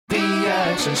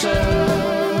Action Shelf.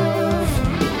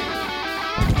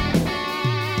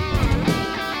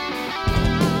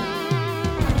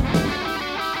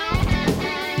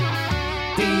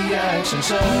 The Action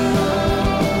Shelf.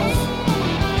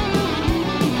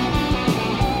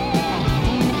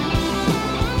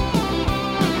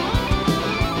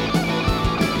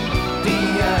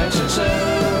 The Action Shelf.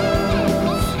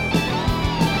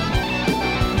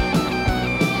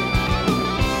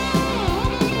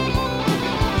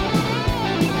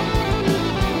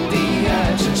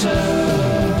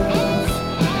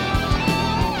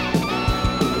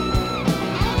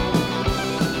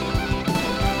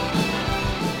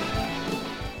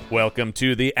 Welcome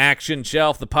to the Action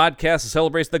Shelf, the podcast that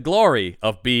celebrates the glory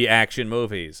of B-action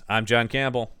movies. I'm John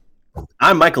Campbell.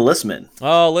 I'm Michael Listman.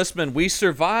 Oh, Listman, we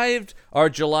survived our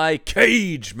July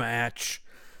cage match.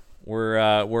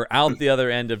 We're out the other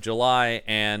end of July,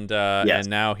 and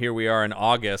now here we are in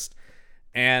August.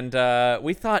 And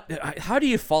we thought, how do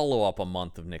you follow up a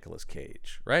month of Nicolas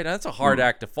Cage, right? That's a hard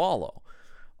act to follow.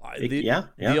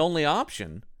 The only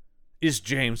option is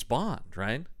James Bond,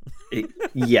 right?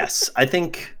 Yes. I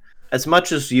think as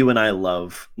much as you and I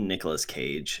love Nicolas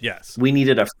Cage, yes, we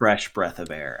needed a fresh breath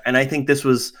of air. And I think this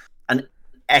was an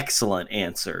excellent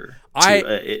answer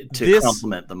to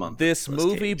complement the month. This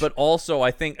movie, Cage. But also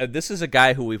I think this is a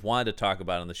guy who we've wanted to talk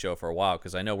about on the show for a while,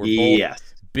 because I know we're both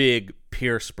big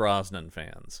Pierce Brosnan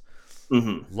fans.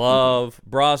 Mm-hmm. Love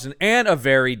Brosnan, and a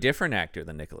very different actor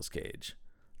than Nicolas Cage.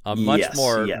 A much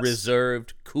more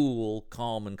reserved, cool,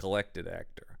 calm, and collected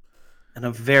actor. And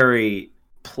a very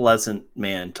pleasant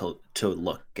man to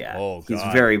look at. Oh, God. He's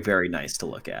very, very nice to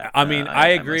look at. I mean, I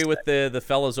agree with the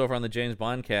fellows over on the James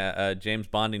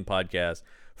Bonding podcast.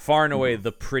 Far and away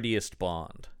the prettiest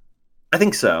Bond. I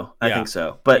think so.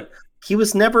 But he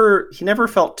never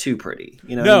felt too pretty.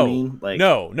 You know what I mean? Like,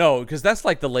 no, because that's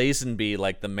like the Lazenby,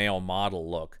 like the male model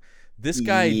look. This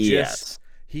guy to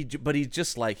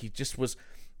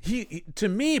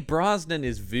me, Brosnan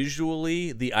is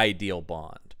visually the ideal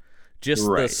Bond. Just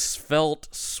the svelte,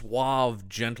 suave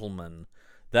gentleman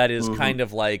that is kind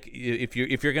of like, if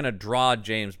you're gonna draw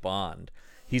James Bond,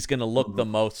 he's gonna look the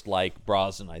most like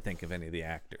Brosnan, I think, of any of the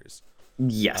actors.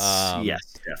 Yes,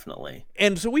 definitely.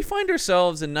 And so we find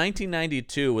ourselves in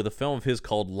 1992 with a film of his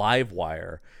called Live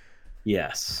Wire.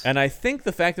 Yes. And I think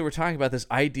the fact that we're talking about this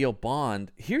ideal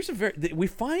Bond, we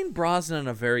find Brosnan in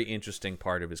a very interesting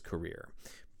part of his career.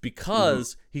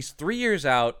 Because he's 3 years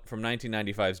out from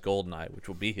 1995's GoldenEye, which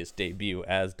will be his debut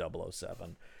as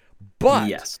 007.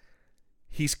 But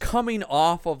he's coming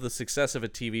off of the success of a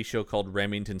TV show called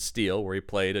Remington Steele, where he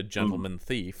played a gentleman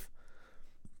thief.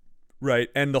 Right.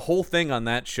 And the whole thing on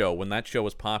that show, when that show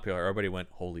was popular, everybody went,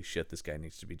 holy shit, this guy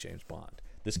needs to be James Bond.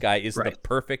 This guy is the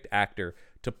perfect actor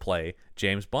to play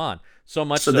James Bond. So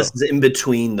this is in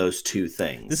between those two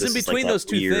things. This is in between those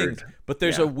two things. But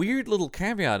there's a weird little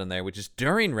caveat in there, which is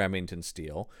during Remington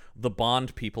Steele, the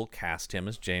Bond people cast him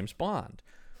as James Bond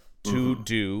to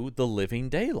do The Living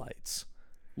Daylights.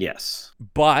 Yes.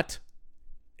 But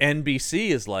NBC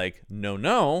is like,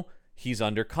 no, he's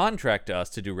under contract to us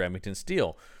to do Remington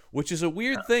Steele, which is a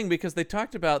weird thing, because they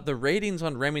talked about the ratings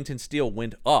on Remington Steele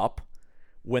went up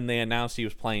when they announced he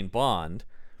was playing Bond.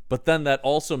 But then that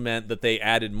also meant that they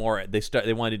added more.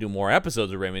 They wanted to do more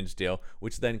episodes of Remington Steele,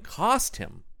 which then cost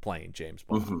him playing James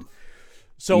Bond.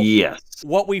 So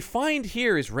what we find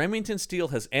here is Remington Steele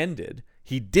has ended.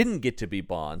 He didn't get to be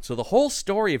Bond. So the whole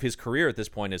story of his career at this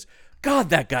point is, God,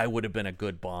 that guy would have been a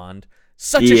good Bond.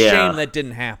 Such a shame that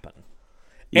didn't happen.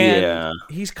 And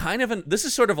he's kind of this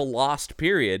is sort of a lost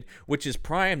period, which is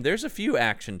prime. There's a few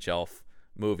Action Shelf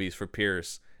movies for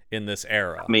Pierce in this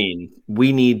era. I mean,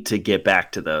 we need to get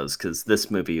back to those, because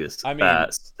this movie is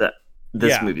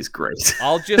movie's great.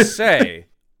 I'll just say,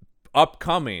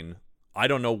 upcoming, I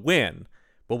don't know when,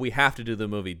 but we have to do the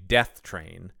movie Death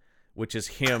Train, which is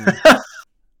him.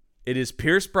 It is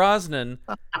Pierce Brosnan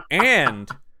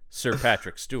and Sir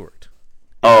Patrick Stewart.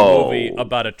 A movie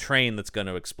about a train that's going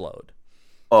to explode.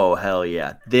 Oh, hell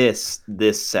yeah. This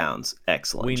sounds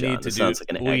excellent. We need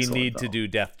to do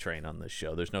Death Train on this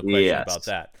show. There's no question about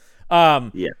that.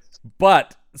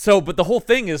 But the whole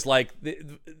thing is like,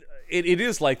 it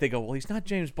is like they go, well, he's not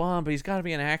James Bond, but he's got to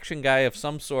be an action guy of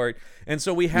some sort. And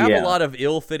so we have a lot of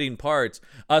ill-fitting parts.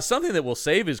 Something that will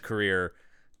save his career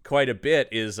quite a bit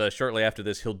is shortly after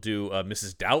this, he'll do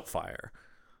Mrs. Doubtfire.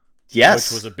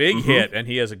 Yes. Which was a big hit, and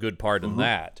he has a good part in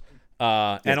that.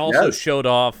 And also showed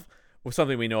off with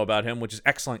something we know about him, which is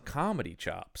excellent comedy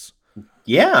chops.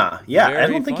 Yeah. I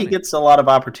don't think he gets a lot of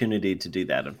opportunity to do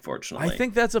that, unfortunately. I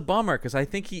think that's a bummer, because I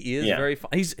think he is very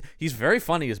funny. He's very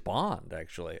funny as Bond,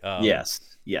 actually. Yes.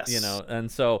 You know, and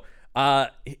so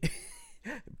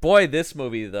boy, this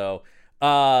movie though,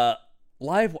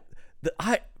 live.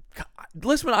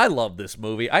 Listen, I love this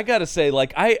movie. I gotta say,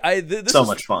 like, this so is,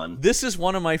 much fun. This is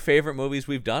one of my favorite movies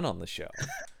we've done on the show.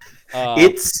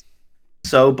 It's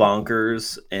so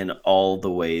bonkers in all the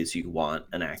ways you want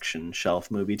an action shelf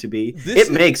movie to be.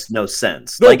 It makes no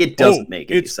sense. It doesn't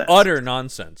make any sense. It's utter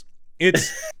nonsense.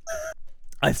 It's.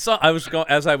 As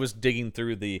I was digging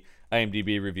through the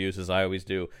IMDb reviews, as I always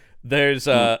do. There's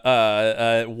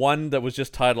one that was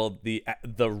just titled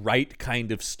the right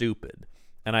kind of stupid,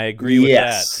 and I agree with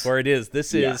that. Where it is,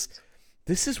 this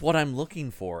is what I'm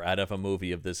looking for out of a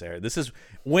movie of this era. This is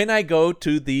when I go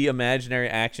to the imaginary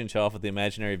action shelf at the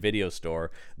imaginary video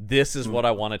store. This is what I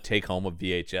want to take home a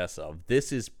VHS of.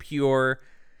 This is pure,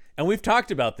 and we've talked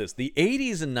about this. The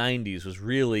 80s and 90s was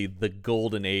really the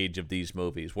golden age of these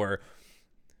movies, where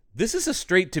this is a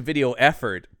straight-to-video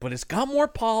effort, but it's got more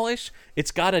polish,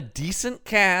 it's got a decent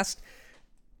cast,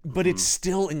 but it's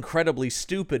still incredibly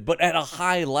stupid, but at a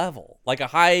high level, like a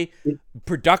high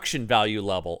production value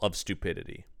level of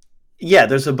stupidity. Yeah,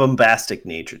 there's a bombastic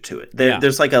nature to it.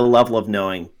 There's like a level of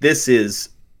knowing this is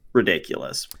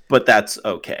ridiculous, but that's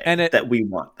okay, and that we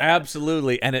want that.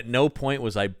 Absolutely, and at no point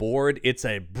was I bored. It's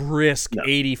a brisk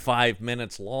 85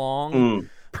 minutes long.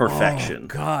 Perfection. Oh,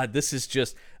 God, this is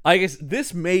just... I guess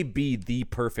this may be the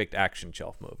perfect action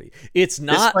shelf movie. It's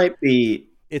not. This might be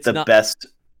the best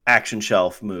action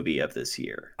shelf movie of this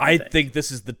year. I think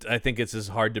this is I think it's as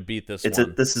hard to beat this.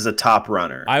 This is a top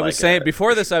runner. I was saying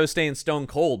before this, I was saying Stone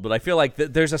Cold, but I feel like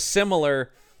there's a similar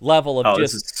level of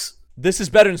This is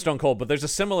better than Stone Cold, but there's a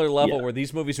similar level where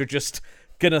these movies are just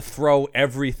gonna throw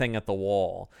everything at the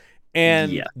wall.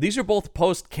 And these are both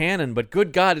post-canon, but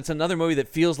good God, it's another movie that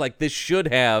feels like this should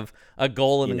have a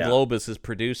Golan and Globus as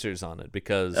producers on it,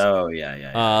 because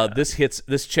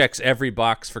this checks every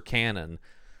box for canon.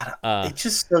 It's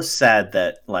just so sad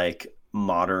that like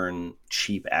modern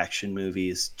cheap action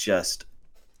movies just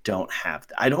don't have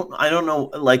that. I don't know,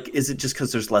 like, is it just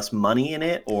because there's less money in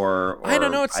it, or I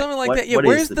don't know, it's something like that. Yeah,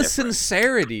 where's the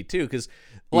sincerity too? Because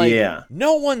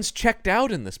no one's checked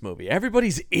out in this movie.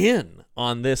 Everybody's in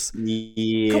on this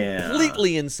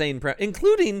completely insane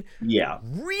including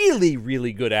really,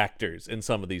 really good actors in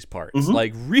some of these parts.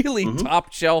 Like really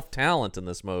top shelf talent in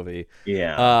this movie.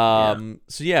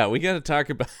 So we got to talk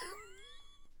about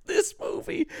this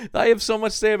movie. I have so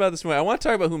much to say about this movie. I want to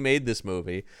talk about who made this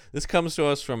movie. This comes to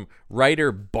us from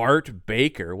writer Bart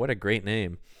Baker. What a great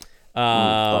name.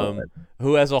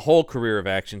 Who has a whole career of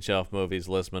action shelf movies.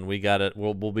 Listman, we got it.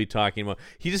 We'll be talking about.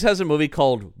 He just has a movie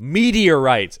called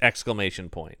Meteorites! !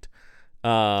 Excellent.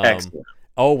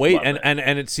 Oh wait, and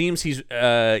it seems he's looks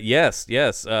like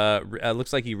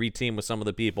he reteamed with some of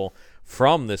the people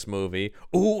from this movie.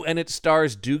 Ooh, and it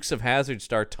stars Dukes of Hazzard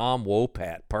star Tom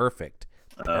Wopat. Perfect.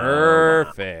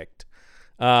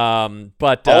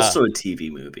 But also a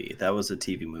TV movie. That was a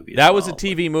TV movie. Was a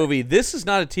TV movie. This is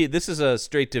not a This is a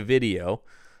straight to video.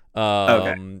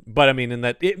 Okay. But I mean, in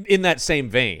that same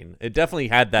vein, it definitely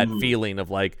had that feeling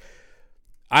of like,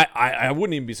 I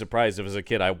wouldn't even be surprised if as a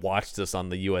kid I watched this on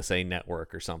the USA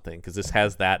Network or something, because this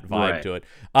has that vibe to it.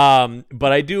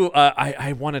 But I do.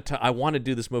 I want to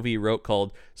do this movie he wrote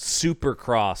called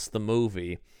Supercross the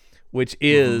movie, which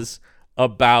is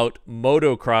about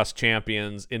motocross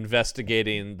champions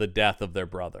investigating the death of their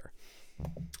brother.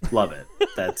 Love it.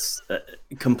 That's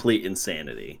complete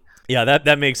insanity. Yeah,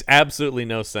 that makes absolutely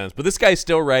no sense. But this guy's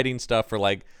still writing stuff for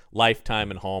like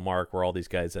Lifetime and Hallmark, where all these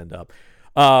guys end up.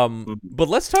 But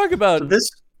let's talk about so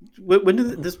this. When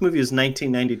did this movie was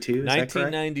 1992?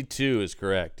 1992 is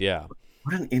correct. Yeah.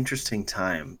 What an interesting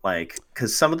time! Like,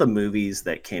 because some of the movies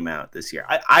that came out this year,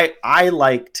 I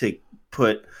like to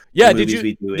put. Yeah, did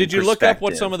you look up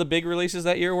what some of the big releases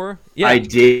that year were? Yeah, I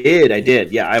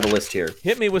did. Yeah, I have a list here.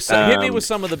 Hit me with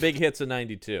some of the big hits of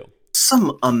 '92.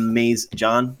 Some amazing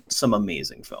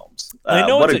films. I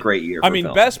know what a great year. I mean,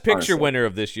 films, Best Picture winner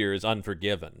of this year is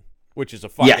Unforgiven, which is a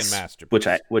fucking masterpiece.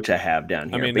 Which I have down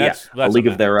here. I mean, but that's A League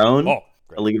of Their Own. Oh,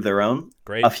 A League of Their Own.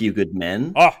 Great. A Few Good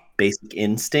Men. Oh, Basic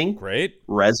Instinct. Great.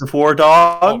 Reservoir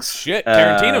Dogs. Oh shit!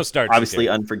 Tarantino starts. Obviously,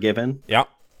 Unforgiven. Yeah.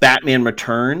 Batman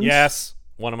Returns. Yes.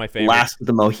 One of my favorites. Last of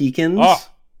the Mohicans. Oh.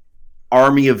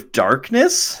 Army of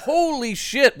Darkness. Holy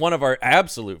shit. One of our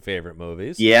absolute favorite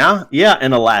movies. Yeah.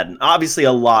 And Aladdin. Obviously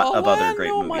a lot of other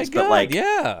great movies. My God, but like,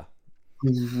 yeah.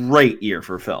 Great year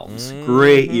for films.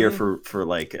 Great year for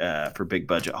big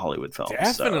budget Hollywood films.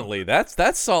 Definitely. So.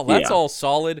 That's all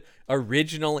solid,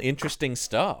 original, interesting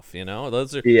stuff. You know,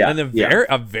 those are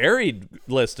a varied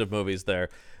list of movies there.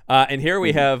 And here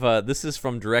we have this is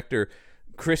from director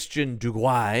Christian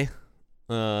Duguay.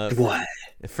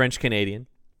 French Canadian.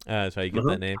 That's how you get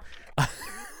that name.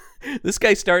 This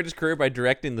guy started his career by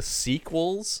directing the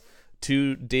sequels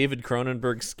to David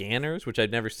Cronenberg's Scanners, which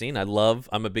I've never seen. I'm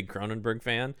a big Cronenberg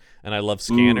fan, and I love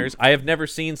Scanners. I have never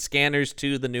seen Scanners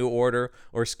 2, The New Order,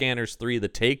 or Scanners 3, The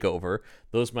Takeover.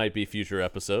 Those might be future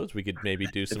episodes. We could maybe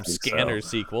do some Scanners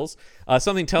sequels.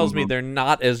 Something tells me they're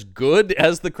not as good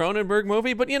as the Cronenberg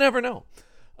movie, but you never know.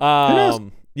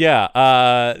 Yeah,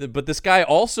 but this guy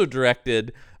also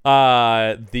directed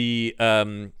a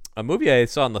movie I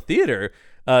saw in the theater,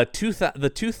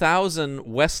 the 2000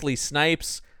 Wesley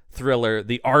Snipes thriller,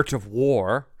 The Art of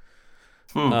War,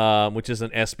 which is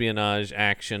an espionage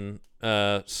action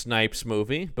Snipes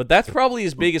movie. But that's probably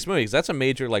his biggest movie, because that's a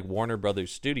major like Warner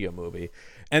Brothers studio movie.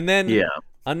 And then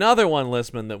another one,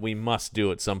 Listman, that we must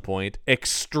do at some point,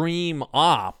 Extreme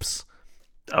Ops.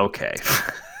 Okay.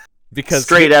 Because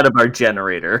straight out of our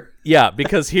generator. Yeah,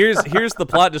 because here's the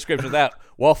plot description of that.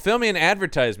 While filming an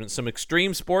advertisement, some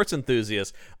extreme sports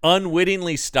enthusiasts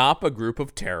unwittingly stop a group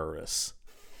of terrorists.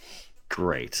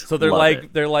 Great. So they're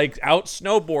like out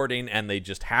snowboarding, and they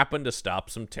just happen to stop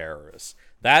some terrorists.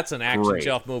 That's an action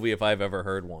shelf movie if I've ever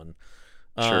heard one.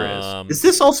 Sure is. Is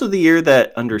this also the year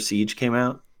that Under Siege came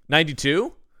out?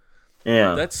 92?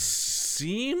 Yeah. That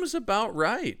seems about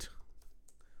right.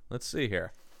 Let's see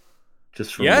here.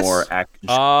 Just for more action.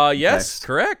 Yes,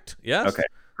 correct. Yes. Okay,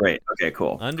 great. Okay,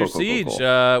 cool. Under Siege,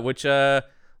 cool. Which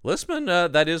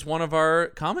Listman, that is one of our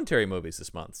commentary movies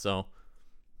this month. So.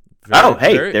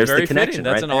 There's the connection. Fitting.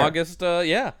 That's right in there. August.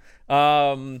 Yeah.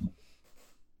 I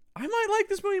might like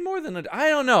this movie more than I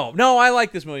don't know. No, I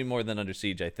like this movie more than Under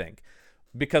Siege, I think,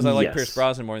 because I like Pierce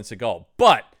Brosnan more than Seagal.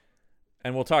 But,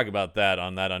 and we'll talk about that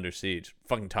on that Under Siege.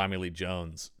 Fucking Tommy Lee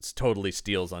Jones totally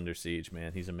steals Under Siege,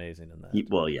 man. He's amazing in that.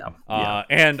 Well, yeah.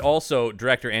 And also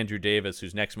director Andrew Davis,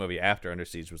 whose next movie after Under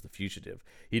Siege was The Fugitive.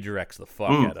 He directs the fuck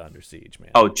out of Under Siege,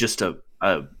 man. Oh, just a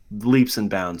leaps and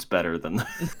bounds better than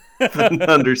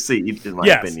Under Siege, in my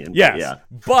opinion. Yes,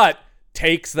 but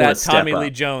takes that Tommy Lee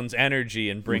Jones energy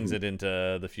and brings it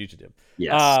into The Fugitive.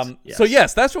 Yes. So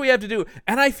yes, that's what we have to do.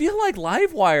 And I feel like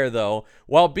Livewire, though,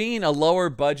 while being a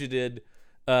lower budgeted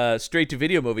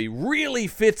straight-to-video movie, really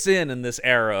fits in this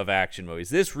era of action movies.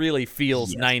 This really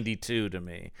feels 92 to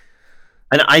me.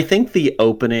 And I think the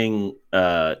opening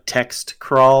text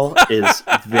crawl is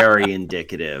very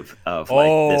indicative of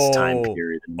this time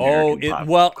period in American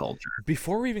pop culture.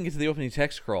 Before we even get to the opening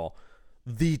text crawl,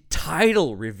 the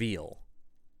title reveal.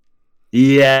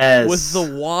 Yes. With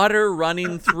the water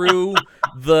running through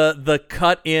the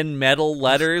cut-in metal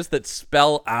letters that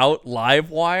spell out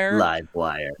Livewire.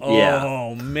 Livewire.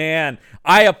 Oh, man.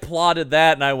 I applauded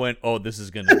that, and I went, oh, this is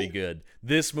going to be good.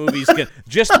 This movie's going to...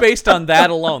 Just based on that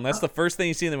alone, that's the first thing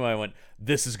you see in the movie, I went,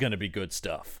 this is going to be good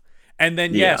stuff. And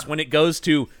then, yes, when it goes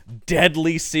to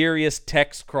deadly serious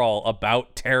text crawl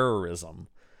about terrorism...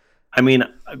 I mean,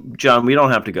 John, we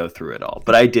don't have to go through it all,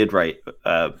 but I did write.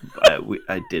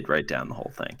 I did write down the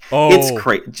whole thing. Oh, it's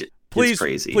crazy. It's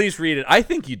crazy. Please read it. I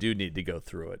think you do need to go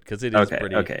through it because it is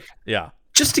pretty. Okay. Yeah.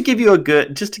 Just to give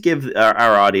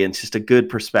our audience just a good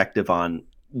perspective on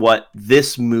what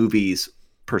this movie's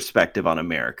perspective on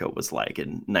America was like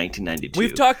in 1992.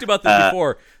 We've talked about this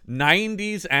before.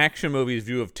 90s action movies'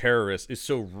 view of terrorists is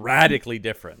so radically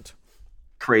different.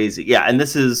 Crazy. Yeah, and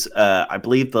this is I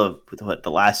believe the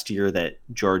last year that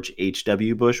George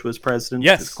H.W. Bush was president.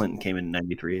 Yes. Because Clinton came in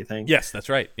 93, I think. Yes, that's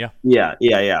right. Yeah.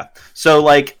 Yeah. So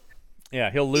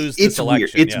he'll lose this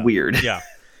election. It's weird. Yeah.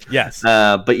 Yes.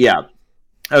 But yeah.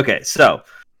 Okay, so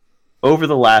over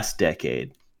the last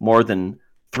decade, more than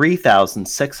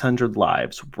 3,600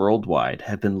 lives worldwide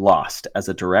have been lost as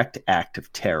a direct act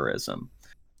of terrorism.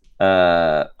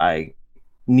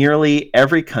 Nearly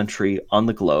every country on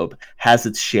the globe has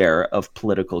its share of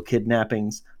political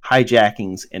kidnappings,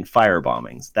 hijackings, and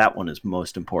firebombings. That one is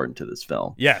most important to this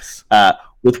film. Yes.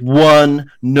 With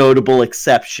one notable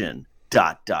exception, ...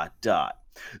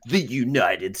 The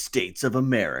United States of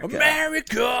America.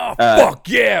 Fuck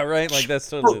yeah, right? Like that's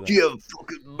totally due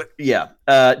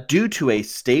to a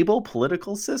stable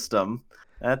political system.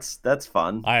 That's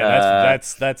fun.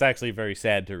 That's actually very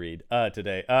sad to read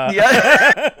today.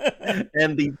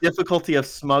 And the difficulty of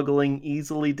smuggling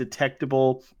easily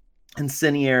detectable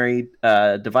incendiary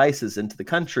devices into the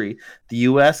country, the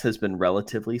U.S. has been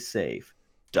relatively safe. ...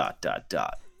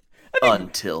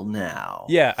 Until now.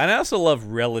 Yeah, and I also love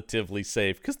relatively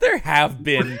safe because there have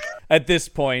been at this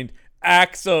point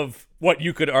acts of what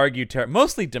you could argue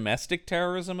mostly domestic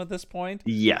terrorism at this point.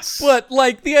 Yes. But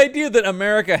like the idea that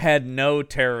America had no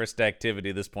terrorist activity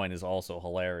at this point is also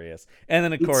hilarious. And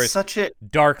then of course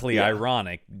darkly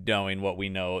ironic knowing what we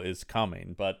know is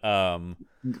coming. But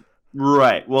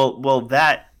right. Well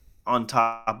that on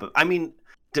top of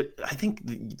I think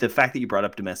the fact that you brought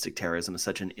up domestic terrorism is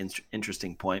such an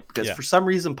interesting point, because Yeah. for some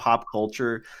reason pop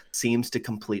culture seems to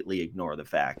completely ignore the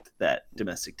fact that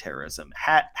domestic terrorism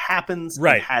happens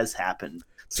Right. and has happened To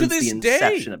since this the day.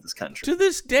 inception of this country. To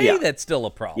this day, Yeah. that's still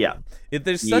a problem. Yeah.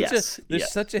 There's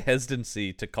such a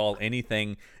hesitancy to call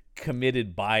anything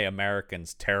committed by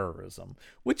Americans terrorism,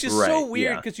 which is so Right,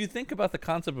 weird, yeah. because you think about the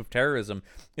concept of terrorism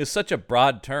is such a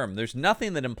broad term. There's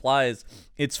nothing that implies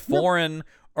it's foreign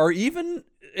or even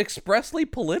expressly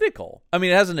political. I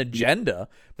mean, it has an agenda,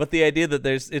 but the idea that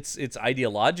it's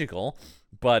ideological,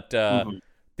 but the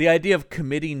idea of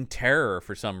committing terror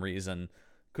for some reason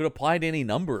could apply to any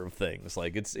number of things.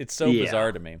 Like it's so Yeah.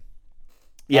 bizarre to me.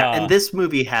 Yeah, and this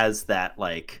movie has that,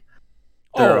 like,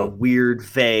 there are weird,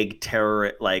 vague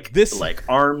terror, like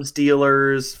arms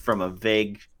dealers from a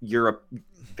vague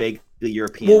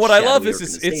European. Well, what I love shadowy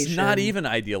is it's not organization. even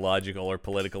ideological or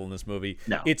political in this movie.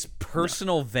 No. It's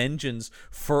personal vengeance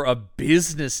for a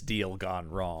business deal gone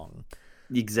wrong.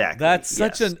 Exactly. That's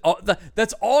such yes.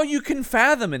 that's all you can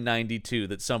fathom in 92,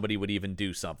 that somebody would even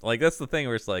do something. Like, that's the thing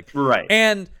where it's like, Right.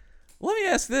 And let me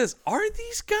ask this, are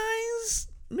these guys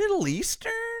Middle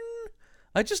Eastern?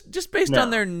 I just based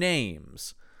on their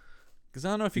names. Because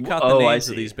I don't know if you caught the names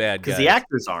of these bad guys. Because the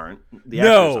actors aren't.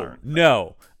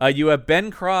 No. You have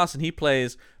Ben Cross, and he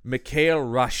plays Mikhail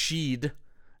Rashid,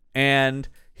 and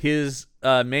his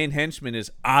main henchman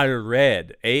is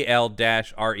Al-Red,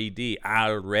 Al-Red,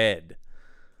 Al-Red,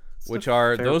 which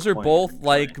are both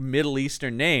like Middle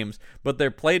Eastern names, but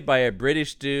they're played by a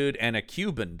British dude and a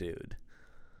Cuban dude.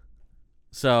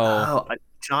 So,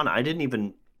 John, I didn't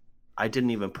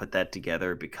even put that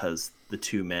together, because the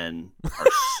two men are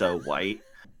so white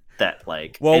that,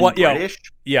 like, British.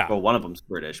 Yeah. Well, one of them's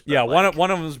British. But Yeah, like,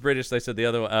 one of them's British. They said the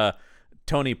other,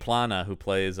 Tony Plana, who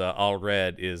plays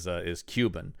Al-Red, is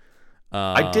Cuban.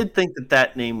 I did think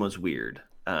that name was weird.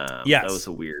 Yes. That was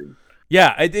a weird.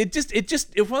 Yeah, it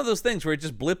was one of those things where it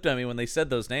just blipped on me when they said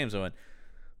those names. I went,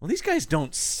 well, these guys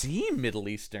don't seem Middle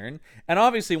Eastern. And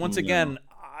obviously, once again,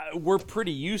 we're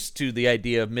pretty used to the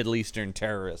idea of Middle Eastern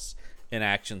terrorists in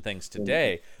action things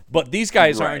today. But these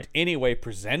guys aren't anyway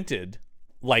presented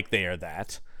like they are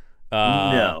that.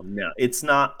 No, it's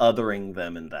not othering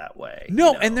them in that way.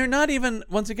 No, and they're not even,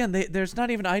 once again, there's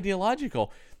not even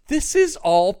ideological. This is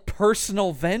all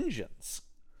personal vengeance.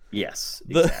 Yes,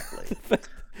 exactly.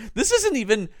 This isn't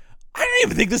even, I don't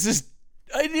even think this is,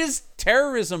 it is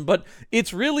terrorism, but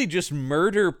it's really just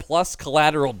murder plus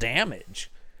collateral damage.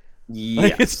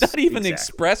 Yes, Like, it's not even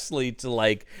expressly to,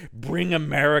 like, bring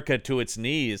America to its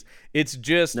knees. It's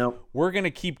just, we're going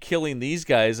to keep killing these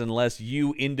guys unless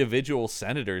you individual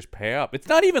senators pay up. It's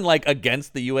not even, like,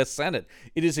 against the U.S. Senate.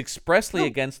 It is expressly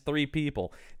against 3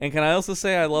 people. And can I also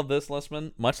say I love this,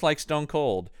 Lessman? Much like Stone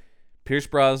Cold, Pierce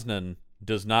Brosnan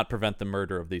does not prevent the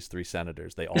murder of these 3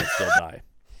 senators. They all still die.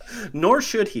 Nor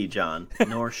should he, John.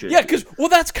 Nor should Yeah, because, well,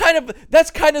 that's kind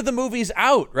of the movie's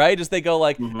out, right? As they go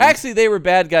like, actually, they were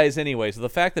bad guys anyway. So the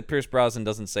fact that Pierce Brosnan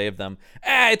doesn't save them,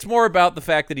 it's more about the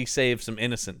fact that he saved some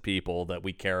innocent people that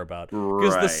we care about.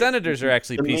 Because the senators are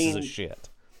actually pieces of shit.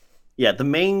 Yeah, the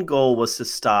main goal was to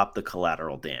stop the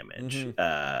collateral damage.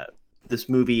 This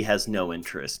movie has no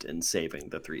interest in saving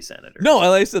the 3 senators. No,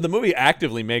 like I said, the movie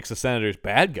actively makes the senators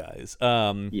bad guys.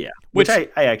 Which I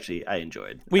actually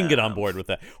enjoyed. We can get on board with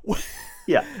that.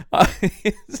 Yeah.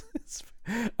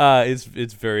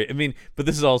 It's very, I mean, but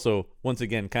this is also, once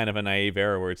again, kind of a naive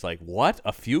era where it's like, what?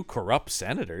 A few corrupt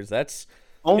senators? That's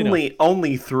only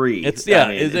 3. It's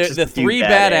it's the 3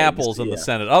 bad apples in the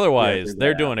Senate. Otherwise,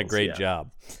 they're doing a great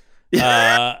job.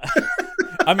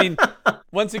 I mean,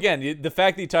 once again, the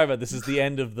fact that you talk about this is the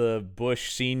end of the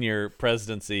Bush senior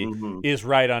presidency is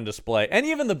right on display. And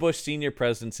even the Bush senior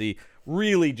presidency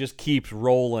really just keeps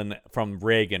rolling from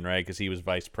Reagan, right? Because he was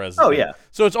vice president. Oh, yeah.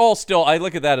 So it's all still, I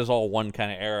look at that as all one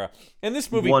kind of era. And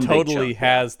this movie totally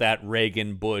has that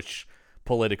Reagan-Bush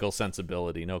political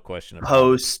sensibility, no question about it.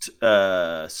 Post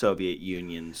Soviet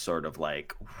Union, sort of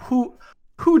like, who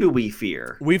do we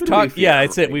fear? We've talked,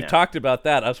 We've talked about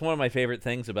that. That's one of my favorite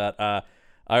things about.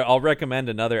 I'll recommend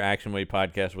another action movie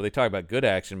podcast where they talk about good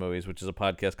action movies, which is a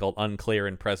podcast called Unclear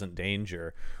and Present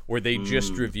Danger, where they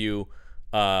just review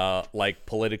like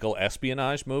political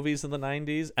espionage movies in the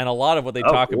 90s, and a lot of what they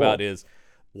talk about is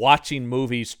watching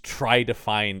movies try to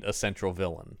find a central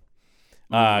villain.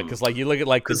 Because like you look at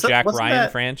like the Jack Ryan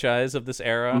franchise of this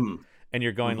era. And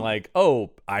you're going like,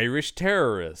 oh, Irish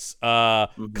terrorists,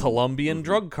 Colombian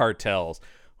drug cartels.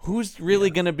 Who's really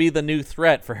going to be the new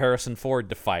threat for Harrison Ford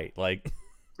to fight? Like,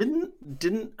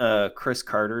 Didn't Chris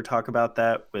Carter talk about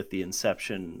that with the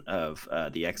inception of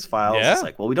the X-Files? Yeah. It's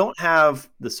like, well, we don't have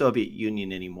the Soviet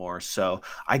Union anymore, so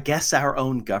I guess our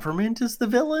own government is the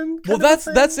villain. Well, that's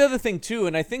the other thing too,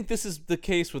 and I think this is the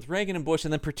case with Reagan and Bush,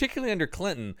 and then particularly under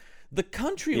Clinton, the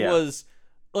country was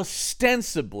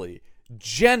ostensibly,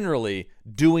 generally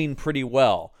doing pretty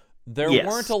well. There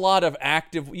weren't a lot of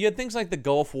active. You had things like the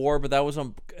Gulf War, but that was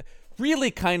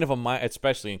really kind of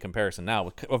especially in comparison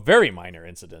now, a very minor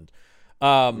incident.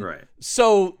 Right.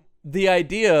 So the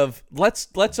idea of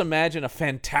let's imagine a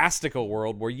fantastical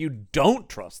world where you don't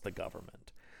trust the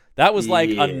government. That was like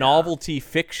a novelty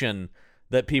fiction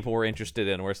that people were interested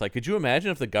in, where it's like, could you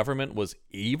imagine if the government was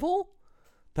evil?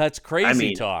 That's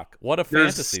crazy talk. What a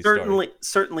fantasy story.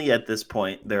 Certainly at this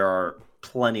point, there are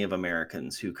plenty of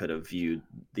Americans who could have viewed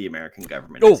the American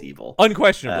government as evil.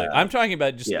 Unquestionably. I'm talking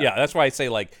about that's why I say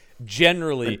like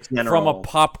generally from a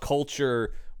pop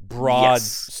culture broad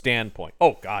standpoint.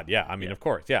 Oh God, yeah. I mean, of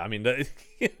course. Yeah. I mean,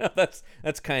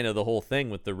 that's kind of the whole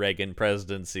thing with the Reagan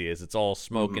presidency is it's all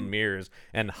smoke and mirrors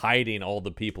and hiding all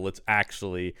the people it's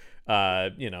actually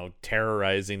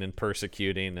terrorizing and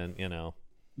persecuting and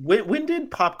When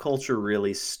did pop culture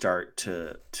really start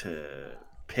to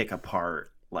pick apart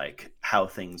like how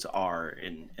things are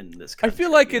in this country? I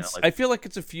feel like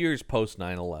it's a few years post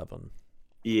 9/11.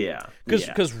 Yeah.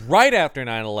 Because right after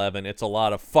 9/11, it's a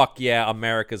lot of fuck yeah,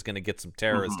 America's going to get some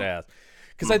terrorist ass.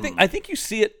 Because I think you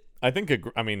see it. I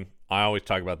mean, I always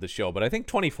talk about this show, but I think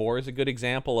 24 is a good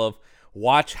example of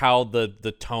watch how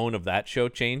the tone of that show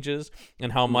changes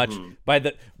and how much by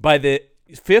the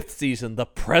fifth season the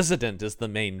president is the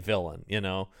main villain.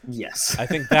 Yes. I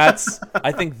think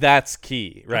that's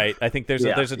key, right? I think there's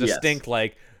a distinct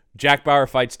like Jack Bauer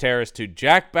fights terrorists to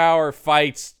Jack Bauer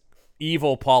fights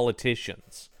evil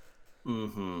politicians.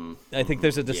 I think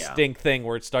there's a distinct thing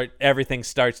where everything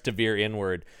starts to veer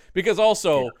inward because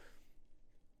also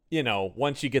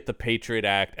once you get the Patriot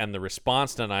Act and the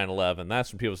response to 9/11,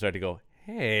 that's when people start to go,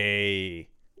 hey,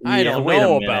 I don't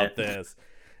know about this.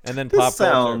 And then pop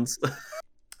culture.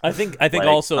 I think like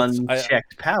also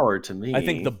unchecked power to me. I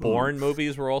think the Bourne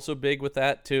movies were also big with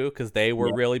that too, because they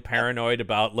were really paranoid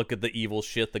about look at the evil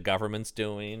shit the government's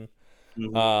doing.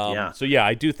 So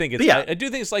I do think it's I do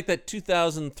think it's like that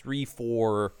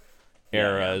 2003-4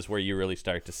 era is where you really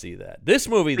start to see that. This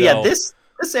movie though, this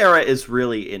era is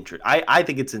really interesting. I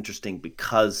think it's interesting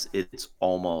because it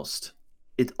almost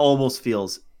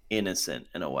feels innocent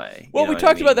in a way. Well, we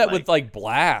talked about that with like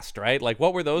Blast, right? Like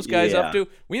what were those guys up to?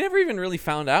 We never even really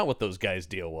found out what those guys'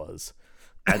 deal was.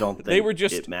 I don't think they were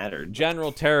just it mattered.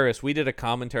 General terrorists. We did a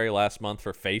commentary last month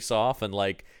for Face Off, and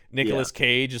like Nicolas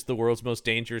Cage is the world's most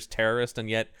dangerous terrorist, and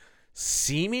yet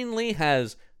seemingly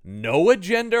has no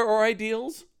agenda or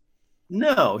ideals.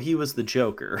 No, he was the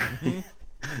Joker.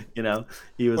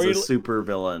 He was a super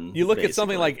villain. You look at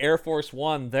something like Air Force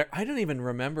One. There, I don't even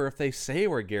remember if they say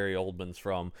where Gary Oldman's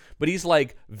from, but he's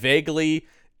like vaguely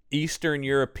Eastern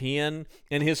European,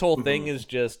 and his whole thing is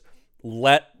just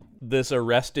let this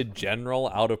arrested general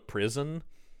out of prison.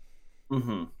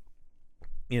 And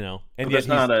there's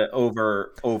not an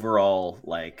overall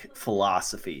like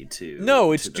philosophy to.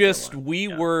 No, it's just we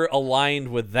were aligned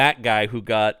with that guy who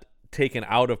got taken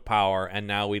out of power, and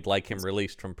now we'd like him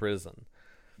released from prison.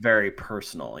 Very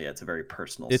personal. Yeah, it's a very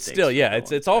personal. It's still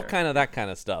it's all kind of that kind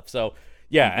of stuff. So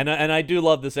and I do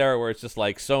love this era where it's just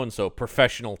like so and so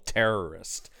professional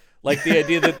terrorist. Like the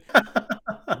idea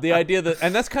that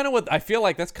and that's kind of what I feel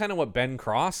like that's kind of what Ben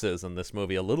Cross is in this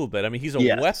movie a little bit. I mean, he's a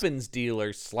weapons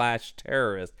dealer /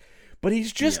 terrorist, but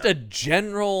he's just a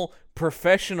general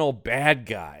professional bad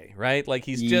guy, right? Like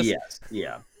he's just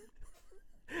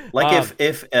like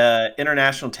if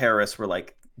international terrorists were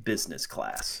like business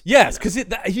class. Yes, because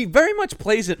he very much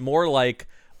plays it more like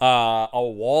a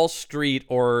Wall Street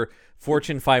or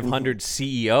Fortune 500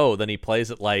 CEO than he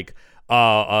plays it like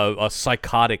a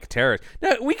psychotic terrorist.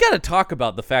 Now, we got to talk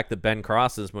about the fact that Ben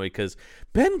Cross is movie, because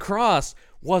Ben Cross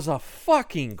was a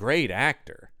fucking great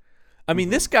actor. I mean,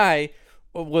 this guy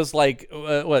was like,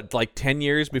 10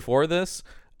 years before this,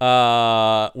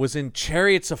 was in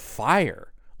Chariots of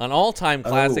Fire, an all-time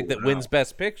classic that wins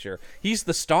Best Picture. He's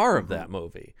the star of that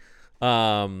movie.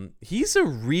 He's a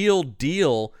real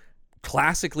deal,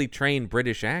 classically trained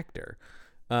British actor.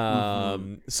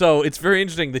 So it's very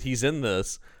interesting that he's in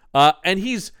this. And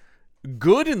he's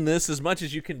good in this as much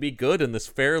as you can be good in this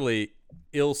fairly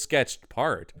ill-sketched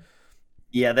part.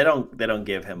 Yeah, they don't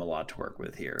give him a lot to work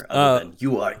with here, other than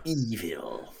you are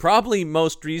evil. Probably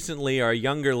most recently, our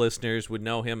younger listeners would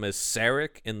know him as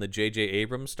Sarek in the J.J.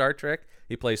 Abrams Star Trek.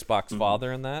 He plays Spock's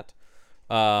father in that.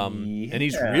 And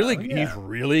he's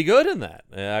really good in that.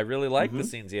 I really like the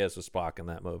scenes he has with Spock in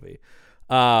that movie.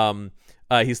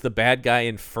 He's the bad guy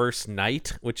in First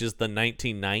Night, which is the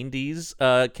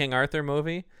 1990s King Arthur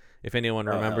movie. If anyone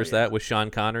remembers that, with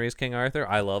Sean Connery as King Arthur,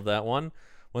 I love that one.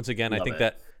 Once again, I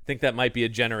think that might be a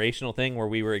generational thing where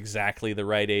we were exactly the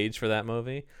right age for that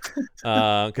movie.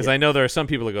 Because I know there are some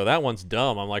people that go, that one's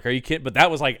dumb. I'm like, are you kidding? But that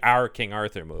was like our King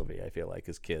Arthur movie, I feel like,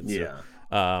 as kids. Yeah.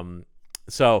 And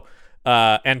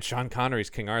Sean Connery's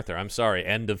King Arthur. I'm sorry.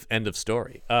 End of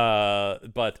story.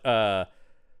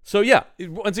 So yeah,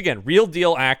 once again, real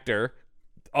deal actor,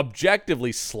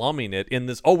 objectively slumming it in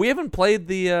this. Oh, we haven't played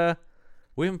the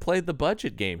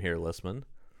budget game here, Listman.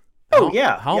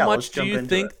 How much do you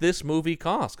think this movie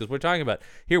costs? Because we're talking about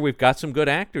here, we've got some good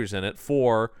actors in it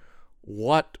for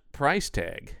what price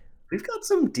tag? We've got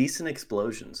some decent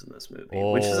explosions in this movie,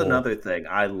 which is another thing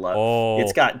I love.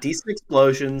 It's got decent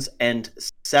explosions and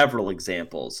several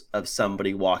examples of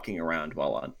somebody walking around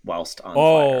whilst on fire.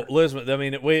 Oh, Liz, I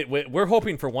mean, we're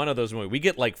hoping for one of those movies. We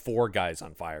get like 4 guys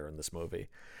on fire in this movie.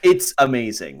 It's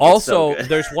amazing. Also, it's so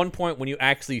there's one point when you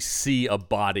actually see a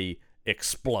body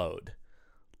explode.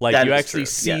 Like, that you is actually true.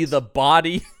 see the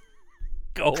body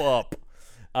go up.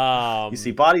 You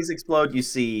see bodies explode. You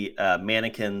see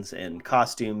mannequins and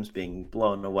costumes being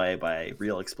blown away by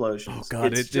real explosions. Oh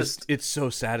God, it's so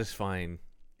satisfying.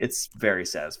 It's very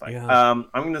satisfying. Yeah. I'm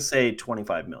going to say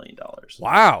 $25 million.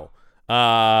 Wow.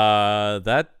 That's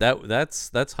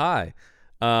high.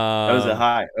 That was a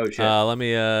high. Oh shit. Let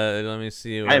me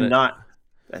see. I am not.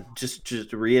 Just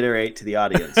to reiterate to the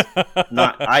audience,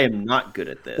 I am not good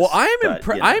at this. Well,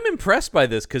 I'm impressed by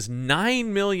this because $9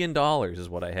 million is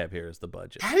what I have here as the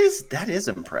budget. That is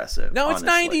impressive. No, it's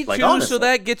honestly. 92, so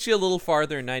that gets you a little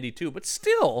farther in 92, but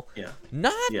still,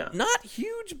 not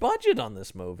huge budget on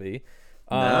this movie.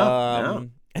 No.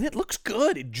 And it looks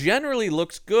good. It generally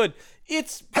looks good.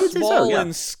 It's small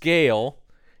in scale,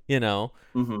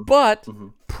 but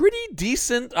pretty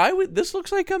decent. This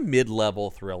looks like a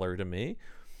mid-level thriller to me.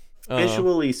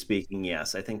 Visually speaking,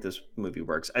 yes, I think this movie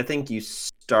works. I think you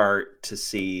start to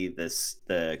see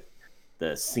the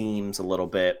seams a little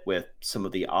bit with some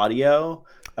of the audio.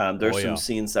 There's some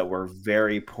scenes that were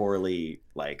very poorly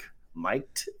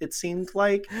mic'd, it seemed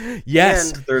like.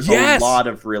 Yes. And there's a lot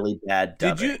of really bad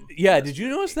dubbing. Did you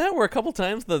notice that? Where a couple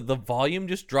times the volume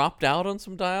just dropped out on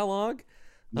some dialogue?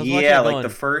 Yeah, like the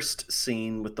first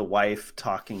scene with the wife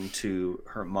talking to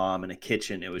her mom in a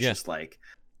kitchen, it was just like,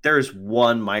 there's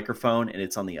one microphone and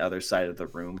it's on the other side of the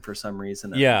room for some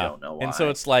reason. And I don't know why. And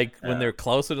so it's like when they're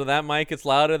closer to that mic, it's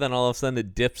louder. Then all of a sudden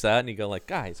it dips out, and you go like,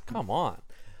 "Guys, come on!"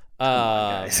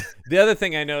 Guys. The other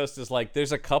thing I noticed is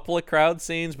there's a couple of crowd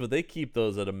scenes, but they keep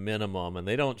those at a minimum, and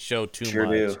they don't show too much.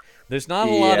 Do. There's not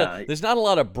a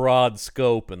lot of broad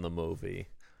scope in the movie.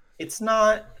 It's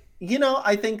not.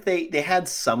 I think they had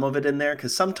some of it in there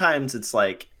because sometimes it's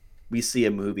like we see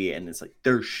a movie and it's like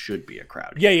there should be a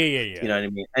crowd. Yeah. You know what I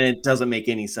mean? And it doesn't make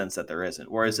any sense that there isn't.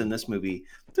 Whereas in this movie,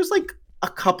 there's like a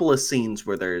couple of scenes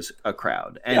where there's a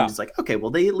crowd, and it's like, okay,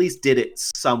 well, they at least did it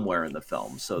somewhere in the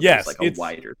film, so there's like a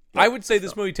wider. I would say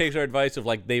this movie takes our advice of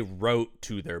they wrote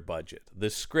to their budget. The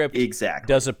script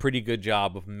does a pretty good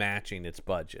job of matching its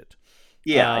budget.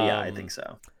 Yeah, I think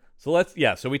so.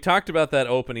 So we talked about that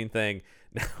opening thing.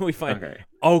 Now we find,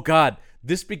 oh God,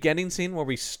 this beginning scene where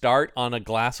we start on a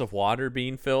glass of water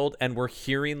being filled and we're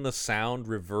hearing the sound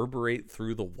reverberate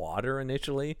through the water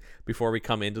initially before we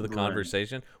come into the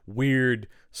conversation. Weird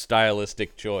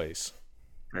stylistic choice.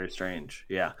 Very strange.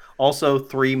 Yeah. Also,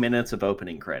 3 minutes of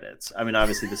opening credits. I mean,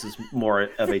 obviously this is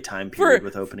more of a time period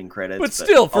with opening credits. But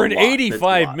still, for an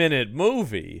 85-minute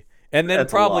movie. And then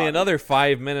probably another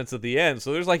 5 minutes at the end.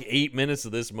 So there's 8 minutes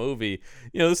of this movie.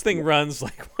 This thing runs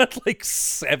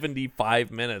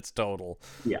 75 minutes total.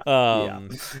 Yeah.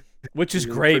 Which is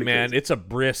great, man. Crazy. It's a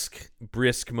brisk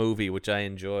movie, which I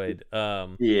enjoyed.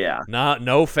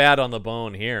 No fat on the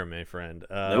bone here, my friend.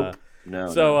 Nope.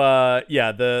 No. So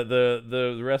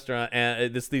the restaurant,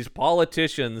 and it's these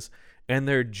politicians, and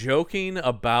they're joking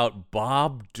about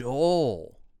Bob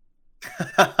Dole.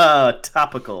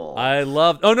 Topical. I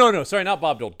love. Oh no, sorry, not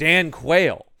Bob Dole. Dan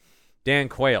Quayle.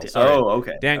 Sorry. Oh,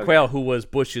 okay. Dan Quayle, who was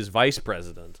Bush's vice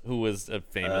president, who was a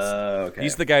famous. Okay.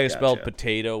 He's the guy who spelled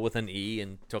potato with an E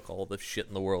and took all the shit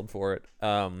in the world for it.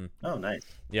 Oh, nice.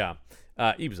 Yeah,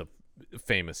 he was a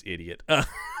famous idiot. I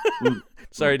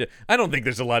don't think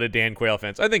there's a lot of Dan Quayle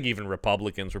fans. I think even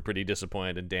Republicans were pretty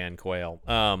disappointed in Dan Quayle.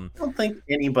 I don't think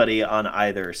anybody on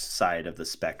either side of the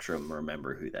spectrum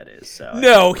remember who that is. So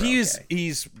no,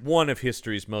 he's one of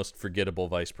history's most forgettable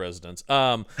vice presidents.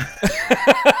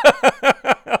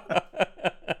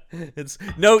 It's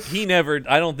note he never.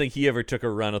 I don't think he ever took a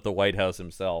run at the White House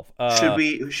himself. Should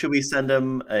we send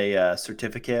him a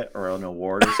certificate or an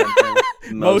award or something?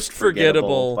 Most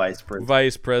forgettable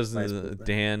Vice President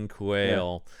Dan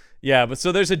Quayle. Yeah, but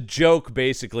so there's a joke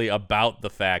basically about the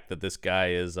fact that this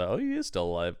guy is he is still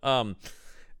alive.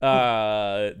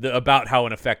 About how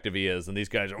ineffective he is, and these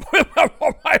guys are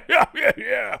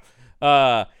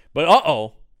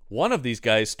but one of these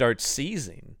guys starts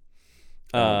seizing.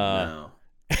 No.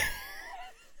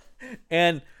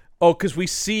 And because we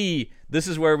see, this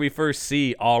is where we first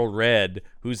see Allred,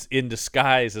 who's in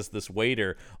disguise as this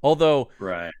waiter. Although,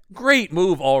 great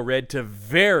move, Allred, to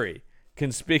very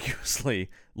conspicuously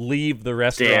leave the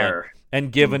restaurant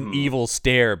and give an evil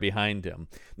stare behind him.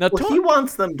 Now, he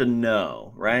wants them to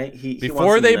know, right?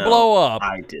 Before they blow up,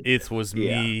 it was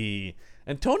me.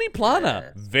 And Tony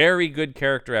Plana, very good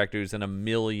character actor who's in a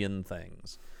million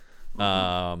things.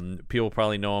 People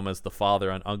probably know him as the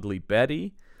father on Ugly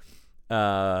Betty.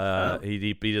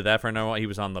 He did that for another one. He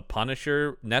was on the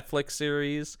Punisher Netflix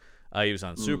series. He was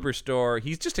on Superstore.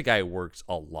 He's just a guy who works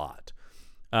a lot.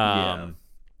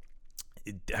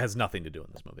 It has nothing to do in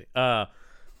this movie. Other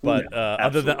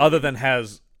than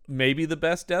has maybe the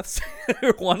best death scene,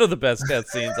 one of the best death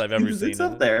scenes I've ever seen. It's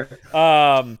up there.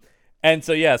 And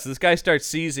so so this guy starts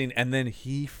seizing, and then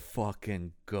he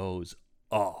fucking goes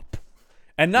up.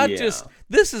 And not just,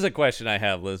 this is a question I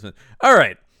have, Lisbon. All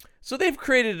right, so they've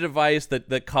created a device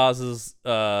that causes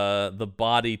the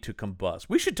body to combust.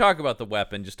 We should talk about the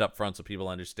weapon just up front so people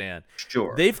understand.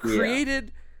 Sure. They've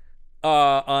created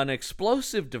an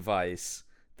explosive device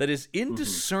that is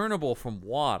indiscernible from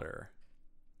water.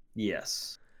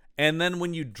 Yes. And then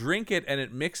when you drink it and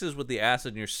it mixes with the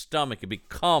acid in your stomach,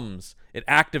 it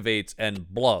activates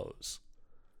and blows.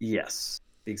 Yes,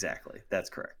 exactly. That's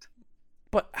correct.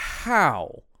 But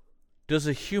how does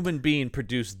a human being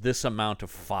produce this amount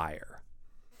of fire?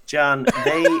 John,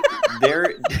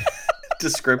 their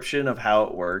description of how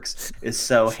it works is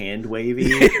so hand wavy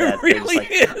that really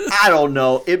is. I don't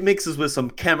know. It mixes with some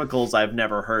chemicals I've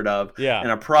never heard of in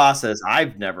a process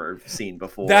I've never seen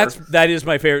before. That is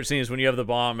my favorite scene, is when you have the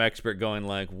bomb expert going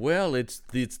like, well, it's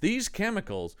these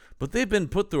chemicals, but they've been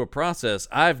put through a process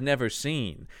I've never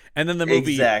seen. And then the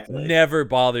movie never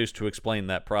bothers to explain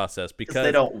that process because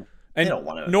they don't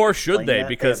want to. Nor should they,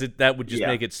 because that would just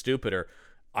make it stupider.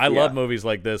 I love movies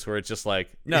like this where it's just like,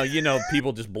 no,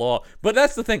 people just blow up. But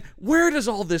that's the thing. Where does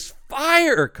all this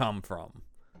fire come from?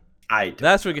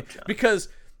 Because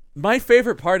my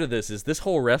favorite part of this is this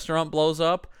whole restaurant blows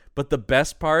up, but the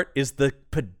best part is the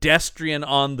pedestrian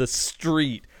on the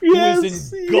street who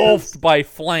is engulfed by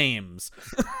flames.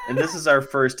 And this is our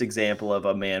first example of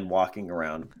a man walking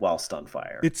around whilst on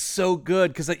fire. It's so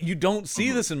good because you don't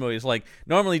see this in movies. Like,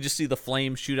 normally you just see the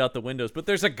flames shoot out the windows, but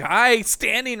there's a guy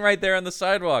standing right there on the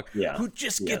sidewalk who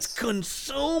just gets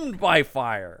consumed by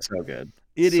fire. So good.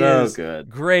 It is good.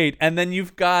 Great. And then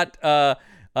you've got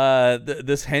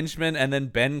this henchman and then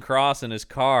Ben Cross in his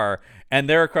car, and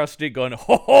they're across the street going,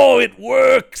 ho, it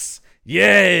works.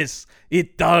 Yes,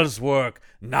 it does work.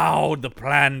 Now the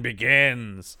plan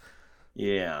begins.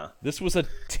 Yeah. This was a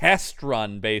test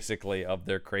run, basically, of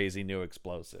their crazy new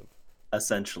explosive.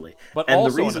 Essentially. But and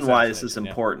the reason why this is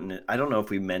important, I don't know if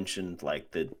we mentioned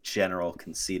like the general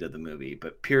conceit of the movie,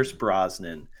 but Pierce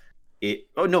Brosnan,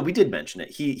 we did mention it.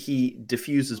 He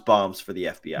diffuses bombs for the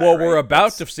FBI. Well, we're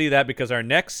about to see that because our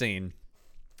next scene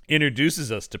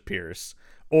introduces us to Pierce,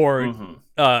 or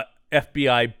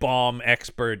FBI bomb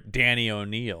expert Danny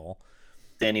O'Neill.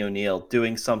 Danny O'Neill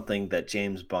doing something that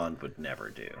James Bond would never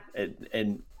do,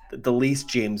 and the least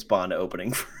James Bond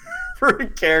opening for a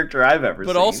character I've ever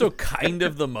seen. But also kind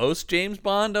of the most James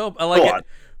Bond opening.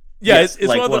 It's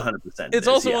like one 100%. It's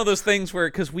also one of those things where,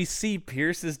 because we see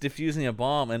Pierce is defusing a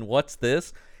bomb, and what's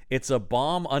this? It's a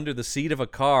bomb under the seat of a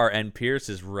car, and Pierce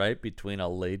is right between a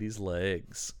lady's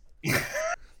legs.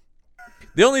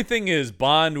 The only thing is,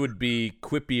 Bond would be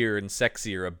quippier and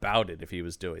sexier about it if he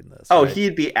was doing this. Oh, right?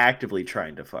 He'd be actively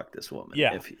trying to fuck this woman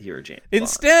if he were James Bond.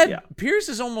 Instead, Pierce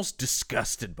is almost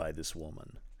disgusted by this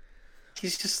woman.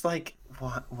 He's just like,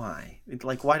 why?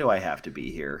 Like, why do I have to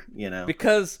be here?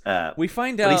 Because we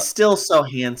find out... But he's still so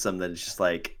handsome that it's just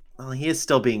like, well, he is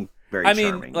still being very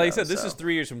charming. Like I said, this is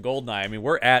 3 years from GoldenEye. I mean,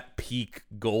 we're at peak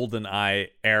GoldenEye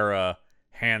era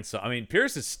handsome. I mean,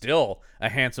 Pierce is still a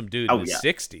handsome dude in his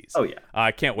 60s. Oh, yeah.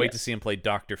 I can't wait to see him play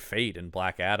Dr. Fate in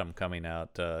Black Adam coming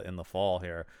out in the fall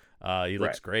here. He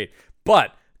looks great.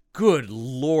 But, good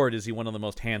Lord, is he one of the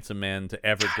most handsome men to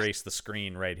ever grace the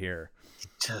screen right here.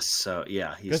 Just so,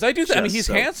 because I do I mean, he's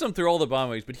handsome through all the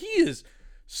Bond movies, but he is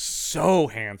so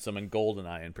handsome in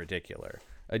GoldenEye in particular.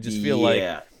 I just feel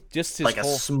like just his like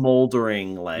whole a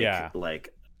smoldering, Yeah.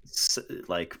 like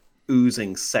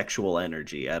oozing sexual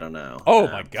energy. I don't know. Oh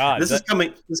my God. This is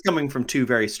coming from two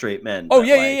very straight men. Oh but,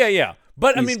 yeah, like, yeah.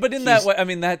 But I he's- mean, but in he's- that way, I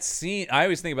mean, that scene. I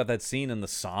always think about that scene in the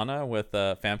sauna with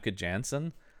Famke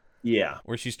Janssen, Yeah.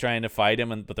 where she's trying to fight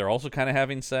him, but they're also kind of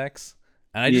having sex.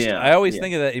 And Yeah, I always yeah.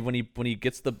 think of that when he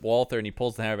gets the Walther and he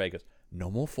pulls the hammer back, he goes,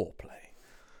 "No more foreplay."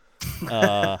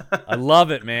 I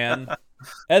love it, man.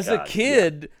 As a God,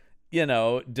 kid, you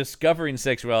know, discovering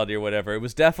sexuality or whatever, it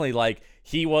was definitely like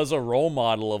he was a role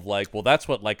model of like, well, that's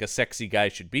what like a sexy guy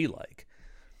should be like.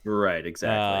 Right.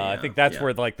 Exactly. I yeah, think that's yeah.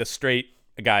 where like the straight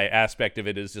guy aspect of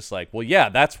it is just like, well, yeah,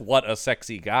 that's what a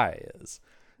sexy guy is.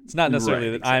 It's not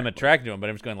necessarily Right, that I'm exactly. attracted to him, but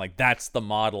I'm just going like, that's the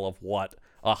model of what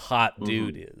a hot Mm-hmm.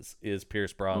 dude is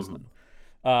Pierce Brosnan.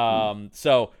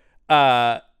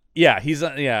 Yeah, he's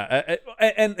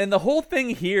and the whole thing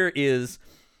here is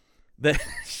that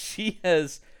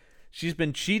she's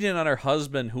been cheating on her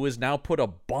husband, who has now put a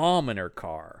bomb in her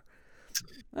car.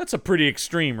 That's a pretty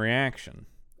extreme reaction,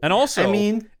 and also, I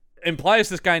mean, implies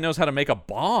this guy knows how to make a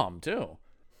bomb too.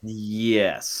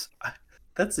 yes.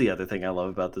 That's the other thing I love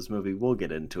about this movie. We'll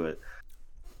get into it.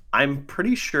 I'm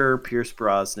pretty sure Pierce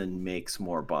Brosnan makes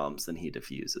more bombs than he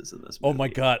defuses in this movie. Oh my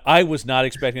God, I was not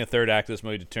expecting a third act of this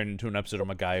movie to turn into an episode of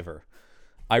MacGyver.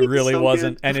 I really so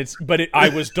wasn't, good. and I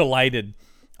was delighted.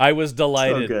 I was So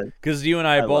delighted good. because you and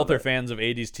I love both are it. fans of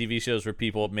 '80s TV shows where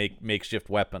people make makeshift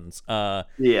weapons. Yeah.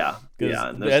 'cause Yeah.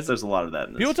 And as- there's a lot of that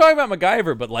in this. People talk about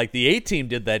MacGyver, but like the A-Team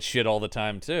did that shit all the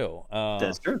time too.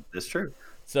 That's true. That's true.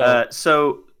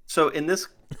 So So in this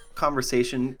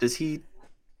conversation, does he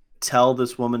tell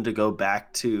this woman to go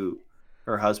back to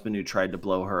her husband who tried to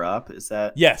blow her up? Is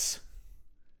that yes.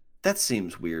 that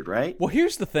seems weird, right? Well,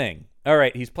 here's the thing. All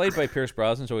right, he's played by Pierce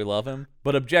Brosnan, so we love him.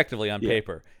 But objectively, on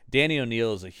paper, Danny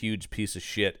O'Neill is a huge piece of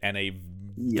shit and a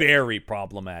very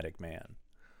problematic man.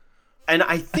 And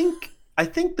I think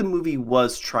the movie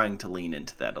was trying to lean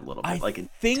into that a little bit. I like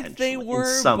think they intentionally, were,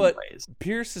 in some but ways.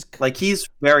 Pierce is Like he's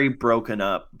very broken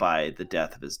up by the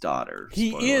death of his daughter. he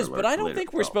Spoiler is, alert but I for don't later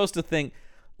think we're film. supposed to think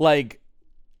like.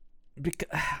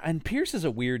 And Pierce is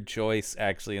a weird choice,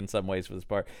 actually, in some ways for this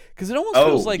part, because it almost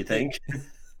feels like you think?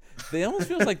 they almost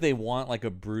feels like they want like a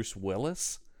Bruce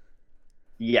Willis.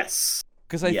 Yes.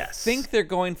 Because I think they're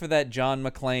going for that John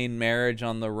McClane Marriage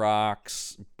on the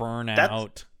Rocks,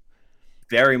 Burnout.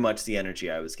 Very much the energy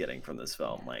I was getting from this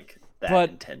film, like that But-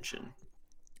 intention.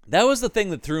 That was the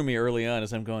thing that threw me early on,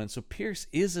 as I'm going, so Pierce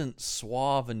isn't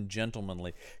suave and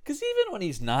gentlemanly. Because even when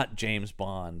he's not James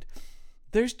Bond,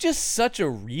 there's just such a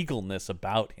regalness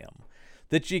about him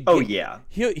that you get, Oh yeah.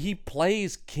 he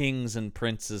plays kings and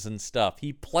princes and stuff.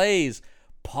 He plays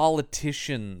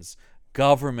politicians,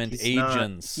 government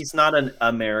agents. He's not an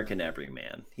American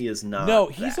everyman. He is not. No,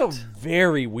 he's a that.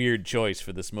 very weird choice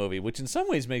for this movie, which in some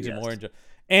ways makes it Yes. more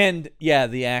and yeah,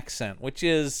 the accent, which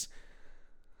is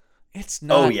it's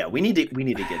not. Oh yeah, we need to get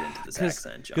into this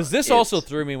accent, John. Because this also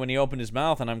threw me when he opened his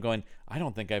mouth, and I'm going, I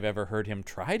don't think I've ever heard him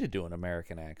try to do an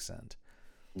American accent.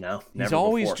 No, never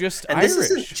always before. just and this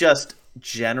isn't Irish. just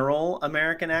general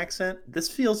American accent. This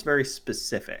feels very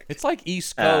specific. It's like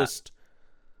East Coast.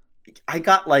 I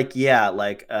got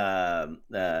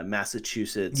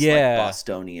Massachusetts, Yeah. like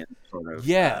Bostonian sort of,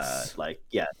 Yes.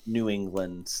 New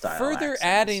England style. Further accents.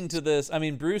 adding to this, I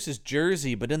mean, Bruce is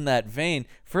Jersey, but in that vein,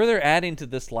 further adding to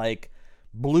this, like,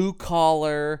 blue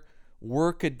collar,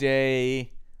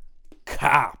 workaday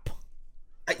cop.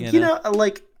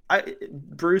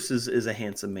 Bruce is a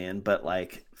handsome man, but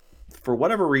like for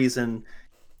whatever reason,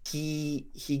 he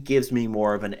gives me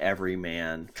more of an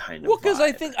everyman kind of. Well, because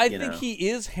I vibe, think he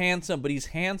is handsome, but he's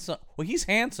handsome. Well, he's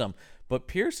handsome, but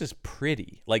Pierce is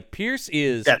pretty. Like Pierce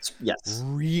is. Yes.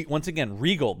 Once again,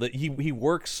 regal. That he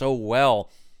works so well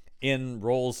in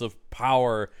roles of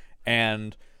power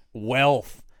and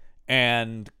wealth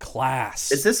and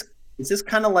class. Is this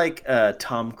kind of like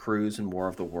Tom Cruise in War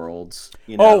of the Worlds?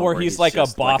 Where he's like a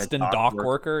just Boston dock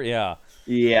worker? Yeah.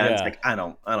 Yeah, it's like I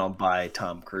don't buy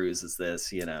Tom Cruise as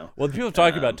this, Well, the people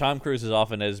talking about Tom Cruise is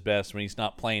often at his best when he's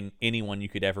not playing anyone you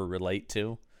could ever relate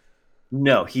to.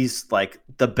 No, he's like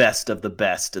the best of the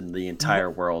best in the entire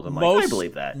world. I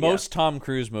believe that. Most Tom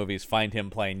Cruise movies find him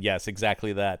playing, yes,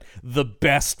 exactly that. The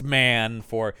best man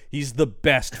he's the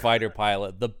best fighter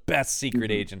pilot, the best secret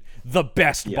agent, the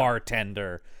best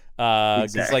bartender.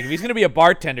 Exactly. Like if he's gonna be a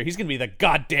bartender, he's gonna be the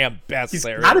goddamn best. He's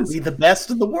there got to is. be the best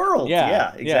in the world.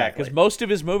 Yeah, exactly. Because most of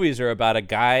his movies are about a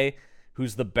guy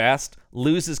who's the best,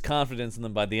 loses confidence, and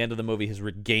then by the end of the movie has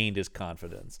regained his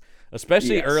confidence.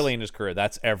 Especially early in his career.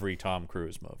 That's every Tom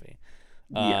Cruise movie.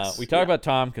 We talk about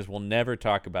Tom because we'll never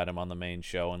talk about him on the main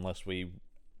show unless we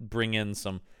bring in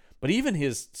some But even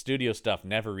his studio stuff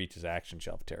never reaches action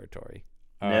shelf territory.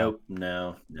 No.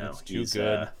 It's too He's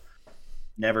good.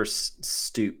 never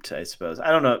stooped, I suppose. I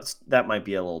don't know. That might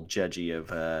be a little judgy of.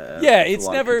 Yeah, a it's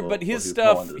lot of never. people But his who fall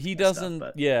stuff, into this he kind of stuff, doesn't.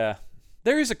 but- Yeah,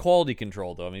 there is a quality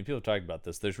control though. I mean, people talk about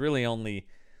this. There's really only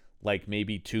like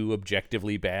maybe 2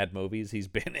 objectively bad movies he's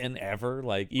been in ever.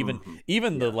 Like even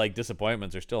the like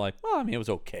disappointments are still like, well, I mean, it was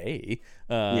okay.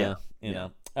 You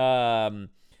know.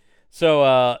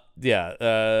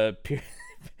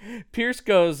 Pierce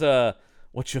goes,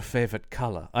 what's your favorite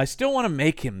color? I still want to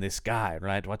make him this guy,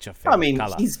 right? What's your favorite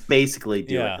color? He's basically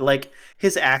doing Yeah. like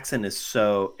his accent is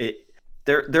so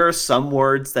there are some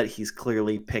words that he's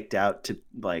clearly picked out to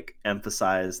like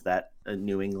emphasize that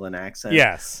New England accent.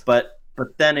 Yes. But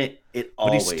then it But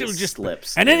always he's still just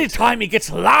slips. And anytime he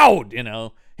gets loud, you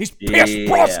know, he's Pierce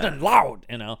Brosnan loud,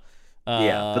 you know.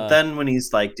 But then when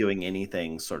he's like doing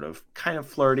anything sort of kind of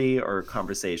flirty or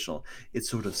conversational, it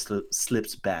sort of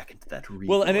slips back into that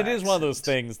regal well, and it is one of those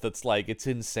accent. things that's like, it's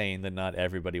insane that not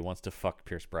everybody wants to fuck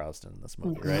Pierce Brosnan in this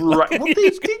movie, right? Right. Like, Well, they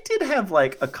did have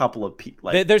like a couple of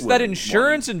people. Like, there's that women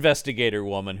insurance investigator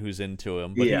woman who's into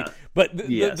him, but Yeah. but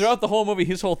throughout the whole movie,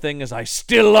 his whole thing is, I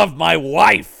still love my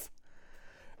wife.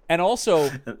 And also,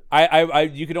 I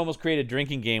you could almost create a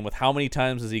drinking game with how many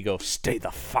times does he go, stay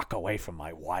the fuck away from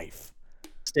my wife.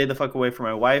 Stay the fuck away from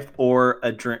my wife, or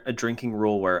a drinking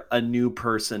rule where a new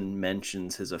person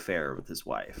mentions his affair with his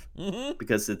wife,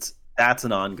 because that's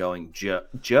an ongoing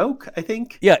joke, I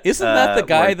think. Yeah, isn't that the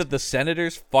guy where- that the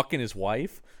senator's fucking his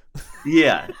wife?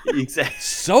 Yeah, exactly.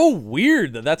 So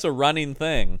weird that that's a running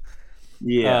thing.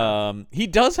 Yeah. He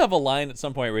does have a line at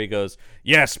some point where he goes,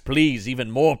 yes, please, even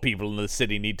more people in the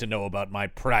city need to know about my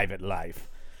private life.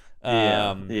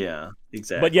 Yeah,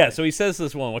 exactly. But yeah, so he says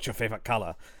this one, what's your favorite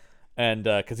color? And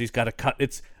because he's got to cut,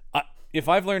 if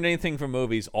I've learned anything from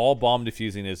movies, all bomb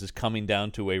defusing is coming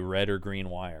down to a red or green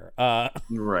wire.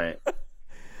 Right.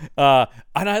 And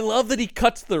I love that he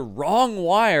cuts the wrong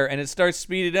wire and it starts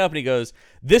speeding up, and he goes,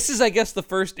 this is, I guess, the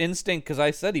first instinct, because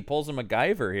I said he pulls a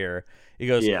MacGyver here. He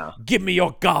goes, give me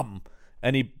your gum.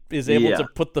 And he is able to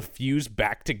put the fuse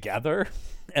back together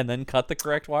and then cut the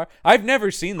correct wire. I've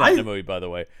never seen that in a movie, by the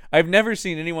way. I've never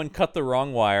seen anyone cut the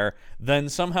wrong wire, then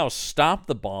somehow stop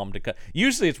the bomb to cut.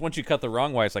 Usually it's once you cut the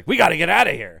wrong wire, it's like, we got to get out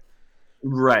of here.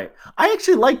 Right. I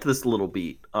actually liked this little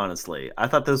beat, honestly. I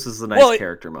thought this was a nice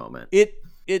character moment.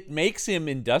 It makes him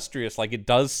industrious. Like, it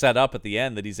does set up at the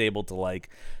end that he's able to, like,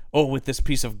 oh, with this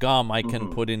piece of gum I can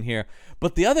put in here.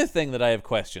 But the other thing that I have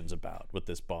questions about with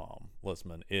this bomb,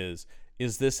 Listman, is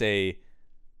this a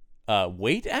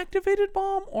weight-activated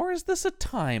bomb, or is this a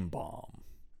time bomb?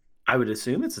 I would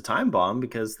assume it's a time bomb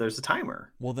because there's a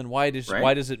timer. Well, then why does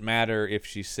it matter if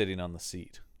she's sitting on the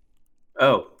seat?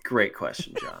 Oh, great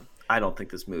question, John. I don't think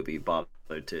this movie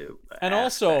bothered to And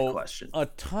ask also, that question. a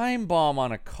time bomb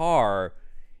on a car,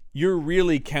 you're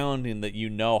really counting that you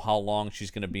know how long she's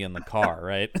going to be in the car,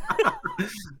 right?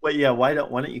 Well, yeah, why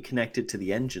don't you connect it to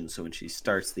the engine so when she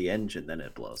starts the engine, then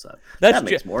it blows up? That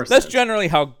makes more sense. That's generally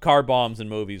how car bombs in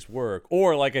movies work.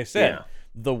 Or, like I said,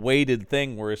 the weighted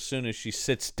thing where as soon as she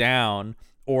sits down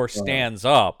or stands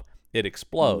up, it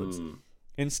explodes.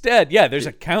 Instead, there's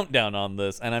a countdown on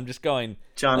this, and I'm just going,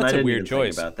 John, that's I didn't a weird even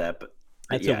choice. think about that, but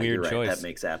That's a weird you're right. choice. That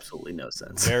makes absolutely no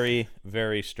sense. Very,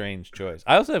 very strange choice.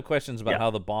 I also have questions about how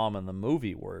the bomb in the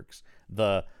movie works,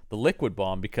 the liquid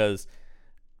bomb, because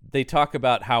they talk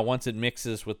about how once it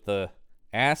mixes with the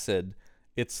acid,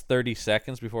 it's 30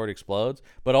 seconds before it explodes.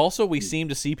 But also, we seem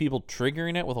to see people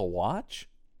triggering it with a watch.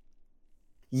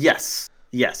 Yes.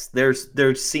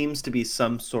 There seems to be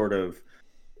some sort of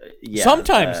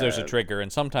sometimes there's a trigger,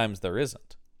 and sometimes there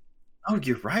isn't. Oh,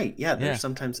 you're right. Yeah, there's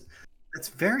sometimes. That's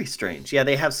very strange. Yeah,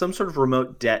 they have some sort of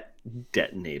remote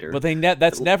detonator. But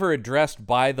that's never addressed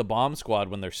by the bomb squad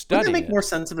when they're studying. Wouldn't it make more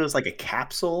sense if it was like a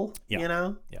capsule? You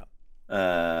know?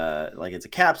 Yeah. Like it's a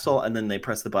capsule, and then they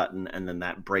press the button, and then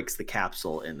that breaks the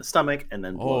capsule in the stomach, and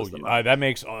then blows them up. That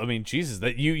makes. I mean, Jesus,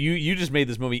 that you just made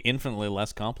this movie infinitely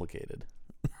less complicated.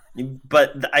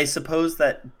 But I suppose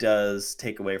that does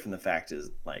take away from the fact is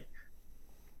like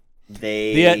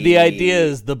the idea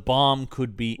is the bomb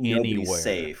could be anywhere.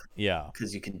 Safe,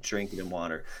 because you can drink it in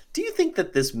water. Do you think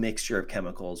that this mixture of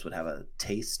chemicals would have a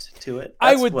taste to it?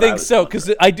 I would think so,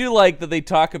 because I do like that they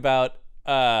talk about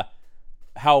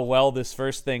how well this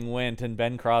first thing went, and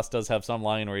Ben Cross does have some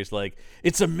line where he's like,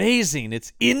 "It's amazing,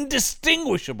 it's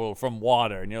indistinguishable from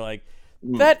water," and you're like,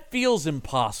 that feels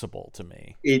impossible to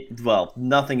me.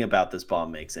 Nothing about this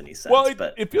bomb makes any sense. Well,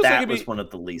 but it feels that like was one of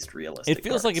the least realistic. It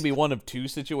feels like it'd be one of two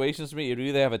situations to me. It would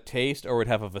either have a taste or it would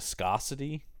have a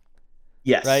viscosity.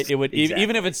 Yes, right? It would exactly.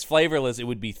 even if it's flavorless, it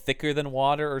would be thicker than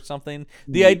water or something.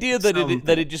 The idea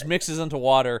that it just mixes into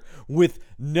water with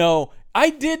no, I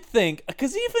did think,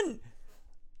 because even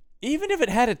if it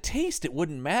had a taste, it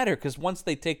wouldn't matter, because once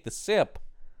they take the sip,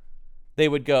 they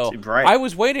would go. Right. I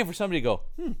was waiting for somebody to go,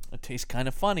 it tastes kind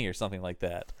of funny or something like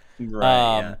that.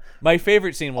 Right. My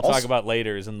favorite scene we'll talk about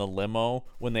later is in the limo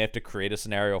when they have to create a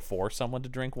scenario for someone to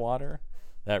drink water.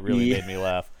 That really made me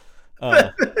laugh.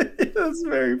 That's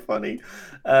very funny.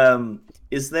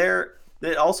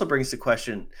 It also brings the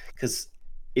question, because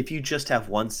if you just have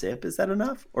one sip, is that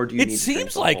enough, or do you need to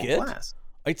drink the whole glass?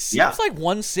 It seems like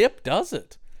one sip does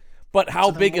it. But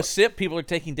how big a sip? People are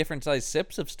taking different size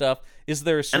sips of stuff. Is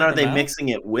there a certain And are they amount? mixing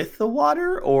it with the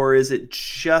water, or is it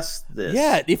just this?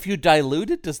 Yeah, if you dilute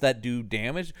it, does that do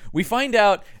damage? We find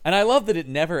out, and I love that it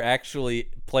never actually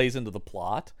plays into the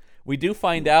plot. We do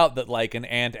find out that like an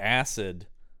antacid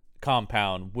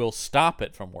compound will stop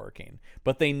it from working,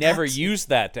 but they never use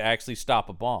that to actually stop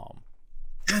a bomb.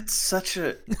 That's such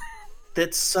a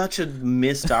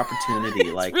missed opportunity.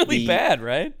 It's like really bad,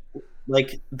 right?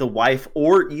 Like the wife,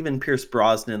 or even Pierce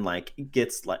Brosnan, like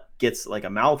gets like a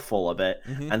mouthful of it,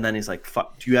 and then he's like,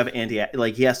 "Fuck, do you have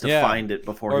like he has to find it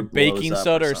before or he blows baking up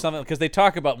soda or something, because they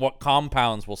talk about what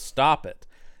compounds will stop it.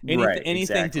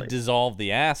 Anything to dissolve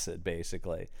the acid,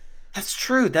 basically. That's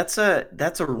true. That's a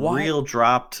real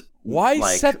dropped. Why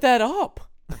set that up?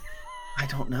 I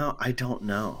don't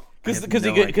know.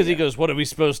 Because he goes, what are we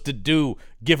supposed to do?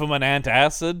 Give him an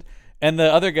antacid? And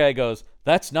the other guy goes,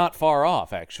 that's not far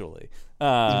off, actually.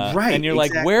 Right. And you're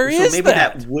exactly. like, where so is maybe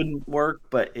that? wouldn't work,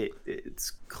 but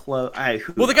it's close.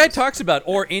 Well, the guy talks about,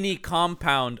 or any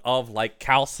compound of like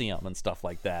calcium and stuff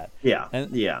like that. Yeah.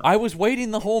 And yeah. I was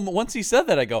waiting the whole. Once he said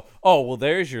that, I go, oh, well,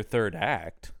 there's your third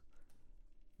act.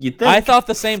 You'd think. I thought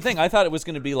the same thing. I thought it was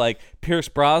going to be like Pierce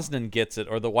Brosnan gets it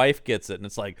or the wife gets it, and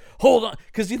it's like, hold on,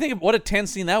 because you think of what a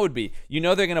tense scene that would be. You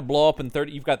know they're going to blow up in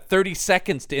 30. You've got 30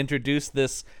 seconds to introduce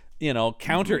this,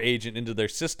 counter agent into their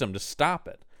system to stop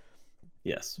it.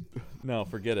 Yes. No,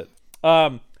 forget it.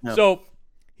 No. So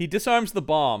he disarms the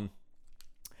bomb,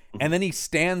 and then he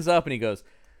stands up and he goes,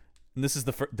 and this is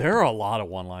the first. There are a lot of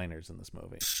one-liners in this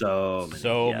movie. So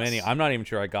many. I'm not even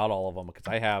sure I got all of them because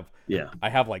I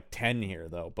have like 10 here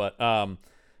though. But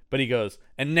he goes,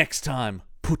 and next time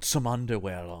put some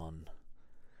underwear on,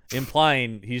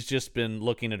 implying he's just been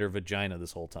looking at her vagina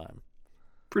this whole time.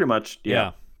 Pretty much.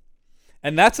 Yeah.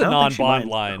 And that's a non-Bond minds,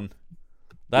 line.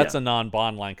 That's a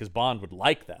non-Bond line because Bond would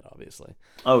like that, obviously.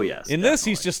 Oh yes. In this,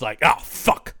 he's just like, oh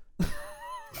fuck,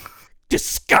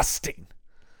 disgusting.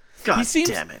 God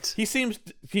damn it.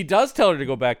 He does tell her to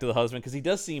go back to the husband because he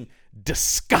does seem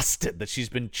disgusted that she's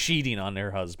been cheating on her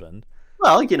husband.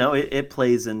 Well, it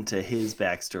plays into his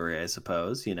backstory, I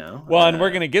suppose, Well, and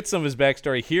we're going to get some of his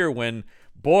backstory here when,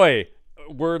 boy,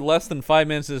 we're less than 5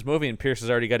 minutes of this movie and Pierce has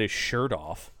already got his shirt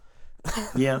off.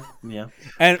 Yeah.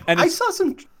 And I saw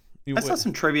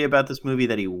some trivia about this movie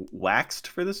that he waxed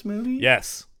for this movie.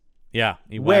 Yes. Yeah.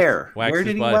 Where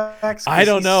did he wax? I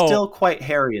don't know. He's still quite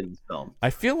hairy in the film. I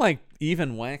feel like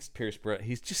even waxed Pierce Brosnan,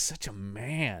 he's just such a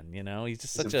man, He's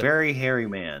just such a very hairy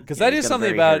man. Because that is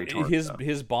something about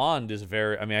his Bond is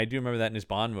very. I mean, I do remember that in his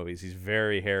Bond movies. He's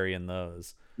very hairy in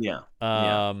those. Yeah.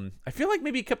 I feel like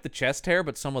maybe he kept the chest hair,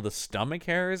 but some of the stomach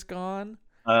hair is gone.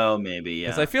 Oh, maybe.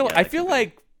 Yeah. Because I feel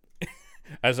like,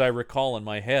 as I recall in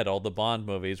my head, all the Bond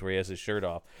movies where he has his shirt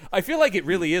off, I feel like it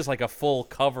really is like a full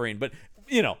covering, but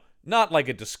not like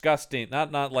a disgusting,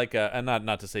 not like a, and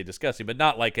not to say disgusting, but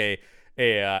not like a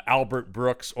Albert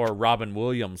Brooks or Robin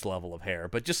Williams level of hair,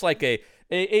 but just like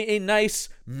a nice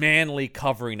manly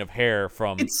covering of hair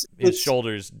from his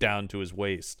shoulders down to his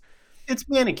waist. It's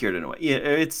manicured in a way. Yeah,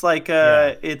 it's like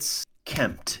it's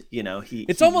kempt.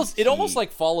 It almost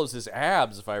like follows his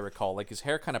abs, if I recall. Like his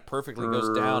hair kind of perfectly goes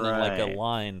down in like a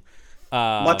line.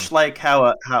 Much like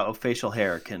how facial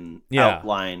hair can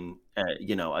outline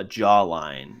a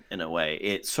jawline in a way.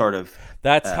 It sort of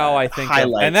that's how I think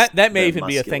of, and that may even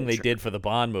be a thing they musculature. did for the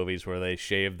Bond movies where they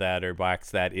shaved that or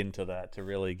waxed that into that to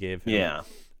really give him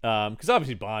because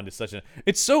obviously Bond is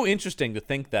it's so interesting to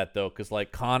think that though, because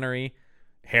like Connery,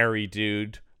 hairy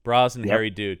dude, Brosnan, hairy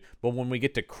dude, but when we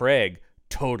get to Craig,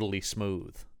 totally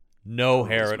smooth, no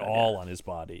hair at all on his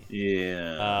body.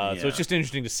 So it's just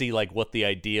interesting to see like what the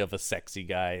idea of a sexy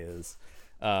guy is.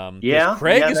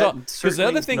 Craig is because the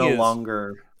other thing is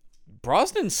longer.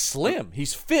 Brosnan's slim.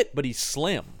 He's fit, but he's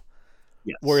slim.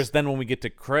 Yes. Whereas then when we get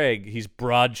to Craig, he's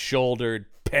broad-shouldered,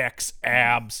 pecs,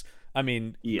 abs. I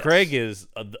mean, Craig is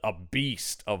a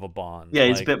beast of a Bond. Yeah,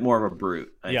 he's a bit more of a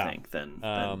brute, I think, than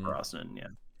Brosnan.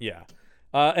 Yeah.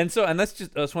 And that's one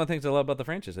of the things I love about the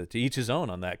franchise. To each his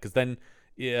own on that, because then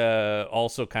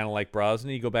also kind of like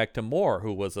Brosnan, you go back to Moore,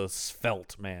 who was a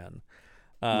svelte man.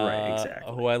 Right,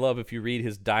 exactly. Who I love. If you read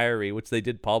his diary, which they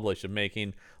did publish, of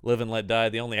making Live and Let Die,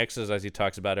 the only exercise he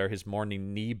talks about are his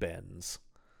morning knee bends.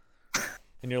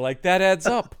 And you're like, that adds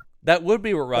up. That would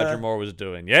be what Roger Moore was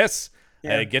doing. Yes.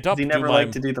 Yeah. Get up. He never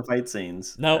liked to do the fight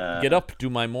scenes. No, get up, do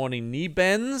my morning knee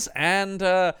bends, and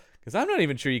because I'm not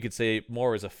even sure you could say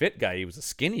Moore was a fit guy. He was a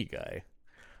skinny guy.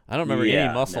 I don't remember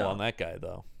any muscle on that guy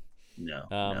though.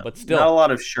 No, but still, not a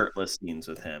lot of shirtless scenes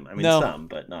with him. I mean, some,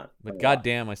 but not. But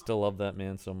goddamn, I still love that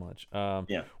man so much.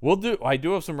 I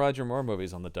do have some Roger Moore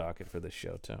movies on the docket for this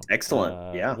show too.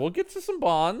 Excellent. We'll get to some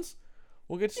Bonds.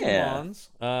 This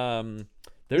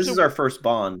is our first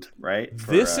Bond, right?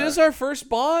 This is our first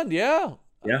Bond, yeah.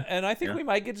 Yeah. And I think we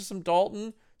might get to some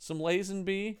Dalton, some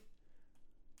Lazenby.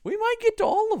 We might get to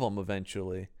all of them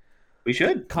eventually. We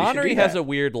should. Connery has a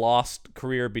weird lost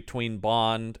career between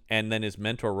Bond and then his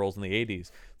mentor roles in the 80s.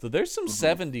 So there's some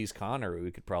 70s Connery we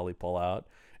could probably pull out.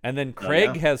 And then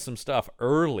Craig has some stuff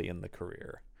early in the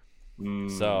career.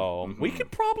 So we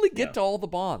could probably get to all the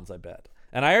Bonds, I bet.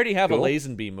 And I already have a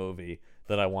Lazenby movie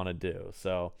that I want to do.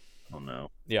 So, oh no,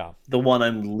 yeah, the one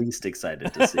I'm least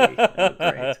excited to see.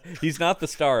 Great. He's not the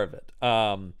star of it.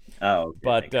 Okay,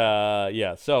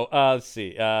 yeah. So let's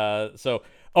see.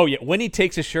 When he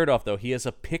takes his shirt off, though, he has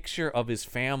a picture of his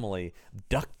family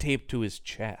duct taped to his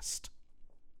chest,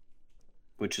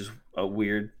 which is a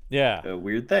weird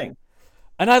thing.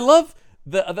 And I love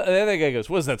the other guy goes,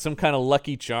 "What is that? Some kind of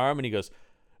Lucky Charm?" And he goes,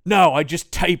 "No, I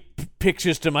just tape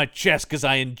pictures to my chest because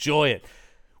I enjoy it."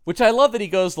 Which I love that he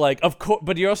goes like, of course,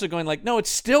 but you're also going like, no,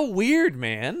 it's still weird,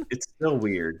 man. It's still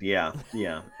weird, yeah,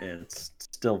 it's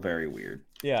still very weird.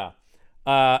 Yeah,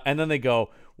 and then they go,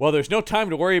 well, there's no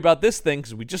time to worry about this thing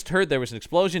because we just heard there was an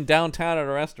explosion downtown at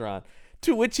a restaurant.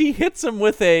 To which he hits him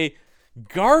with a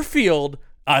Garfield.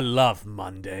 I love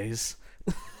Mondays.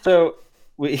 So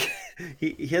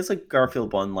he has a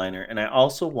Garfield one-liner, and I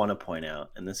also want to point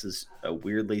out, and this is a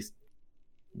weirdly,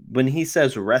 when he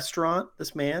says restaurant,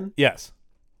 this man, yes.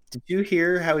 Did you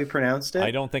hear how he pronounced it?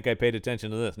 I don't think I paid attention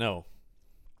to this. No.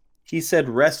 He said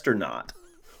restaurant.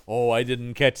 Oh, I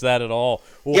didn't catch that at all.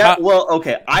 Well,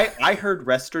 okay. I heard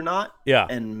restaurant. Yeah.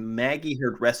 And Maggie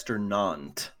heard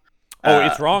restaurant.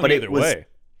 It's wrong either way.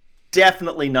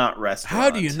 Definitely not restaurant.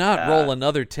 How do you not roll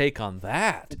another take on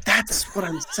that? That's what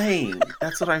I'm saying. Like,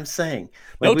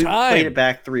 no we time. Played it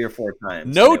back 3 or 4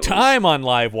 times. No time on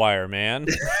Livewire, man.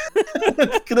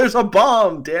 There's a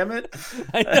bomb, damn it.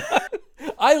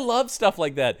 I love stuff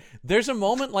like that. There's a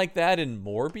moment like that in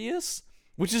Morbius,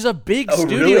 which is a big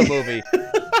studio movie,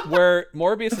 where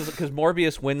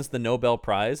Morbius wins the Nobel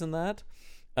Prize in that.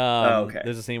 Okay.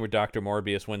 There's a scene where Dr.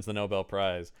 Morbius wins the Nobel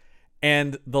Prize.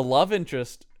 And the love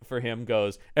interest for him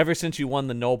goes, ever since you won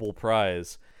the Nobel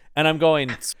Prize. And I'm going,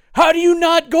 how do you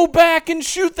not go back and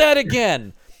shoot that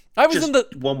again? I was in the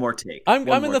one more take. I'm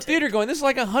in the theater going, this is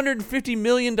like $150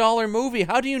 million movie.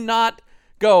 How do you not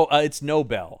go, it's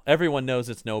Nobel. Everyone knows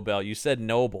it's Nobel. You said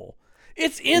Noble.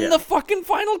 It's in the fucking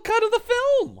final cut of the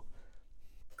film.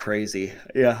 Crazy.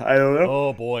 Yeah, I don't know.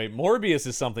 Oh boy, Morbius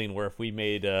is something where if we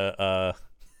made an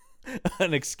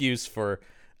excuse for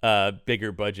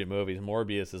bigger budget movies,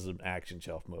 Morbius is an action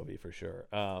shelf movie for sure.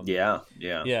 Yeah.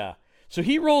 So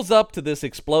he rolls up to this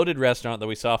exploded restaurant that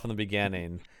we saw from the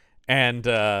beginning, and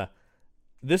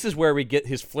this is where we get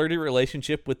his flirty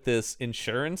relationship with this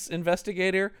insurance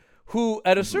investigator, who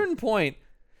at a certain point,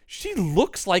 she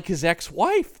looks like his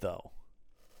ex-wife, though.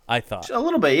 I thought a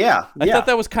little bit, yeah. I thought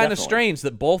that was kind of strange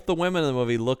that both the women in the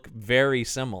movie look very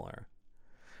similar.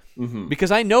 Mm-hmm. Because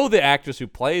I know the actress who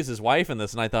plays his wife in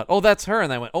this, and I thought, oh, that's her.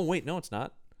 And I went, oh, wait, no, it's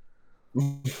not.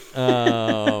 It's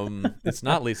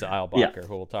not Lisa Eilbacher,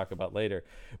 who we'll talk about later.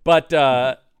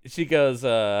 But she goes,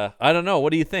 I don't know.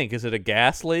 What do you think? Is it a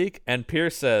gas leak? And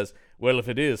Pierce says, well, if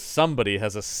it is, somebody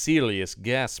has a serious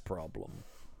gas problem.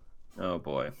 Oh,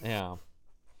 boy. Yeah.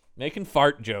 Making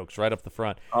fart jokes right up the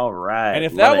front. All right. And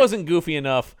if that wasn't goofy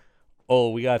enough,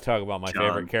 we got to talk about my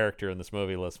favorite character in this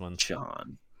movie, Listman.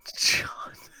 John.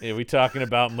 Yeah, we talking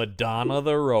about Madonna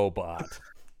the robot.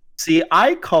 See,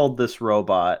 I called this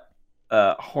robot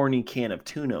Horny Can of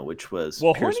Tuna, which was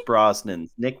Pierce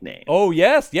Brosnan's nickname. Oh,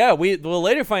 yes. Yeah, we'll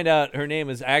later find out her name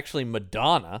is actually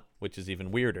Madonna, which is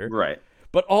even weirder. Right.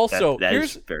 But also, that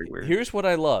is very weird. Here's what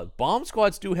I love. Bomb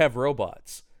squads do have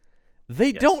robots.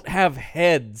 They don't have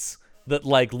heads that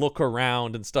like look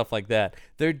around and stuff like that.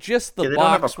 They're just the they box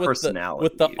don't have a personality,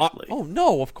 with the usually. Oh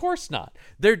no, of course not.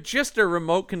 They're just a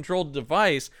remote controlled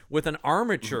device with an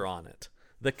armature on it.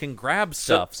 that can grab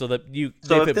stuff so that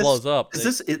So if it blows up.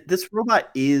 This robot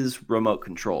is remote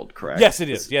controlled, correct? Yes, it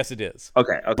is. Yes, it is.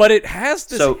 Okay. But it has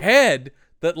this head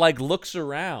that like looks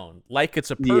around like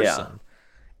it's a person.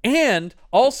 And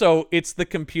also, it's the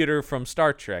computer from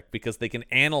Star Trek because they can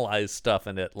analyze stuff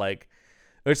in it. Like,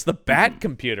 it's the bat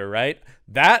computer, right?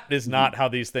 That is not how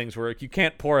these things work. You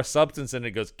can't pour a substance in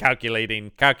it goes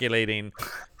calculating,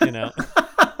 you know.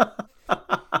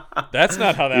 That's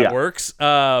not how that works.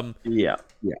 Yeah.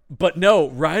 But no,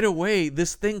 right away,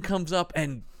 this thing comes up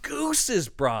and gooses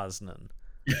Brosnan.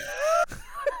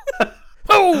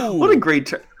 Oh! What a great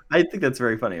term. I think that's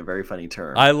very funny. A very funny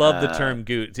term. I love the term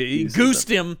goose. He goosed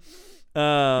him.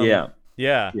 Yeah.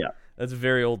 That's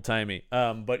very old timey.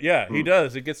 But yeah, he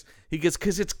does. He gets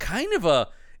because it's kind of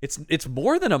it's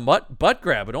more than a butt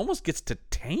grab. It almost gets to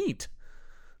taint.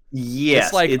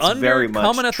 Yes, it's like very much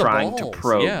coming at trying the to balls.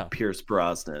 probe Pierce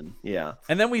Brosnan. Yeah,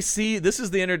 and then we see this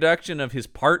is the introduction of his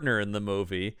partner in the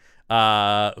movie,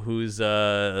 who's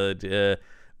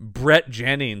Brett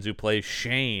Jennings, who plays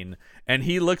Shane, and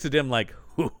he looks at him like,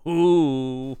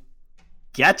 "Hoo,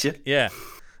 gotcha." Yeah.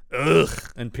 Ugh.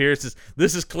 And Pierce is,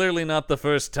 this is clearly not the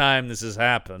first time this has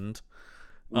happened.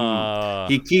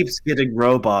 He keeps getting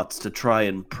robots to try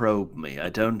and probe me. I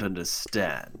don't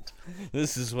understand.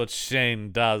 This is what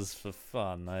Shane does for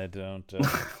fun. I don't.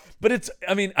 But it's,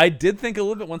 I mean, I did think a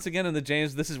little bit once again in the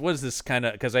James, what is this kind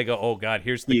of, because I go, oh God,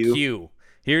 here's the Q.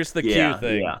 Here's the Q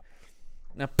thing. Yeah.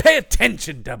 Now pay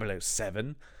attention,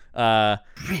 007. 007.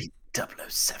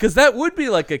 Because that would be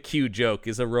like a Q joke,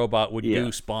 is a robot would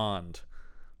goose Bond.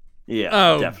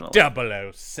 Yeah,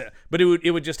 definitely. 007. But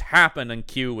it would just happen, and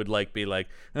Q would like be like,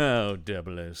 oh,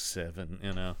 007,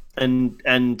 you know.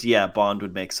 And yeah, Bond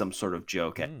would make some sort of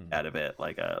joke out of it,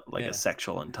 like a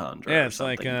sexual entendre. Yeah, or it's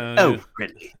something. like, oh,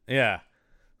 really? Yeah,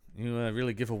 you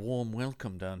really give a warm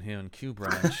welcome down here in Q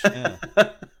Branch. Yeah.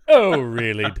 Oh,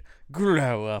 really?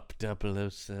 Grow up,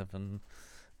 007.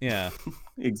 Yeah.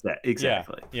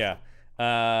 Exactly. Yeah.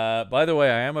 By the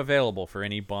way, I am available for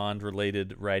any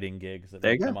Bond-related writing gigs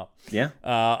that come up. Yeah.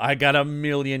 I got a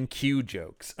million Q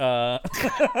jokes.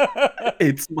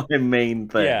 It's my main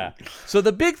thing. Yeah. So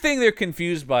the big thing they're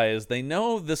confused by is they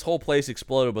know this whole place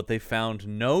exploded, but they found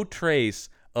no trace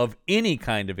of any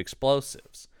kind of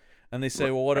explosives. And they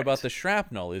say, well, what about the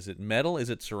shrapnel? Is it metal? Is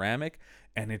it ceramic?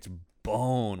 And it's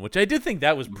bone, which I did think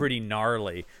that was pretty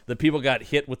gnarly. The people got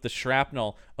hit with the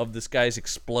shrapnel of this guy's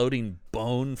exploding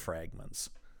bone fragments.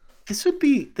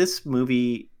 This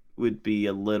movie would be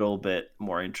a little bit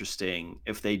more interesting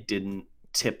if they didn't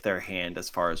tip their hand as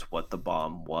far as what the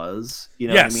bomb was. You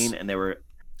know what I mean?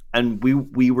 And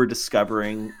we were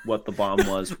discovering what the bomb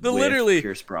was with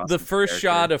Pierce Brosnan. The first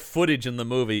shot of footage in the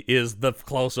movie is the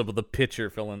close-up of the pitcher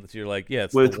filling. You're like, yeah,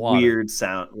 it's with the water. Weird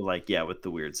sound, with the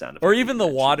weird sound. Or even the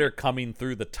water coming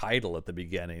through the title at the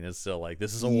beginning is still like,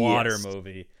 this is a water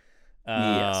movie.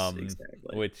 Yes,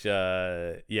 exactly. Which,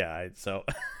 so.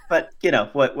 But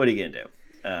what are you gonna do?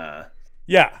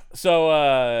 Yeah,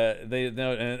 so they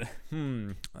know,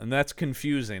 and that's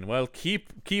confusing. Well,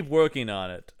 keep working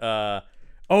on it.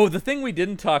 The thing we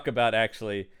didn't talk about,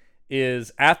 actually,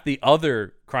 is at the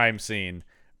other crime scene,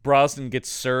 Brosnan gets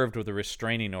served with a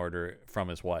restraining order from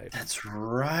his wife. That's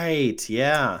right,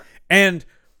 yeah. And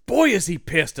boy, is he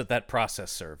pissed at that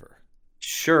process server.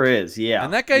 Sure is, yeah.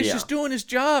 And that guy's just doing his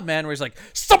job, man, where he's like,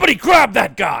 somebody grab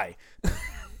that guy!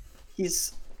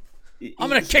 I'm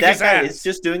going to kick his ass! That guy is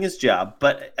just doing his job.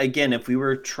 But again, if we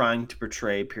were trying to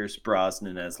portray Pierce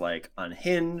Brosnan as, like,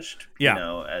 unhinged,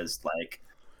 as, like...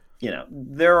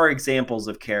 there are examples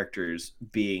of characters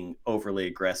being overly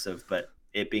aggressive, but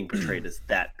it being portrayed as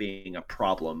that being a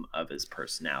problem of his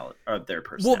personality, or their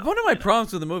personality. Well, one of my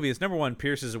problems with the movie is, number one,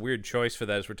 Pierce is a weird choice for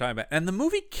that, as we're talking about, and the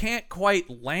movie can't quite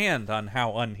land on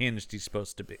how unhinged he's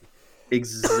supposed to be.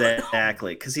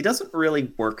 Exactly, because he doesn't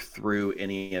really work through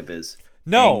any of his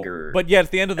anger. But yet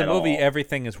at the end of the movie,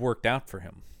 everything is worked out for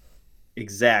him.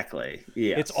 Exactly.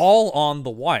 Yeah. It's all on the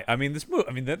wife. I mean, this movie.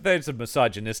 I mean, there's a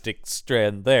misogynistic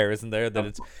strand there, isn't there?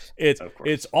 That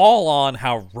it's all on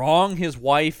how wrong his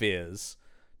wife is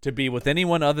to be with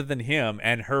anyone other than him,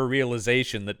 and her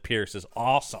realization that Pierce is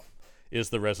awesome is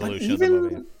the resolution of the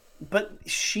movie. But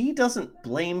she doesn't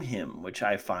blame him, which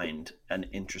I find an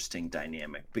interesting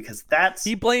dynamic, because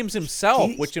he blames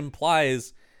himself, which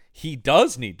implies he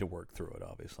does need to work through it,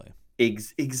 obviously.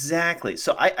 Exactly.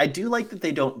 So I do like that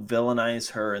they don't villainize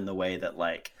her in the way that,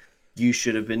 like, you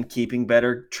should have been keeping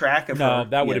better track of her. No,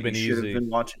 that would have been easy. Should have been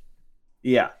watching.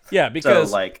 Yeah. Yeah,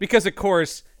 because of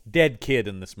course, dead kid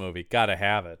in this movie. Gotta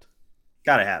have it.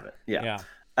 Yeah.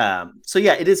 So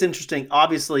yeah, it is interesting.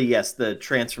 Obviously, yes, the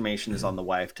transformation is on the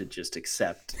wife to just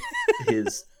accept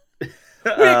his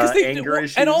anger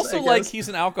issues. And also, I like, guess. he's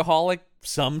an alcoholic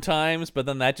sometimes, but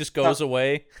then that just goes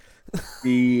away.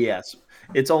 Yes,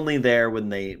 it's only there when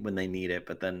they need it,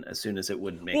 but then as soon as it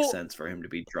wouldn't make sense for him to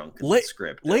be drunk in the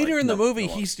script. Later like, in the no, movie,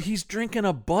 no. he's drinking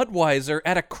a Budweiser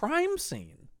at a crime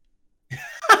scene.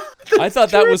 I thought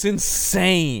that was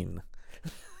insane.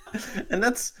 And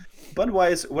that's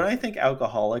Budweiser. When I think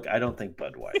alcoholic, I don't think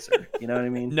Budweiser. You know what I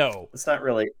mean? No. It's not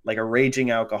really like a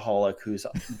raging alcoholic who's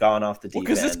gone off the deep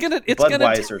end.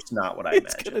 Budweiser's not what I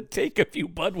It's imagine. going to take a few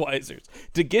Budweisers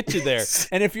to get you there.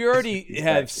 And if you already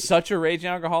have such a raging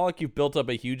alcoholic, you've built up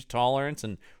a huge tolerance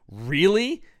and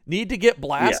really need to get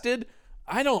blasted,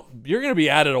 you're going to be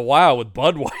at it a while with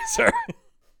Budweiser.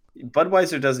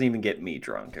 Budweiser doesn't even get me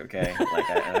drunk, okay? Like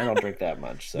I don't drink that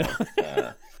much, so...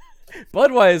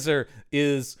 Budweiser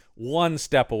is one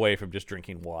step away from just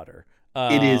drinking water.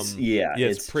 It is, yeah.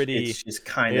 It's pretty. It's just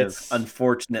kind of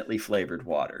unfortunately flavored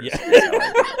water.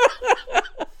 Yeah.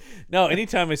 No,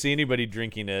 anytime I see anybody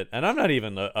drinking it, and I'm not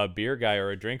even a beer guy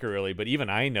or a drinker really, but even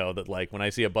I know that, like, when I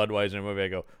see a Budweiser in a movie, I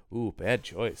go, "Ooh, bad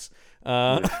choice."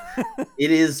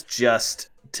 It is just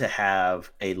to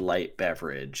have a light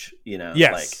beverage, you know.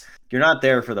 Yes. Like, you're not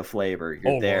there for the flavor.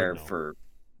 You're there for.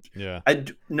 Yeah.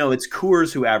 No, it's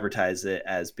Coors who advertise it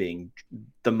as being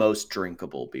the most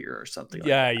drinkable beer or something.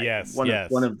 Yeah. Like that. Yes.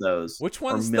 One of those. Which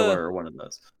one's or Miller or one of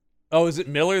those. Oh, is it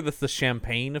Miller? That's the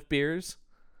champagne of beers.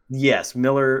 Yes,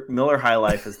 Miller High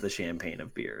Life is the champagne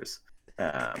of beers.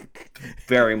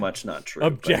 Very much not true.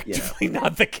 Objectively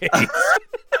not the case.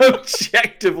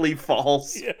 Objectively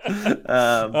false.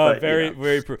 Yeah.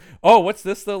 Very true. Oh, what's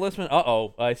this though, Listman?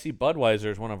 I see Budweiser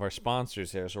is one of our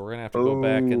sponsors here, so we're gonna have to go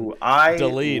back and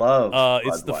delete.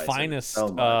 It's the finest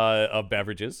of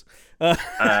beverages.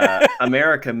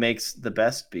 America makes the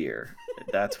best beer.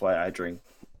 That's why I drink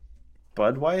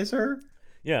Budweiser.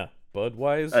 Yeah,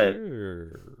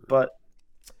 Budweiser. But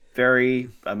very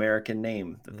American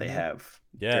name that they have.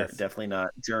 Yes. Definitely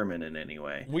not German in any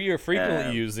way. We are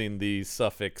frequently using the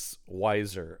suffix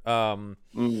 "weiser."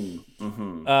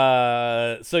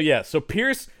 So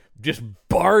Pierce just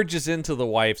barges into the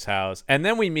wife's house, and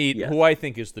then we meet who I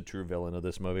think is the true villain of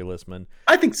this movie, Listman.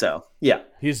 I think so. Yeah.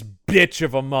 His bitch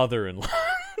of a mother-in-law.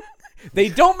 They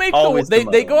don't make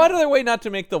they go out of their way not to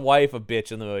make the wife a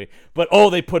bitch in the movie, but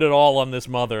they put it all on this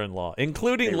mother-in-law,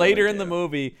 including later in the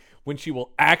movie when she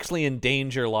will actually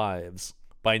endanger lives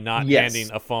by not handing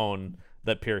a phone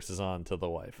that Pierce is on to the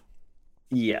wife.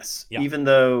 Yes. Yeah. Even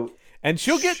though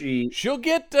she'll get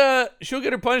her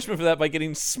punishment for that by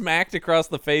getting smacked across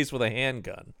the face with a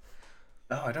handgun.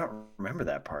 Oh, I don't remember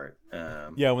that part.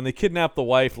 When they kidnap the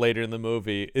wife later in the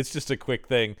movie, it's just a quick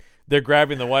thing. They're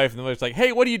grabbing the wife, and the wife's like,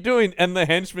 "Hey, what are you doing?" And the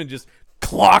henchman just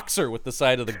clocks her with the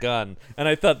side of the gun. And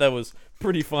I thought that was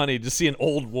pretty funny to see an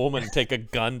old woman take a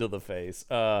gun to the face.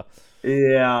 You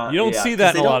don't see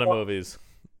that in a lot of movies.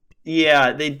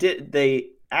 Yeah, they did. They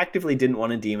actively didn't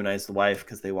want to demonize the wife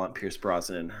because they want Pierce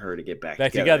Brosnan and her to get back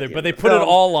together. But they put it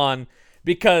all on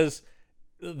because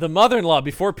the mother-in-law,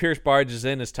 before Pierce barges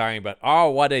in, is talking about,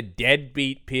 what a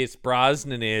deadbeat Pierce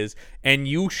Brosnan is, and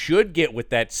you should get with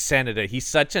that senator. He's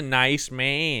such a nice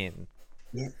man.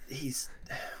 Yeah, he's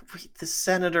the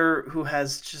senator who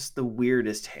has just the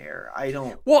weirdest hair. I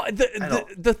don't. Well,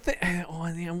 the thing.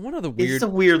 One of the weird. It's a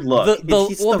weird look.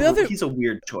 He's a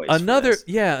weird choice.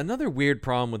 Another weird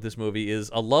problem with this movie is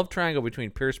a love triangle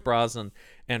between Pierce Brosnan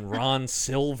and Ron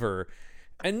Silver.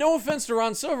 And no offense to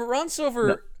Ron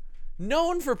Silver,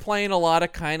 known for playing a lot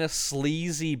of kind of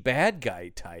sleazy bad guy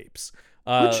types.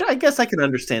 Which I guess I can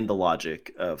understand the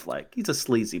logic of, like, he's a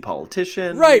sleazy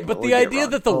politician. Right, but the idea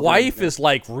that the wife is,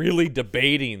 like, really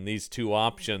debating these two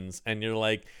options, and you're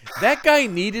like, that guy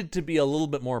needed to be a little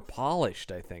bit more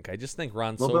polished, I think. I just think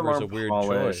Ron Silver's a weird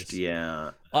choice.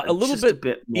 Yeah. A little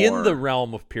bit more in the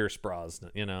realm of Pierce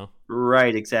Brosnan, you know?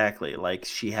 Right, exactly. Like,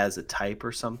 she has a type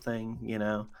or something, you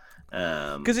know?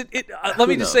 Because let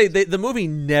me just say, the movie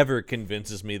never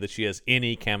convinces me that she has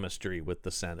any chemistry with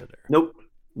the senator. Nope.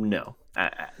 No,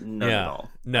 none at all.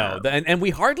 No, and we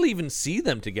hardly even see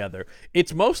them together.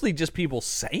 It's mostly just people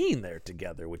saying they're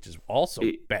together, which is also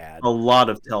bad. A lot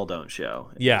of tell don't show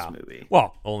in this movie.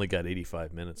 Well, only got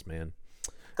 85 minutes, man.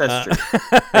 That's true.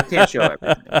 I can't show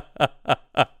everything.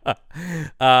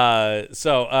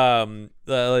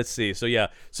 Let's see.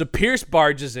 So Pierce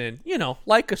barges in,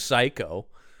 like a psycho,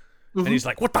 and he's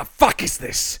like, "What the fuck is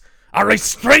this? A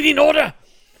restraining order?"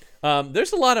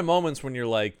 There's a lot of moments when you're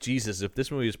like, Jesus, if this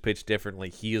movie was pitched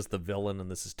differently, he is the villain, and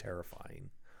this is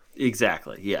terrifying.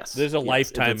 Exactly. Yes. There's a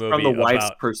Lifetime movie from the wife's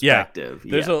perspective.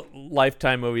 There's a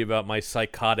Lifetime movie about my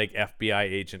psychotic FBI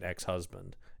agent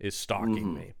ex-husband is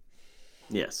stalking me.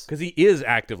 Yes. Because he is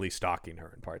actively stalking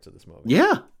her in parts of this movie.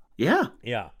 Yeah. Yeah.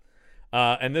 Yeah.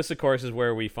 And this, of course, is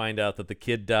where we find out that the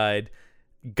kid died.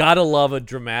 Gotta love a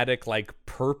dramatic, like,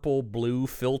 purple-blue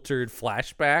filtered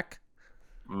flashback.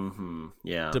 Mm-hmm.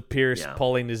 Yeah. To Pierce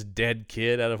pulling his dead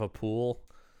kid out of a pool.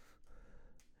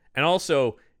 And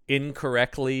also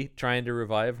incorrectly trying to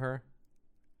revive her.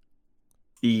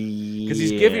 Because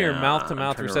he's giving her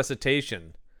mouth-to-mouth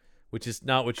resuscitation, which is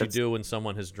not what you do when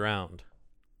someone has drowned.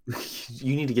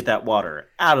 You need to get that water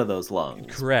out of those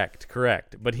lungs. Correct.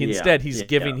 But instead, he's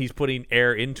putting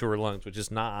air into her lungs, which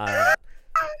is not...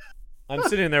 I'm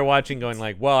sitting there watching going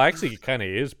like, well, actually, it kind of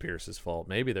is Pierce's fault.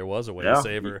 Maybe there was a way to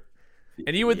save her.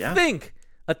 And you would think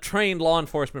a trained law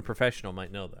enforcement professional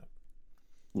might know that.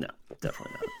 No,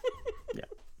 definitely not. Yeah.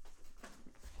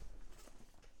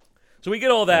 So we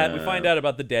get all that. We find out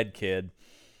about the dead kid.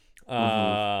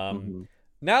 Now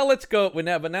let's go. But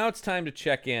now it's time to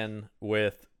check in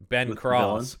with Ben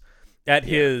Cross at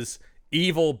his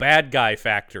evil bad guy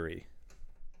factory.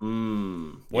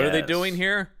 What are they doing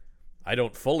here? I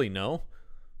don't fully know.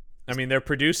 I mean, they're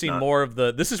producing more of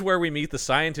the... This is where we meet the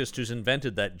scientist who's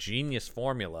invented that genius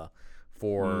formula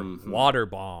for water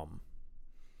bomb.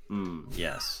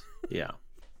 Yes. Yeah.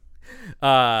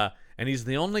 And he's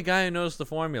the only guy who knows the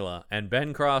formula, and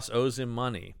Ben Cross owes him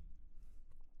money.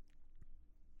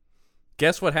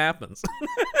 Guess what happens?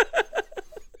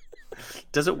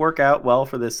 Does it work out well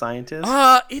for this scientist?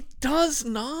 It does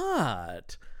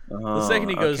not. The second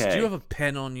he goes, do you have a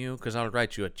pen on you? Because I'll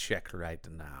write you a check right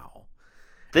now.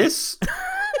 This,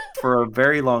 for a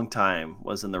very long time,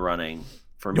 was in the running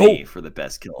for me for the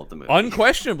best kill of the movie.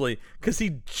 Unquestionably, because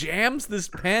he jams this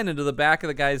pen into the back of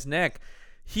the guy's neck.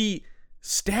 He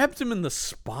stabbed him in the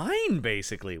spine,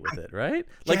 basically, with it, right?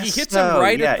 Like, he hits him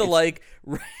right at the, like...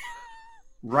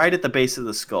 right at the base of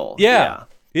the skull. Yeah.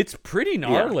 It's pretty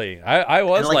gnarly. Yeah. I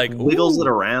was and, like, wiggles it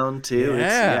around too.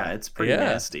 It's pretty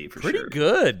nasty for pretty sure.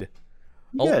 Good.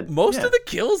 Most Yeah. of the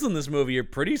kills in this movie are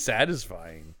pretty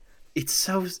satisfying.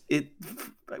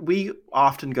 We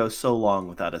often go so long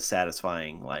without a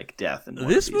satisfying death. In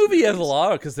this movie has a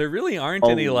lot because there really aren't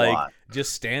any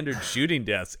just standard shooting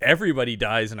deaths. Everybody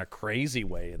dies in a crazy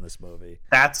way in this movie.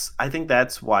 I think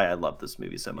that's why I love this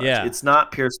movie so much. Yeah. It's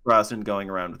not Pierce Brosnan going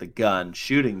around with a gun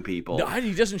shooting people. No,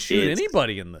 he doesn't shoot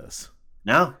anybody in this.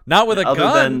 No, not with a gun.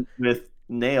 Other than with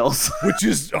nails, which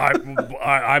is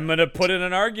I'm gonna put in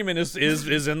an argument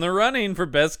is in the running for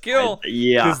best kill.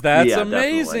 Because that's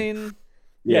amazing.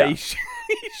 Yeah, he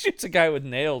shoots a guy with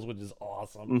nails, which is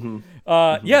awesome.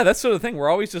 Yeah, that's sort of the thing. We're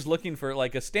always just looking for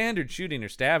like a standard shooting or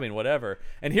stabbing, whatever.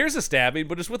 And here's a stabbing,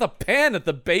 but it's with a pen at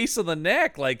the base of the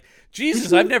neck. Like,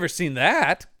 Jesus, I've never seen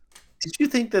that. Did you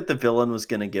think that the villain was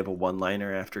going to give a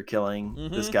one-liner after killing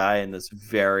this guy in this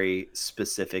very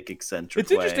specific, eccentric way?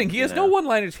 It's interesting. He has no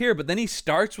one-liners here, but then he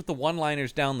starts with the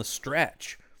one-liners down the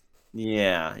stretch.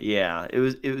 Yeah. It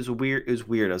was weird. It was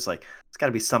weird. I was like, it's got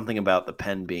to be something about the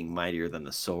pen being mightier than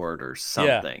the sword or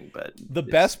something. Yeah. But the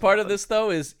best part of this, though,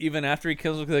 is even after he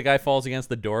kills the guy, falls against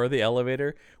the door of the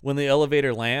elevator. When the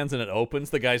elevator lands and it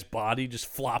opens, the guy's body just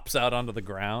flops out onto the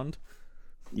ground.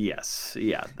 Yes,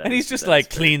 yeah. And he's just like,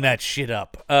 clean that shit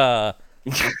up. Ben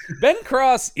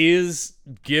Cross is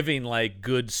giving like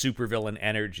good supervillain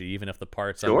energy, even if the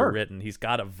part's underwritten. He's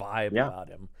got a vibe about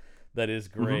him that is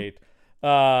great.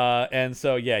 And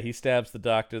so, he stabs the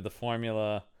doctor. The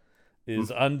formula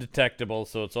is undetectable,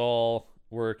 so it's all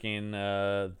working.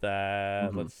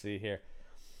 Let's see here.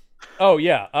 Oh,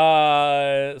 yeah.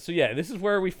 This is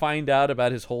where we find out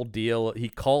about his whole deal. He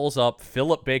calls up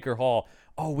Philip Baker Hall.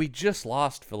 Oh, we just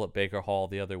lost Philip Baker Hall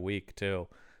the other week, too.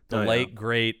 The late,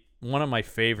 great, one of my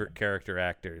favorite character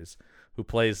actors who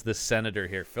plays this senator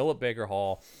here. Philip Baker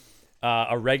Hall,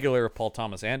 a regular of Paul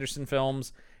Thomas Anderson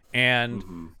films,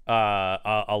 and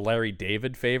a Larry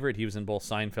David favorite. He was in both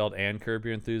Seinfeld and Curb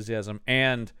Your Enthusiasm,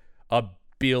 and a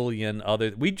billion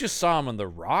other... We just saw him on The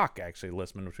Rock, actually,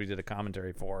 Listman, which we did a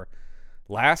commentary for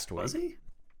last week. Was he?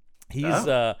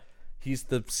 He's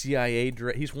the CIA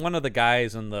director. He's one of the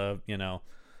guys in the,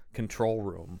 control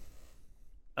room.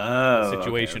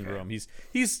 Situation room.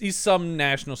 He's some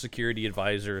national security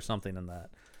advisor or something in that.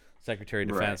 Secretary of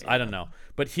Defense. I don't know.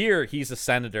 But here he's a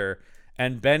senator,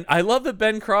 and I love that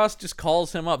Ben Cross just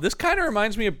calls him up. This kind of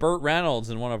reminds me of Burt Reynolds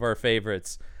in one of our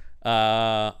favorites.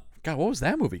 God, what was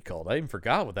that movie called? I even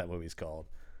forgot what that movie's called.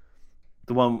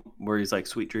 The one where he's like,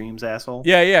 "Sweet dreams, asshole."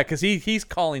 Yeah, because he's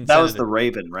calling. That was the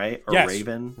Raven, right? Or yes,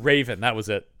 Raven. That was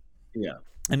it. Yeah,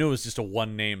 I knew it was just a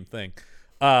one-name thing.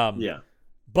 Yeah,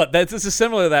 but this is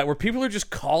similar to that, where people are just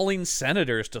calling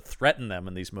senators to threaten them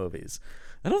in these movies.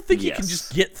 I don't think you can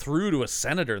just get through to a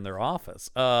senator in their office.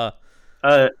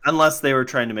 Unless they were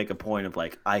trying to make a point of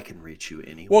like, I can reach you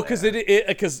anywhere. Well,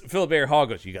 because Philip Baker Hall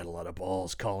goes, you got a lot of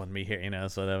balls calling me here,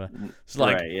 so whatever. It's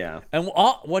like, right, yeah. And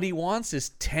what he wants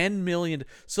is $10 million.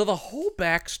 So the whole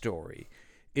backstory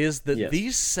is that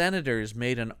these senators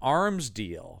made an arms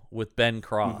deal with Ben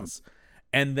Cross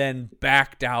and then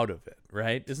backed out of it,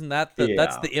 right? Isn't that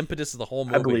that's the impetus of the whole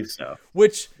movie? I believe so.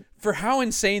 Which, for how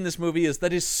insane this movie is,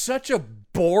 that is such a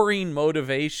boring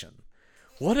motivation.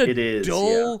 What a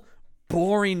dull,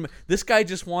 boring... This guy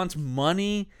just wants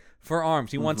money for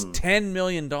arms. He wants $10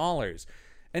 million.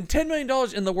 And $10 million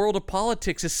in the world of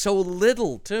politics is so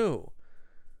little, too.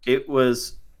 It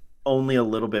was only a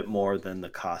little bit more than the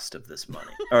cost of this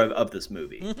money, or of this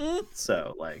movie.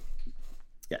 So, like,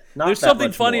 yeah. There's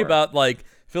something funny about, like,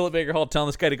 Philip Baker Hall telling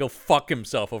this guy to go fuck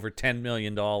himself over $10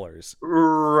 million.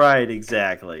 Right,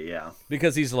 exactly, yeah.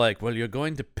 Because he's like, well, you're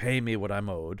going to pay me what I'm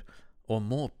owed, or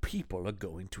more people are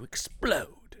going to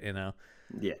explode, Yeah,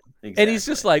 exactly. And he's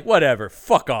just like, whatever,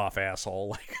 fuck off,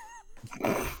 asshole.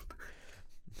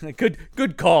 Like,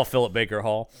 good call, Philip Baker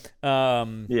Hall.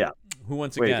 Yeah. Who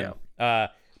once again,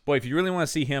 boy, if you really want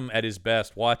to see him at his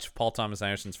best, watch Paul Thomas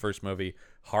Anderson's first movie,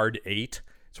 Hard 8.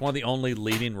 It's one of the only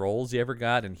leading roles he ever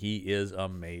got, and he is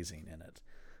amazing in it.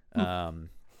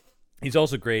 He's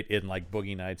also great in like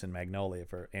Boogie Nights and Magnolia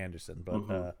for Anderson,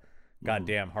 but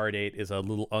goddamn, Hard 8 is a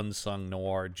little unsung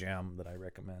noir gem that I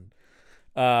recommend.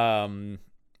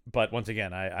 But once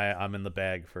again, I'm in the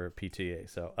bag for PTA.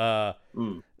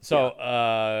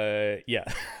 Yeah.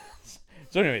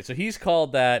 So anyway, so he's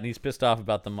called that, and he's pissed off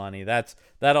about the money. That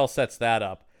all sets that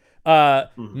up.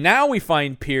 Now we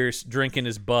find Pierce drinking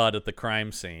his bud at the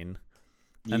crime scene,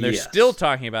 and they're still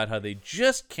talking about how they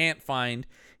just can't find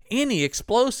any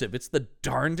explosive. It's the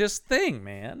darndest thing,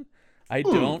 man. I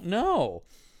don't know.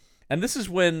 And this is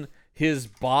when his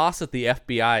boss at the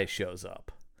FBI shows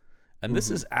up. And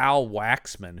this is Al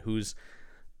Waxman, who's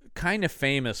kind of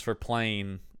famous for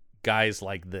playing guys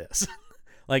like this.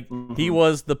 Like, he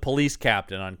was the police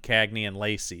captain on Cagney and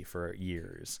Lacey for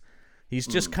years. He's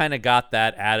just kind of got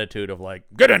that attitude of like,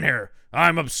 get in here,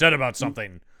 I'm upset about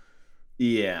something.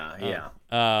 Yeah.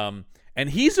 And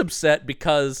he's upset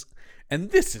because,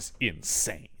 and this is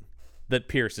insane that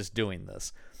Pierce is doing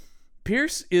this.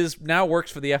 Pierce now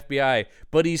works for the FBI,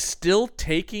 but he's still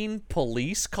taking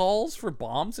police calls for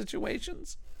bomb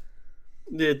situations.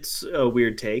 It's a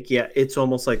weird take. Yeah, it's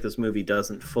almost like this movie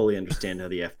doesn't fully understand how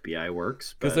the FBI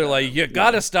works. Because they're like, you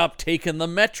gotta stop taking the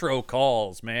Metro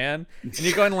calls, man. And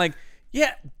you're going like,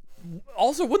 yeah.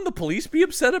 Also, wouldn't the police be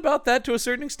upset about that to a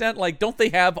certain extent? Like, don't they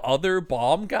have other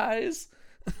bomb guys?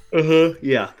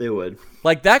 Yeah, they would.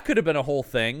 Like, that could have been a whole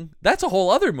thing. That's a whole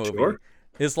other movie. Sure.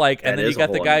 It's like, and then you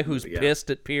got the guy who's movie,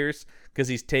 pissed at Pierce because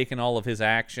he's taken all of his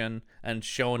action and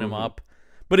shown him up.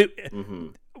 But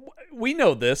we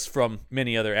know this from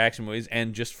many other action movies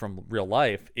and just from real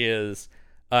life is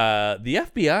the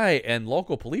FBI and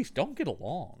local police don't get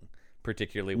along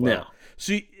particularly well. No.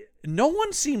 So no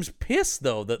one seems pissed,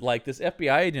 though, that like this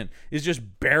FBI agent is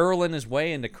just barreling his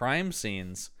way into crime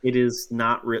scenes. It is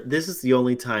not this is the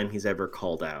only time he's ever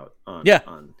called out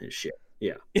on his shit.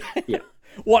 Yeah.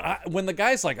 When the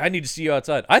guy's like, I need to see you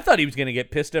outside, I thought he was going to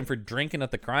get pissed in for drinking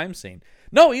at the crime scene.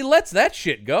 No, he lets that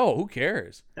shit go. Who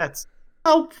cares?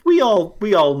 We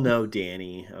all know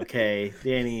Danny, okay?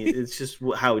 Danny, it's just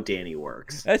how Danny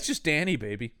works. That's just Danny,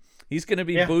 baby. He's going to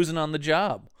be boozing on the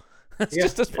job. That's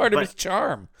just part of his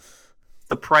charm.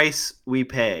 The price we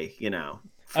pay,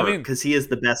 because he is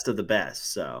the best of the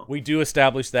best. So we do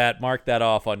establish that. Mark that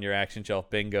off on your action shelf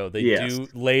bingo. They do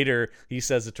later. He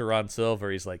says it to Ron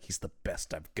Silver. He's like, he's the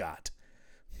best I've got.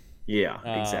 Yeah,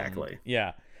 exactly.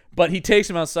 Yeah, but he takes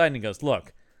him outside and he goes,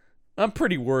 "Look, I'm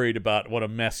pretty worried about what a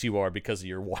mess you are because of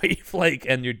your wife,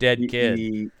 and your dead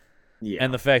kid,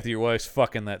 and the fact that your wife's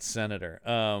fucking that senator.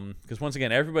 Because once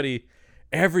again, everybody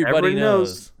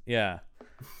knows. Yeah.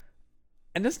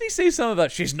 And doesn't he say something about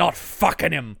she's not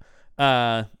fucking him?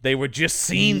 They were just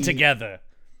seen together.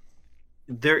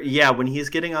 When he's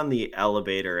getting on the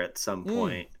elevator at some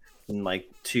point, and like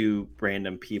two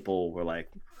random people were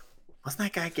like, wasn't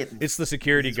that guy getting... It's the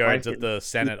security guards at the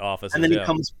Senate office. And then he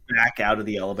comes back out of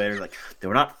the elevator like, they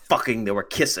were not fucking, they were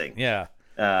kissing. Yeah.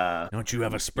 Don't you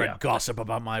ever spread gossip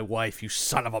about my wife, you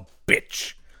son of a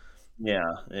bitch.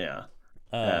 Yeah.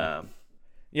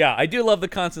 Yeah, I do love the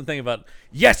constant thing about,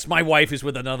 yes, my wife is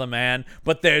with another man,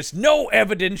 but there's no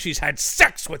evidence she's had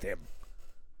sex with him.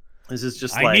 This is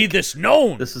just I need this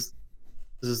known. This is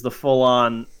the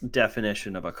full-on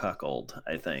definition of a cuckold,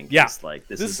 I think. Yeah. It's like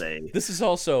this is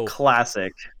also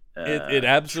classic It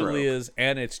absolutely trope. is,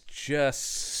 and it's just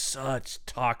such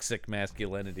toxic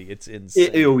masculinity. It's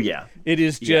insane. Oh yeah, It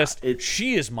is just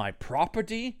she is my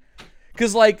property.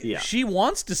 Because she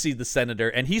wants to see the senator,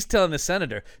 and he's telling the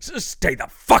senator, "Stay the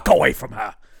fuck away from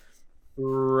her."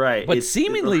 Right, but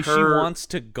seemingly she wants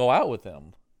to go out with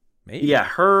him. Maybe. Yeah,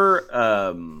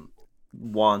 her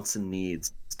wants and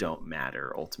needs don't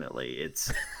matter. Ultimately,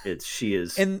 it's she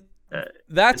is, and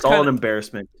that's it's all an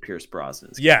embarrassment to Pierce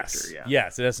Brosnan's character.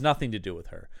 Yes, it has nothing to do with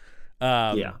her.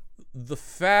 The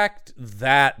fact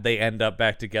that they end up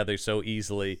back together so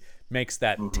easily makes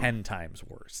that 10 times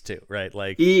worse too, right?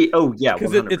 Like, because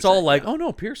it's all like, oh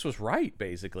no, Pierce was right.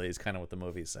 Basically, is kind of what the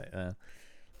movies say.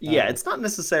 It's not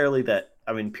necessarily that.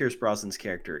 I mean, Pierce Brosnan's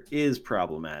character is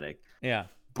problematic. Yeah,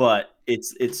 but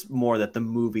it's more that the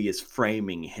movie is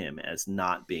framing him as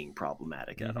not being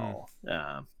problematic at all.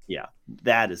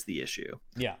 That is the issue.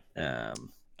 Yeah.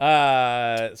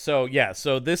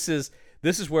 So this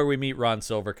is where we meet Ron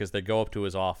Silver, because they go up to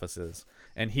his offices,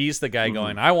 and he's the guy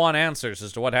going, "I want answers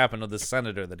as to what happened to the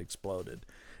senator that exploded."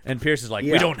 And Pierce is like,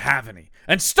 "We don't have any,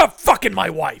 and stop fucking my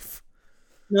wife."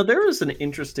 Now there is an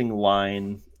interesting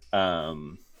line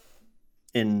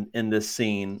in this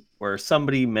scene where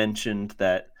somebody mentioned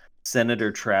that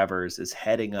Senator Travers is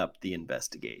heading up the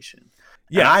investigation.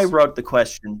 Yes. And I wrote the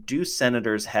question, do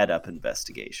senators head up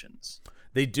investigations?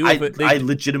 They do. I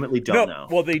legitimately don't know.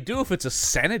 Well, they do if it's a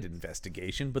Senate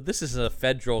investigation, but this is a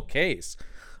federal case.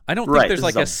 I don't think there's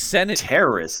like a Senate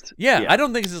terrorist. Yeah, I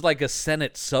don't think this is like a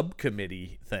Senate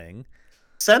subcommittee thing.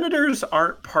 Senators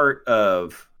aren't part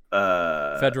of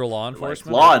federal law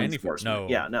enforcement. Law enforcement.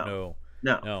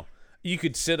 No. You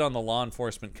could sit on the law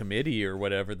enforcement committee or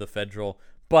whatever, the federal,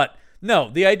 but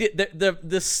no, the idea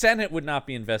the Senate would not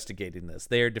be investigating this.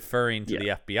 They are deferring to the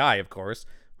FBI, of course,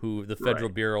 who the Federal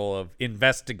Bureau of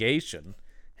Investigation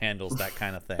handles that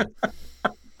kind of thing.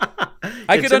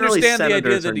 I could understand the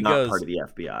idea that he goes part of the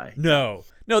FBI. No,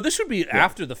 this would be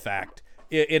after the fact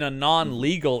in a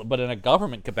non-legal, but in a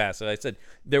government capacity. I said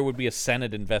there would be a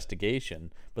Senate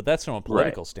investigation, but that's from a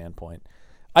political standpoint.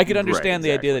 I could understand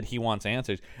the idea that he wants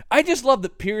answers. I just love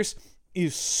that Pierce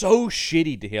is so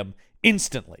shitty to him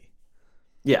instantly.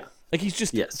 Yeah. Like he's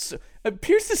just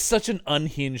Pierce is such an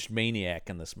unhinged maniac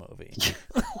in this movie.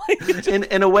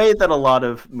 In a way that a lot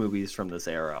of movies from this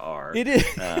era are. It is.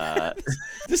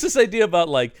 Just this idea about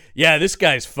like, this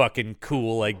guy's fucking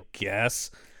cool, I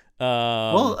guess.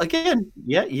 Well, again,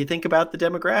 you think about the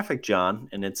demographic, John,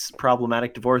 and it's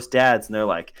problematic divorced dads, and they're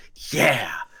like,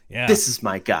 this is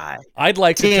my guy. I'd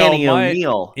like to Danny tell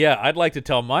O'Neill. I'd like to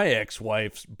tell my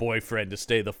ex-wife's boyfriend to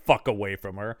stay the fuck away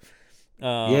from her.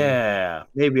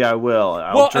 Maybe I will.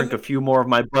 I'll drink a few more of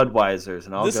my Budweisers,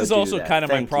 and I'll. This is also kind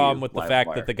of my problem with the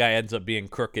fact that the guy ends up being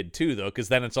crooked too, though, because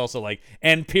then it's also like,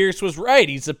 and Pierce was right.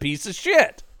 He's a piece of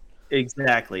shit.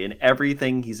 Exactly, and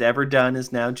everything he's ever done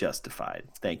is now justified.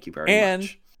 Thank you very much. And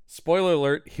spoiler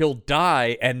alert: he'll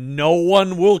die, and no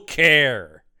one will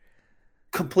care.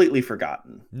 Completely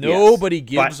forgotten. Nobody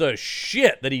gives a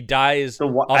shit that he dies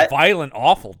a violent,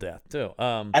 awful death too.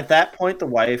 At that point, the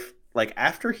wife, like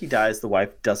after he dies, the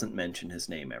wife doesn't mention his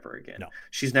name ever again. No.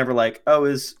 She's never like, oh,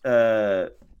 is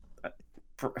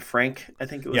Frank? I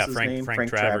think it was his name. Frank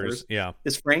Travers. Yeah.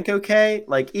 Is Frank okay?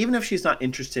 Like, even if she's not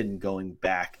interested in going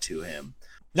back to him,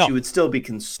 she would still be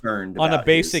concerned on about a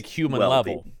basic human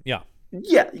well-being. level. Yeah.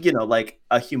 Yeah, like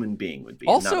a human being would be,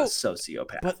 also, not a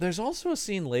sociopath. But there's also a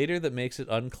scene later that makes it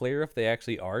unclear if they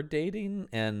actually are dating,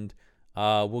 and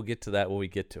we'll get to that when we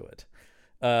get to it.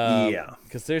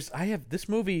 Because this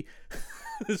movie.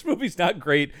 This movie's not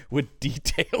great with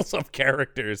details of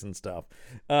characters and stuff.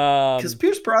 Because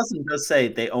Pierce Brosnan does say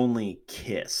they only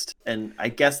kissed, and I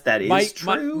guess that is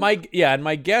true. And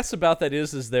my guess about that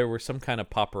is there were some kind of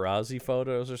paparazzi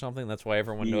photos or something. That's why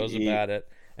everyone knows about it.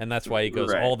 And that's why he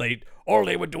goes, all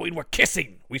they were doing were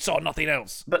kissing. We saw nothing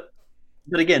else. But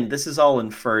again, this is all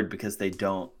inferred because they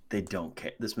don't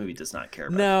care. This movie does not care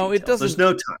about the it doesn't. There's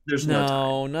no time. There's no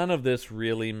time. None of this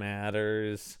really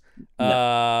matters.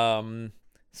 No.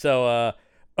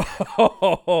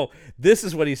 This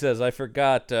is what he says. I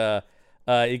forgot.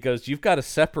 He goes, "You've got to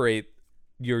separate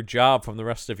your job from the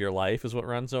rest of your life," is what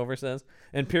Runsover says.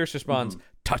 And Pierce responds,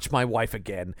 "Touch my wife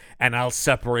again, and I'll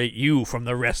separate you from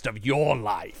the rest of your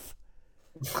life."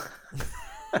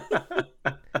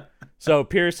 So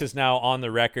Pierce is now on the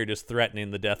record as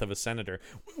threatening the death of a senator,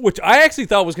 which I actually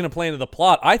thought was going to play into the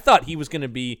plot. I thought he was going to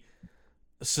be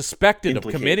suspected of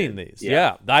committing these.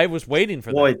 Yeah, I was waiting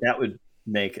for that. Boy, that would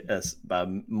make a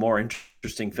more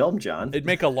interesting film, John. It'd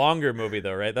make a longer movie,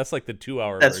 though, right? That's like the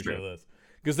 2-hour version of this.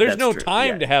 Because there's no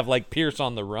time to have like Pierce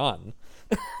on the run.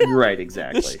 Right,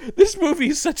 exactly. This movie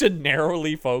is such a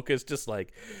narrowly focused, just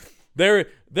like there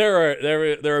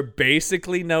are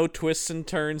basically no twists and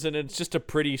turns, and it's just a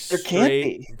pretty straight. There can't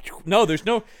be. No, there's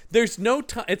no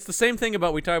time. It's the same thing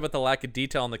about we talk about the lack of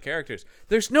detail in the characters.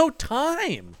 There's no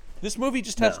time. This movie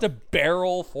just has to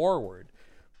barrel forward.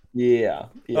 Yeah.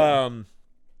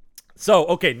 So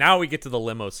okay, now we get to the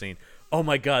limo scene. Oh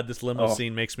my god, this limo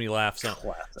scene makes me laugh.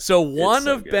 So one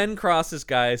of Ben Cross's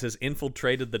guys has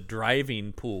infiltrated the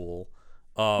driving pool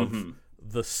of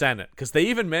the Senate, because they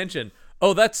even mention,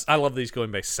 I love these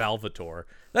going by Salvatore.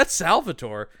 That's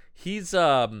Salvatore. He's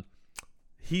been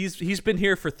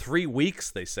here for 3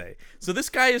 weeks, they say. So this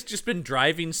guy has just been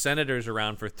driving senators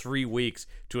around for 3 weeks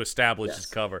to establish his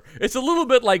cover. It's a little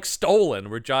bit like Stolen,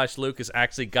 where Josh Lucas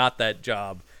actually got that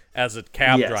job as a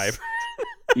cab driver.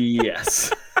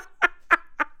 Yes.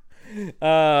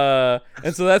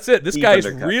 And so that's it. This guy's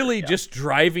really just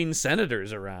driving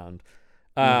senators around.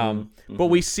 But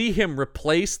we see him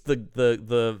replace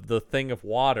the thing of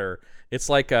water. It's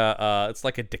like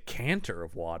a decanter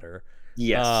of water.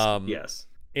 Yes. Yes.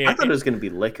 I thought it was going to be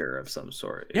liquor of some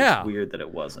sort. It's weird that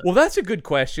it wasn't. Well, that's a good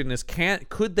question.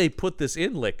 Could they put this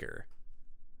in liquor?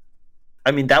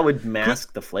 I mean, that would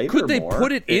mask the flavor. Could they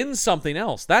put it in something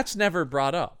else? That's never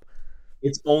brought up.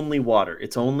 It's only water.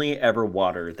 It's only ever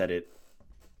water that it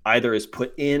either is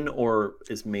put in or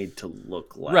is made to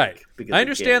look like. Right. Because I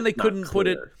understand they couldn't put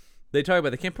it. clear. They talk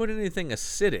about they can't put anything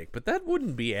acidic, but that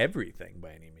wouldn't be everything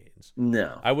by any means.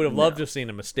 No. I would have loved to have seen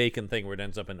a mistaken thing where it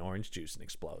ends up in orange juice and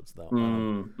explodes, though.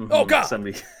 Oh God!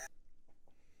 Somebody.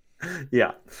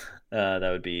 Yeah,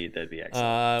 that'd be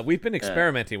excellent. We've been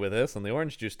experimenting with this, and the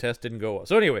orange juice test didn't go well.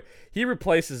 So anyway, he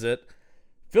replaces it.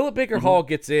 Philip Baker Hall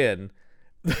gets in.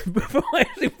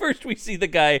 First, we see the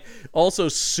guy also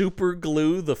super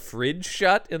glue the fridge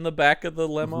shut in the back of the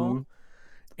limo.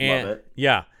 And Love it.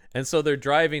 Yeah, and so they're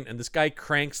driving, and this guy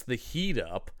cranks the heat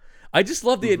up. I just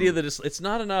love the idea that it's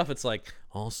not enough. It's like,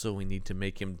 also we need to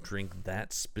make him drink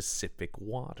that specific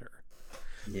water.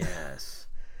 Yes.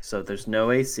 So there's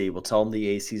no AC. We'll tell him the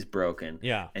AC's broken.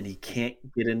 Yeah. And he can't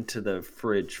get into the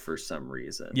fridge for some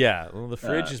reason. Yeah, well, the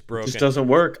fridge is broken. It just doesn't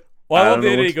work. Well, I love the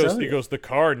idea. He goes, the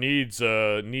car needs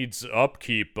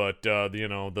upkeep, but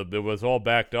it was all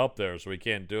backed up there, so we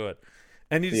can't do it.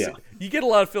 And you get a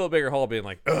lot of Philip Baker Hall being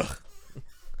like, ugh.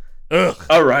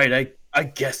 All right, I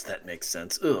guess that makes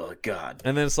sense. Oh God.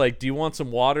 And then it's like, do you want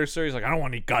some water, sir? He's like, I don't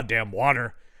want any goddamn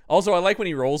water. Also, I like when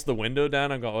he rolls the window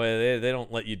down. I'm going, they don't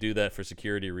let you do that for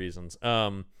security reasons.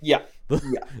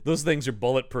 Those things are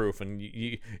bulletproof, and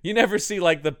you never see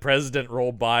like the president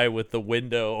roll by with the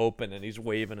window open and he's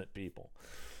waving at people.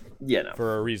 Yeah, no.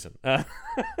 For a reason.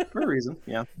 For a reason,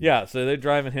 yeah. Yeah, so they're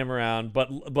driving him around,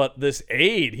 but this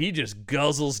aide, he just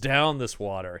guzzles down this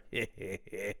water.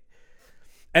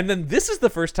 And then this is the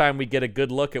first time we get a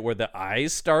good look at where the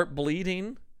eyes start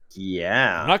bleeding.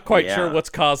 Yeah. I'm not quite sure what's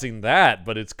causing that,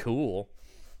 but it's cool.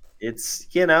 It's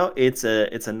it's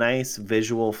a nice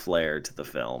visual flair to the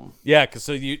film. Yeah, because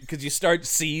you start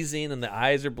seizing and the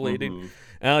eyes are bleeding.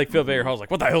 And I like Phil Baker Hall's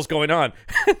like, what the hell's going on?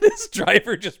 And this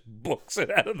driver just books it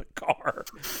out of the car.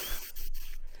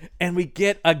 And we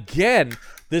get, again,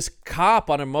 this cop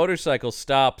on a motorcycle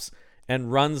stops and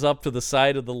runs up to the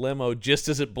side of the limo just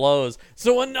as it blows.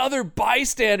 So another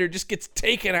bystander just gets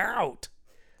taken out.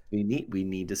 We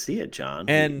need to see it, John.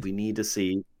 And we need to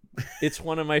see. It's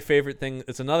one of my favorite things.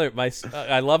 It's another.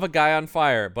 I love a guy on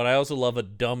fire, but I also love a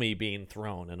dummy being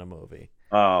thrown in a movie.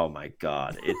 Oh my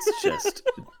God! It's just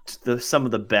some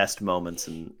of the best moments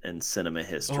in cinema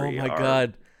history. Oh my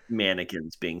God!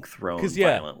 Mannequins being thrown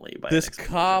violently by this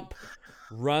cop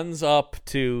runs up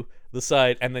to the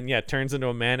side and then turns into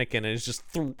a mannequin and is just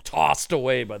tossed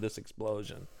away by this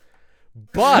explosion.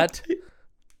 But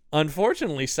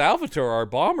unfortunately, Salvatore, our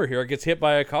bomber here, gets hit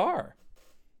by a car.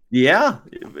 Yeah.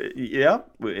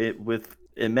 With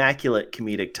immaculate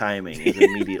comedic timing, is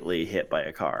immediately hit by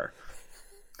a car.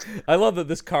 I love that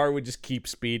this car would just keep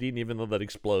speeding even though that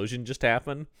explosion just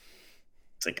happened.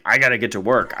 It's like, I gotta get to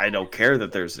work. I don't care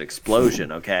that there's an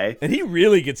explosion, okay? And he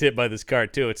really gets hit by this car,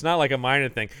 too. It's not like a minor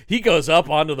thing. He goes up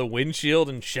onto the windshield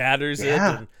and shatters it.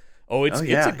 And, it's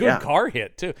a good car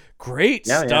hit, too. Great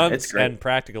stunts and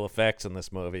practical effects in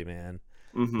this movie, man.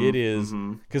 It is.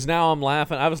 Because now I'm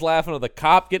laughing. I was laughing at the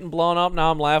cop getting blown up. Now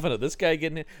I'm laughing at this guy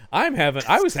getting hit. I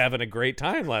was having a great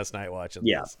time last night watching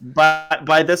this. But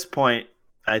by this point,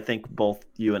 I think both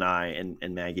you and I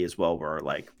and Maggie as well were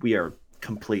like, we are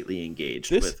completely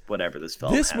engaged with whatever this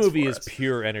film This has movie for is us.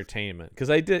 Pure entertainment. Because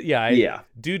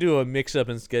due to a mix-up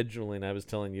in scheduling, I was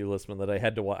telling you, Lisman, that I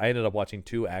ended up watching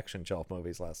 2 Action Shelf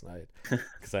movies last night.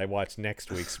 Because I watched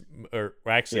next week's, or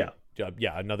actually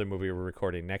another movie we're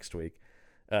recording next week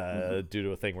due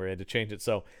to a thing where I had to change it.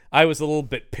 So I was a little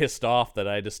bit pissed off that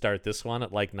I had to start this one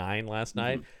at like 9 last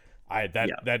night.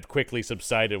 That quickly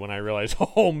subsided when I realized,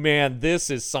 oh man, this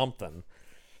is something.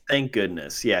 Thank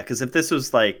goodness. Yeah, because if this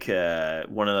was like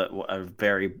one of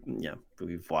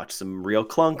we've watched some real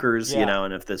clunkers,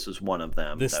 and if this was one of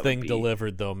them. This thing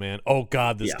delivered though, man. Oh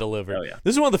God, this delivered. Oh, yeah.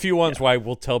 This is one of the few ones where I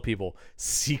will tell people,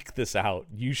 seek this out.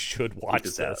 You should watch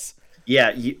this.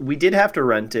 Yeah, we did have to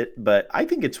rent it, but I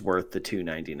think it's worth the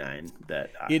 $2.99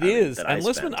 that it is. That and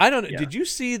listen, I don't know. Yeah. Did you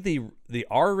see the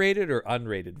R-rated or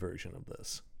unrated version of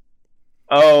this?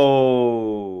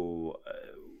 Oh,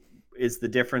 is the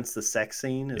difference the sex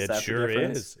scene? Is that sure the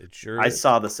difference? Is. It sure I is.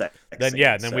 saw the sex then, scene.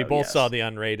 Yeah, then we both saw the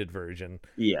unrated version.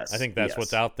 Yes. I think that's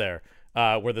what's out there.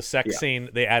 Where the sex scene,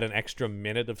 they add an extra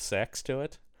minute of sex to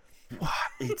it.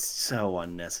 It's so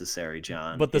unnecessary,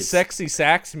 John. But the sexy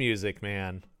sax music,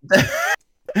 man.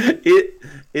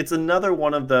 It's another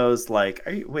one of those like,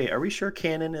 are we sure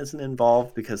canon isn't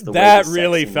involved? Because the that way the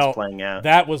really sex scene felt was playing out.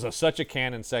 That was such a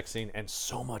canon sex scene and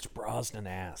so much Brosnan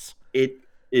ass. It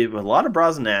was a lot of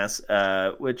Brosnan ass,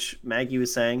 which Maggie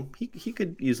was saying he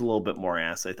could use a little bit more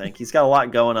ass. I think he's got a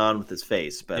lot going on with his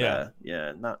face, but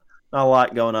not a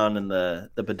lot going on in the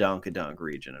badonkadonk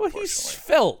region. Well, he's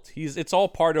felt. It's all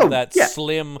part of that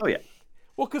slim. Oh yeah.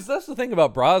 Well, because that's the thing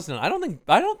about Brosnan. I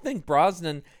don't think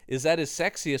Brosnan is at his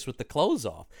sexiest with the clothes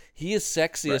off. He is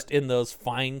sexiest in those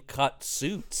fine cut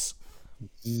suits.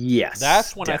 Yes,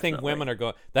 that's when definitely. I think women are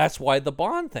going. That's why the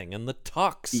Bond thing and the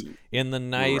tux in the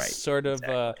nice sort of.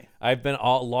 Exactly. I've been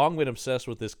long been obsessed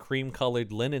with this cream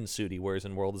colored linen suit he wears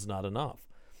in World Is Not Enough.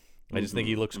 I just think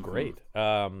he looks great.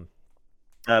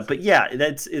 But yeah,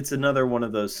 it's another one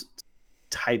of those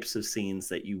types of scenes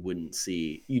that you wouldn't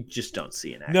see. You just don't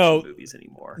see in action movies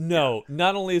anymore. No,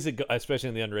 not only is it, especially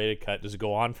in the unrated cut, does it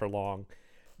go on for long,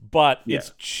 but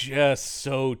it's just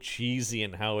so cheesy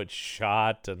in how it's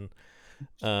shot and.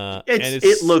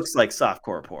 It looks like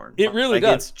softcore porn. It really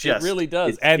does. It really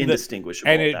does. And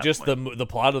indistinguishable. And it just the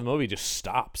plot of the movie just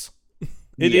stops.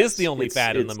 It is the only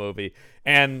fat in the movie,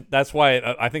 and that's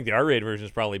why I think the R-rated version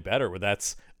is probably better. Where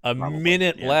that's a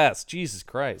minute less. Jesus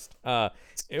Christ. We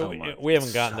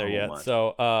haven't gotten there yet. Much.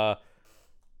 So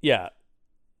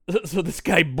so this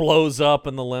guy blows up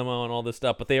in the limo and all this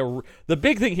stuff. But the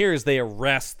big thing here is they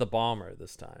arrest the bomber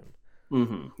this time.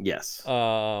 Mm-hmm. Yes.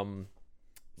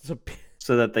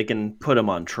 So that they can put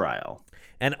him on trial.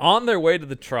 And on their way to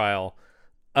the trial,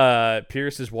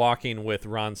 Pierce is walking with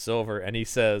Ron Silver, and he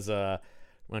says, why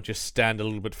don't you stand a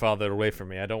little bit farther away from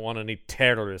me? I don't want any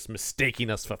terrorists mistaking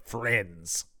us for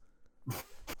friends.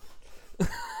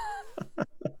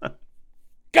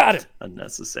 Got it.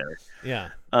 Unnecessary. Yeah.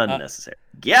 Unnecessary.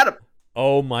 Get him.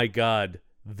 Oh, my God.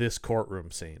 This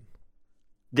courtroom scene.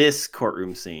 This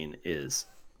courtroom scene is...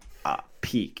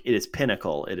 peak. It is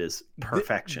pinnacle. It is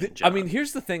perfection. I mean,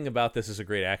 here's the thing about this is a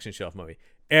great action shelf movie.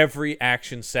 Every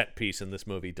action set piece in this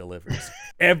movie delivers.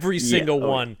 Every single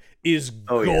one is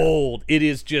gold. It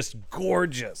is just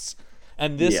gorgeous.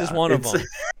 And this is one of them.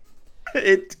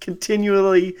 It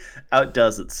continually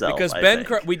outdoes itself. Because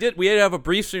we did have a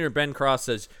brief scene where Ben Cross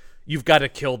says, you've got to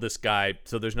kill this guy,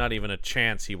 so there's not even a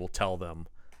chance he will tell them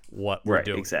what we're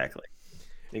doing. Exactly.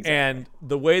 And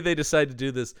the way they decide to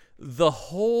do this, the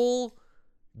whole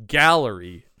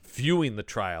gallery viewing the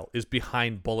trial is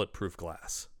behind bulletproof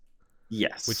glass.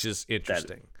 Yes. Which is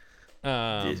interesting.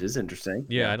 It is interesting.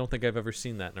 Yeah, I don't think I've ever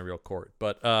seen that in a real court.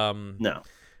 But no.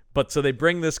 But so they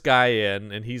bring this guy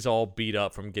in, and he's all beat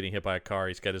up from getting hit by a car.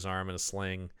 He's got his arm in a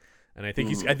sling. And I think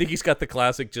he's got the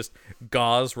classic just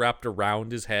gauze wrapped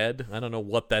around his head. I don't know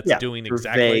what that's doing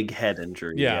exactly. Vague head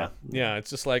injury. Yeah. It's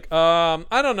just like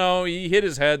I don't know. He hit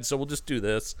his head, so we'll just do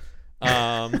this.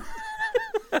 I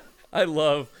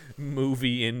love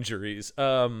movie injuries.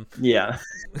 Yeah.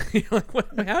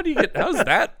 Like, how does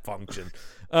that function?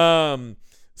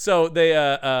 So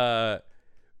they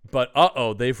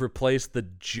but they've replaced the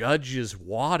judge's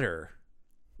water.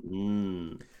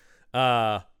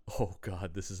 Oh,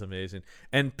 God, this is amazing.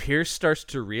 And Pierce starts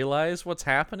to realize what's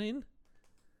happening.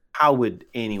 How would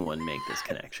anyone make this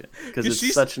connection? Because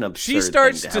it's such an absurd She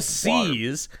starts thing to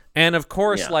seize, and of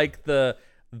course, like the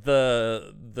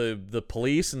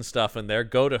police and stuff in there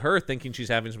go to her thinking she's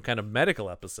having some kind of medical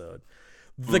episode.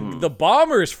 The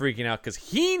bomber is freaking out because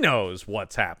he knows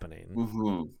what's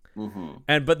happening.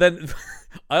 But then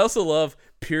I also love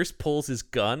Pierce pulls his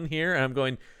gun here, and I'm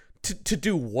going, to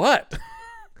do what?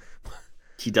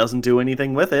 He doesn't do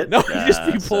anything with it. No,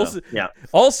 he pulls it. Yeah.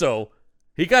 Also,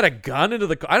 he got a gun into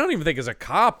the. I don't even think as a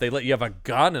cop they let you have a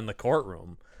gun in the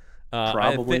courtroom.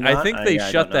 Probably I not. think they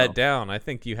shut that down. I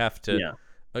think you have to.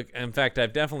 Like, in fact,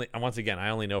 I've definitely, once again, I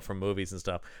only know from movies and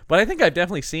stuff, but I think I've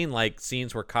definitely seen like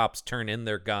scenes where cops turn in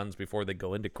their guns before they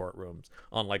go into courtrooms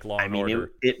on like Law and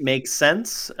Order. It makes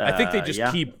sense. I think they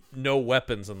just keep no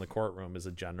weapons in the courtroom as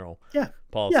a general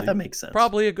policy. Yeah, that makes sense.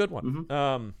 Probably a good one.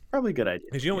 Mm-hmm. Probably a good idea.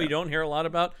 Because you know what you don't hear a lot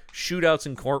about? Shootouts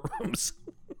in courtrooms.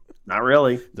 Not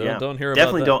really. Don't hear about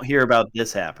Definitely that. don't hear about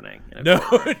this happening. No,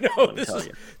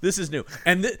 this is new.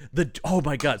 And the oh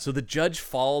my god! So the judge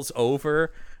falls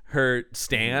over her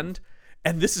stand,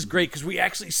 and this is great because we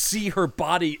actually see her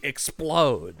body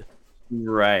explode.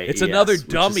 Right. It's another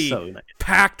dummy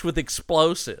packed with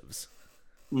explosives.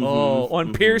 Mm-hmm,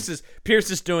 and Pierce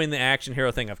is doing the action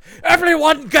hero thing of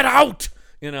everyone get out.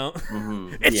 You know,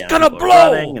 it's gonna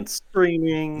blow. Running and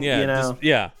screaming. Yeah, you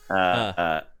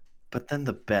know. But then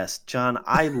the best, John,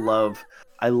 I love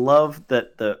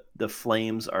that the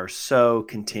flames are so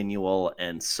continual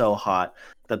and so hot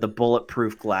that the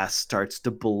bulletproof glass starts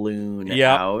to balloon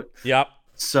out. Yep.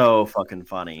 So fucking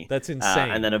funny. That's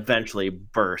insane. And then eventually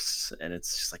bursts, and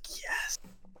it's just like, yes.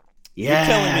 You're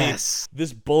telling me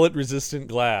this bullet resistant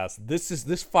glass,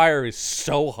 this fire is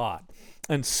so hot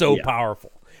and so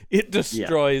powerful. It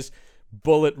destroys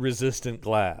bullet resistant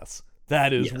glass.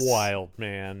 That is wild,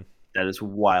 man. That is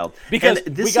wild. Because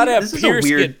we got to have Pierce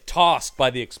get tossed by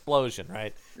the explosion,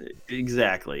 right?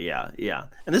 Exactly, yeah.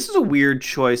 And this is a weird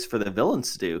choice for the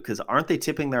villains to do, because aren't they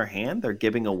tipping their hand? They're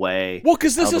giving away. Well,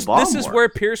 because this is where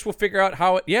Pierce will figure out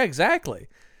how it. Yeah, exactly.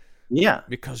 Yeah.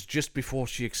 Because just before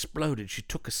she exploded, she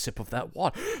took a sip of that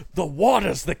water. The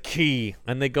water's the key.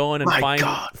 And they go in and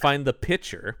find the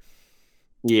pitcher.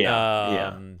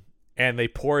 Yeah. And they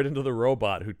pour it into the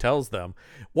robot, who tells them,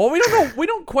 well, we don't know. We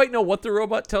don't quite know what the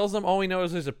robot tells them. All we know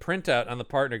is there's a printout, and the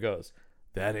partner goes,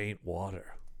 "That ain't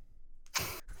water."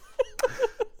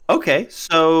 Okay,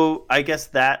 so I guess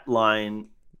that line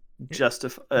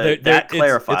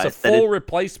clarifies. It's a full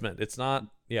replacement. It's not.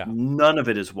 Yeah. None of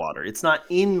it is water. It's not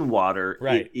in water.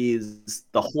 Right. It is,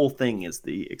 the whole thing is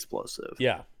the explosive.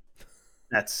 Yeah.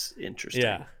 That's interesting.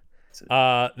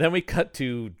 Yeah. Then we cut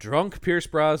to drunk Pierce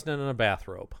Brosnan in a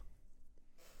bathrobe.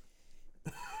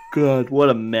 God, what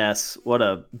a mess. What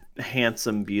a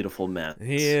handsome, beautiful mess.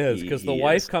 He is, because the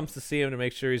wife comes to see him to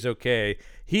make sure he's okay.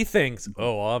 He thinks,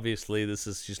 obviously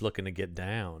she's looking to get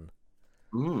down.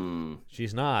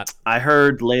 She's not. I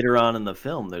heard later on in the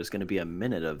film there's going to be a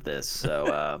minute of this,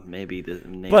 so maybe.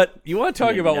 But you want to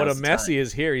talk about what a mess he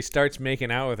is here. He starts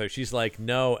making out with her. She's like,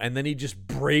 no, and then he just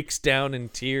breaks down in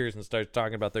tears and starts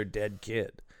talking about their dead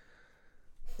kid.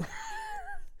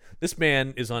 This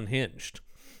man is unhinged.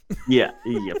 Yeah,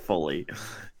 fully.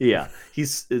 Yeah,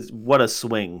 what a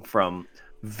swing from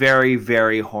very,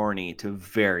 very horny to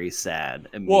very sad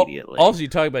immediately. Well, also you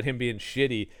talk about him being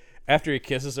shitty. After he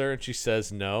kisses her and she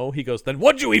says no, he goes, then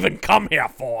what'd you even come here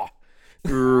for?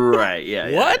 Right,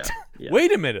 yeah. What? Yeah.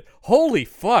 Wait a minute. Holy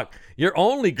fuck. You're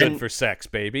only good for sex,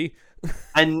 baby.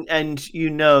 And you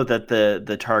know that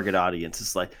the target audience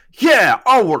is like, yeah,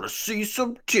 I want to see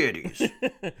some titties.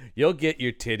 You'll get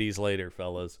your titties later,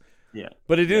 fellas. Yeah.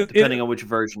 But depending on which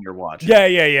version you're watching.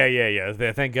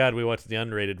 Yeah. Thank God we watched the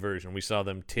unrated version. We saw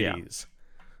them titties.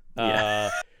 Yeah.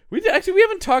 We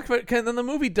haven't talked about it. Then the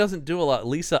movie doesn't do a lot.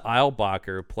 Lisa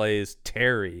Eilbacher plays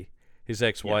Terry, his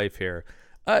ex-wife here.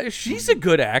 She's a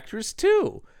good actress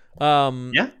too.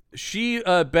 She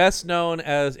best known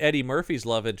as Eddie Murphy's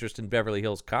love interest in Beverly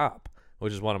Hills Cop,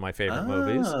 which is one of my favorite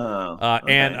movies.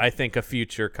 Okay. And I think a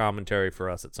future commentary for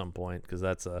us at some point, because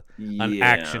that's an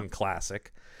action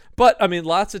classic. But I mean,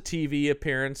 lots of TV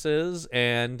appearances,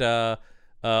 and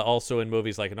also in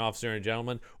movies like An Officer and a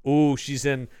Gentleman. Ooh, she's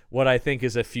in what I think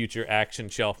is a future action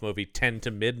shelf movie, 10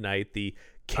 to Midnight, the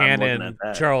canon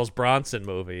Charles Bronson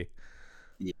movie.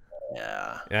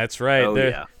 Yeah. That's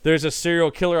right. There's a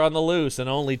serial killer on the loose, and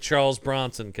only Charles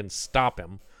Bronson can stop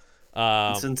him.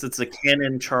 Since it's a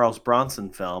canon Charles Bronson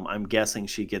film, I'm guessing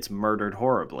she gets murdered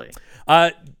horribly.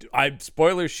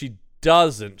 Spoilers, she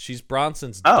doesn't. She's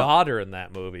Bronson's daughter in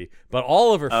that movie, but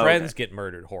all of her friends get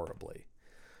murdered horrendly.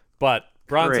 But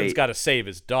Bronson's got to save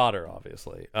his daughter,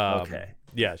 obviously. Okay.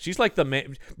 Yeah, she's like the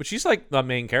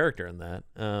main character in that.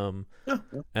 And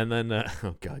then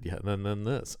and then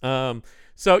this.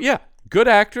 So yeah, good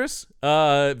actress,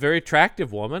 very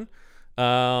attractive woman.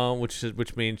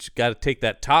 Which means you got to take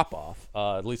that top off,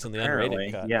 at least in the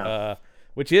unrated cut. Yeah.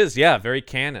 Which is very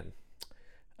canon.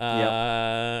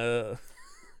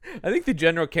 I think the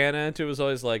general canon to it was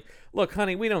always like, look,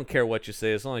 honey, we don't care what you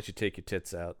say as long as you take your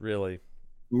tits out. Really,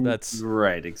 that's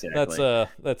right. Exactly.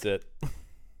 That's it.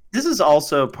 This is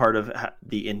also part of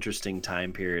the interesting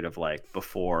time period of like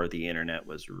before the internet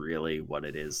was really what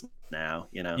it is now,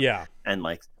 you know? Yeah. And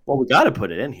like, Well, we got to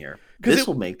put it in here. 'Cause This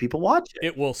will make people watch it.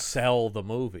 It will sell the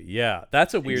movie. Yeah,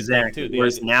 that's a weird Exactly. thing too.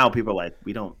 Whereas now people are like,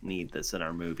 we don't need this in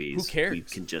our movies. Who cares? We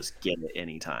can just get it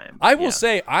anytime. I will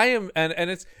say I am, and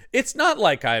it's not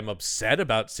like I'm upset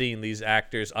about seeing these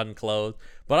actors unclothed,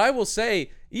 but I will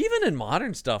say even in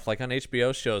modern stuff like on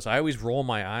HBO shows, I always roll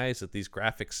my eyes at these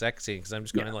graphic sex scenes because I'm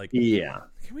just going like,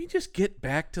 can we just get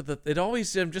back to the? It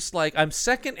always I'm just like I'm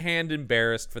secondhand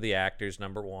embarrassed for the actors.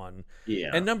 Number one,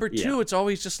 and number two, it's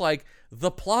always just like the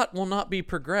plot will not be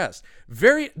progressed.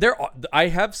 I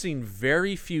have seen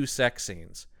very few sex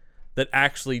scenes that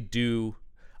actually do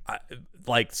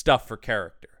like stuff for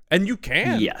character, and you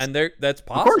can, and that's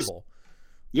possible.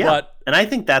 Yeah, but, and I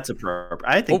think that's appropriate.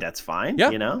 I think that's fine. Yeah,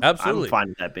 you know, absolutely. I'm fine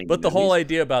with that being. But the whole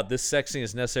idea about this sex scene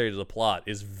is necessary to the plot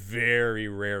is very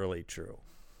rarely true.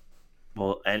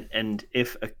 Well, and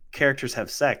if characters have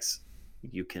sex,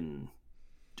 you can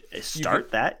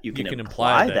start that. You can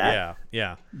imply that.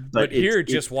 Yeah. But here,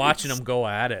 just watching them go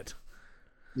at it.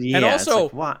 Yeah, and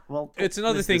also, it's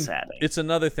another thing. It's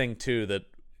another thing too that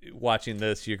watching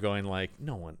this, you're going like,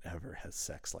 no one ever has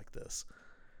sex like this.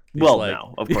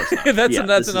 No, of course not.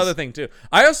 that's another thing too.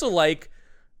 I also like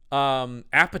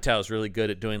Apatow's really good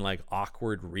at doing like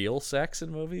awkward real sex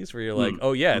in movies where you're like,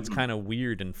 oh yeah, it's kind of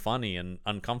weird and funny and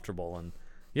uncomfortable, and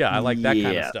I like that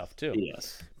kind of stuff too.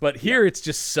 Yes. But here it's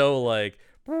just so like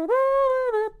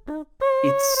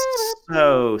it's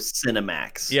so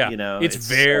Cinemax. Yeah, you know, it's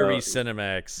very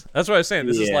Cinemax. That's what I was saying.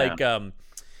 This is like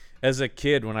as a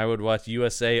kid when I would watch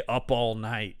USA Up All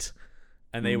Night,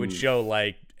 and they would show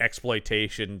like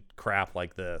exploitation crap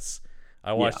like this.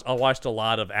 I watched a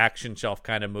lot of action shelf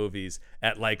kind of movies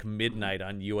at like midnight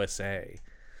on USA.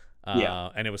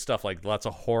 And it was stuff like lots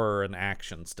of horror and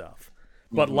action stuff,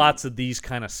 but lots of these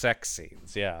kind of sex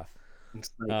scenes. Yeah,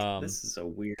 it's like, this is a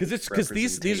weird because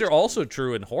these are also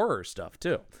true in horror stuff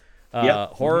too.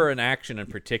 Horror and action in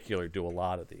particular do a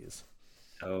lot of these.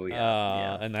 Oh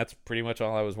yeah, and that's pretty much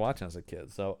all I was watching as a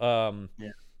kid. So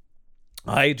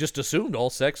I just assumed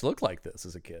all sex looked like this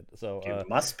as a kid. So it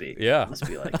must be. Yeah. It must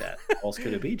be like that. What else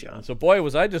could it be, John? So boy,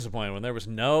 was I disappointed when there was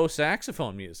no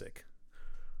saxophone music.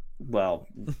 Well,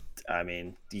 I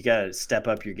mean, you got to step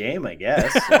up your game, I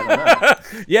guess. I don't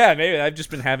know. Yeah, maybe I've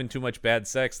just been having too much bad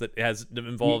sex that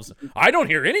involves. I don't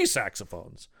hear any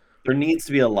saxophones. There needs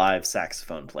to be a live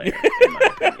saxophone player, in my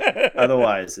opinion.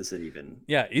 Otherwise, is it even?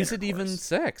 Yeah, is it even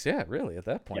sex? Yeah, really. At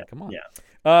that point, come on.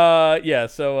 Yeah.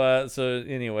 So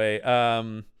anyway,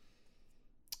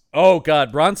 oh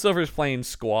God, Ron Silver's playing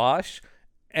squash,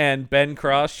 and Ben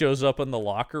Cross shows up in the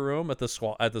locker room at the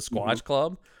squash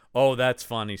club. Oh, that's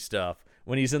funny stuff.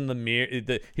 When he's in the mirror,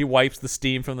 he wipes the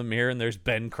steam from the mirror, and there's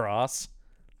Ben Cross.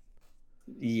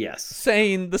 Yes.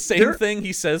 Saying the same thing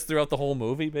he says throughout the whole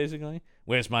movie, basically.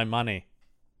 Where's my money?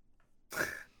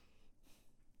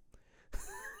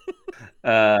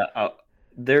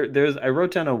 There's I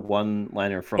wrote down a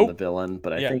one-liner from the villain,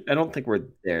 but I don't think we're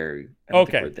there. I don't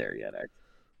think we're there yet. Actually.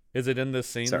 Is it in this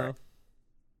scene though?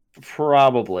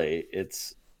 Probably.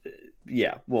 It's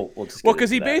we'll just because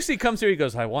he basically comes here. He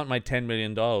goes, "I want my $10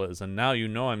 million, and now you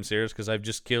know I'm serious because I've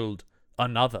just killed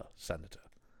another senator."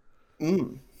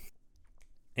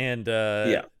 And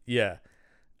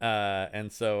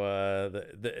and so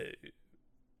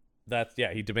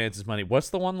he demands his money.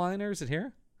 What's the one-liner? Is it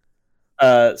here?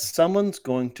 Someone's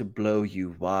going to blow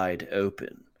you wide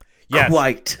open. Yes.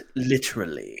 Quite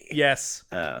literally. Yes.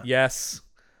 Yes.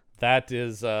 That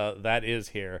is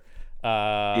here.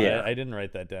 I didn't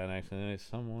write that down actually.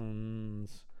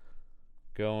 Someone's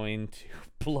going to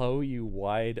blow you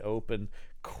wide open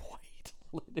quite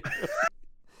literally.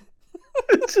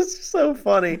 It's just so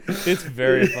funny. It's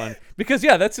very fun. Because,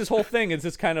 that's his whole thing. It's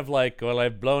just kind of like, well,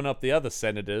 I've blown up the other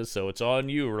senators, so it's on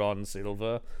you, Ron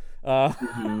Silver. Oh,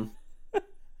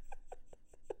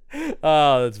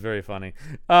 that's very funny.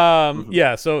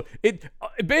 So it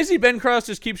basically Ben Cross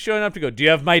just keeps showing up to go, do you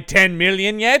have my 10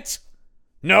 million yet?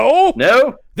 No?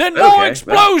 No? Then more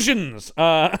explosions!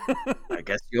 I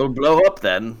guess you'll blow up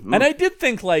then. And I did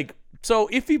think, like, so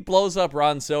if he blows up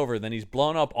Ron Silver, then he's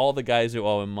blown up all the guys who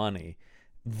owe him money.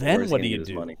 Then what do you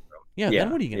do?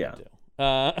 Then what are you going to do?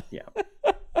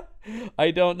 I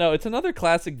don't know. It's another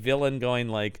classic villain going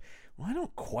like, well, I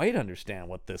don't quite understand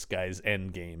what this guy's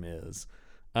end game is.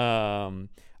 I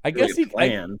guess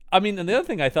I mean, and the other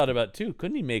thing I thought about too,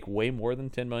 couldn't he make way more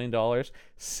than $10 million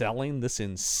selling this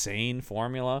insane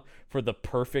formula for the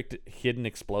perfect hidden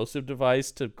explosive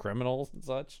device to criminals and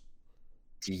such?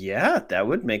 Yeah, that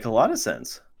would make a lot of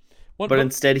sense. But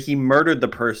instead, he murdered the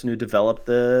person who developed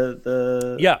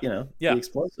the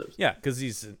explosives. Yeah, because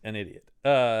he's an idiot.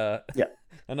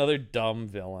 Another dumb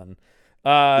villain.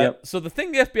 Yep. So the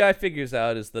thing the FBI figures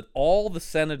out is that all the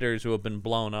senators who have been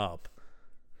blown up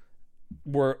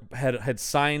had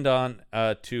signed on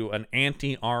to an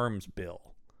anti-arms bill.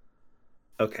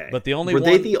 Okay. But the only were one...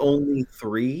 they the only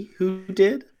 3 who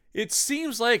did? It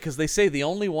seems like, because they say the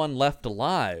only one left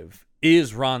alive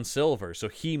is Ron Silver, so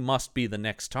he must be the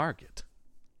next target.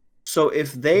 So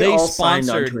if they all signed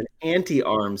on to an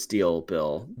anti-arms deal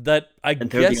bill, that and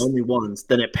they're the only ones,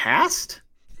 then it passed?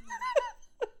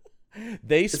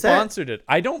 They sponsored it.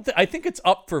 I think it's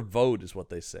up for vote, is what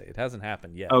they say. It hasn't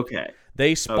happened yet. Okay.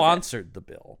 They sponsored the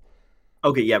bill.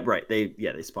 Okay, yeah, right. They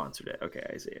sponsored it. Okay,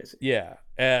 I see.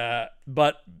 Yeah.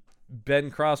 But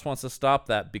Ben Cross wants to stop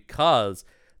that because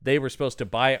they were supposed to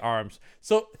buy arms.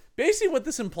 So basically what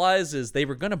this implies is they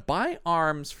were going to buy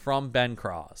arms from Ben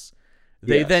Cross.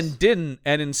 They then didn't,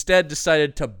 and instead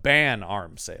decided to ban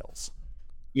arms sales.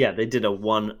 Yeah, they did a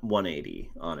 180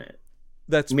 on it.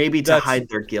 That's maybe to hide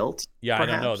their guilt. Yeah,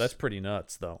 perhaps? I don't know. That's pretty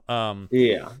nuts, though.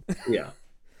 Yeah.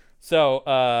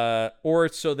 So, or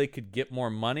so they could get more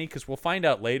money, because we'll find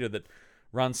out later that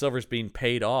Ron Silver's being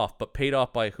paid off, but paid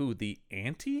off by who? The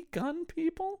anti-gun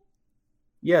people?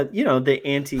 Yeah, the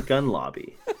anti-gun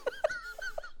lobby.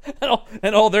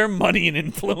 and all their money and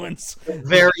influence.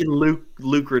 Very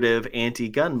lucrative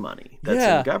anti-gun money that's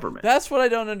in government. That's what I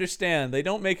don't understand. They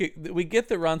don't make it... We get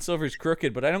that Ron Silver's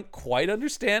crooked, but I don't quite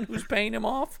understand who's paying him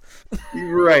off.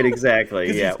 Right,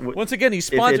 exactly, yeah. Once again, he's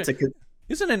sponsored...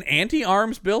 Isn't an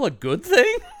anti-arms bill a good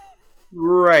thing?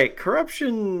 Right.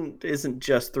 Corruption isn't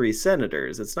just 3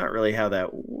 senators. It's not really how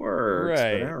that works.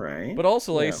 Right. But all right. But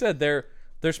also, like I said, they're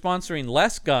sponsoring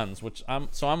less guns, which I'm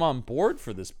on board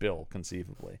for this bill,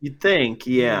 conceivably. You'd think,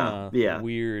 yeah.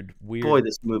 Weird. Boy,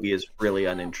 this movie is really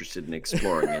uninterested in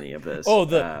exploring any of this. Oh,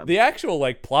 the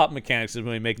actual plot mechanics of the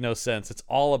movie make no sense. It's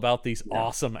all about these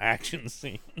awesome action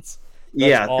scenes.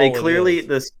 They clearly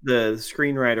the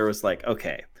screenwriter was like,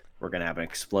 okay, we're gonna have an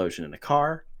explosion in a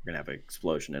car. We're gonna have an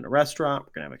explosion in a restaurant.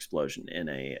 We're gonna have an explosion in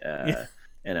a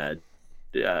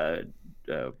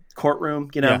courtroom.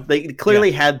 They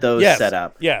clearly had those set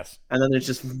up. Yes, and then there's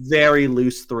just very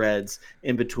loose threads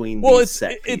in between. These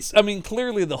set pieces. I mean,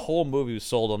 clearly the whole movie was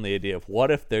sold on the idea of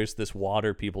what if there's this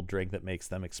water people drink that makes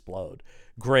them explode.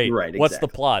 Great. Right. What's the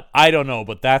plot? I don't know,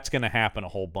 but that's gonna happen a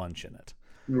whole bunch in it.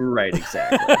 Right,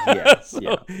 exactly. Yeah,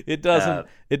 It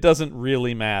doesn't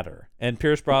really matter. And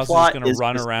Pierce Brosnan is going to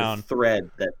run around. The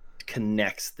thread that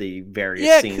connects the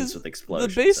various scenes with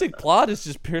explosions. The basic plot is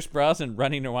just Pierce Brosnan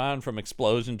running around from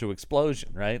explosion to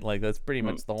explosion, right? Like that's pretty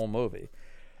much the whole movie.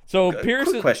 So Pierce.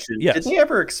 Quick question: Did they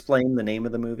ever explain the name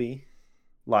of the movie?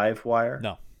 Live Wire?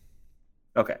 No.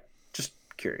 Okay, just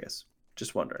curious,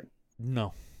 just wondering.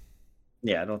 No.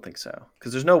 Yeah, I don't think so.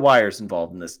 Because there's no wires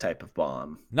involved in this type of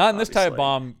bomb. Not in this type of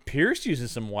bomb. Pierce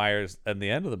uses some wires at the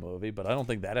end of the movie, but I don't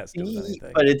think that has to do with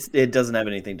anything. But it doesn't have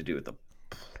anything to do with the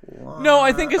plot. No,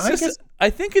 I think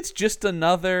it's just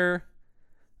another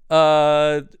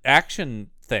action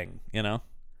thing,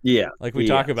 Yeah. Like we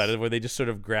talk about it, where they just sort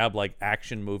of grab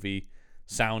action movie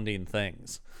sounding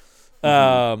things.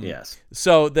 Yes.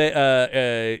 So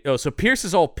so Pierce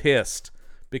is all pissed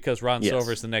because Ron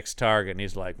Silver's the next target, and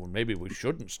he's like, well, maybe we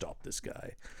shouldn't stop this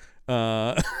guy.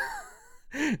 Because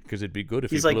it'd be good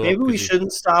if he's like, maybe we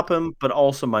shouldn't stop him, but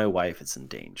also my wife is in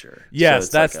danger.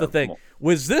 Yes, so that's the thing.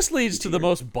 This leads to the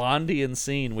most Bondian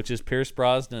scene, which is Pierce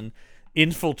Brosnan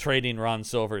infiltrating Ron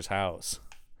Silver's house.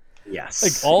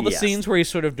 Yes. All the scenes where he's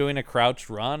sort of doing a crouched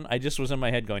run, I just was in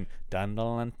my head going, dun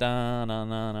dun dun dun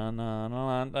dun dun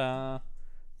dun dun.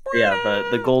 Yeah,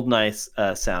 the GoldenEye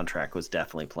soundtrack was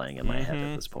definitely playing in my head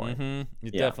at this point.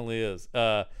 It definitely is.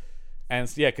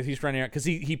 Because he's running around. Because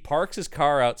he parks his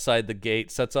car outside the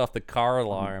gate, sets off the car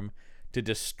alarm to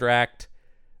distract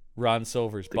Ron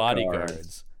Silver's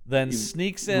bodyguards. Then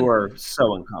sneaks in. You are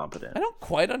so incompetent. I don't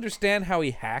quite understand how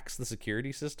he hacks the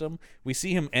security system. We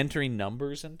see him entering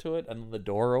numbers into it, and the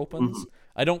door opens.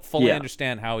 I don't fully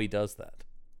understand how he does that.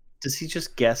 Does he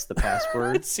just guess the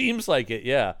password? It seems like it,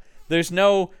 yeah. There's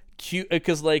no cue,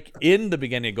 because in the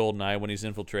beginning of GoldenEye, when he's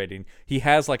infiltrating, he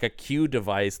has a cue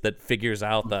device that figures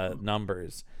out the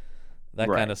numbers, that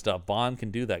kind of stuff. Bond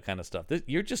can do that kind of stuff.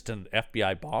 You're just an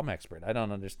FBI bomb expert. I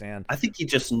don't understand. I think he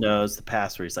just knows the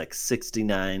password. He's like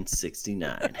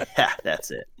 6969.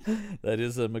 That's it. That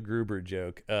is a MacGruber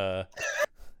joke.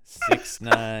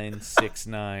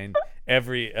 6969.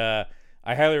 I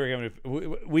highly recommend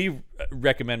it. We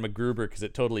recommend MacGruber because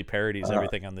it totally parodies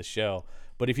everything on the show.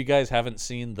 But if you guys haven't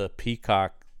seen the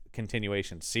Peacock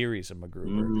continuation series of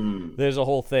MacGruber, there's a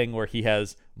whole thing where he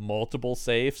has multiple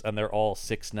safes, and they're all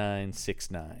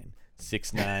 6969,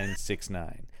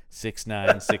 6969,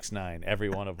 6969, every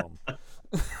one of them.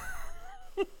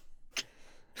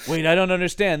 Wait, I don't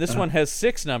understand. This one has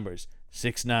 6 numbers.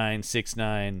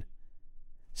 6969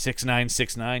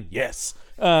 6969. Yes.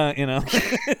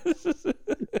 It's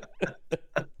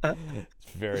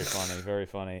very funny, very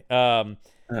funny.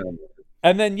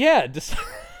 And then just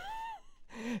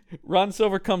Ron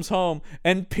Silver comes home,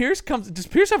 and Pierce comes. Does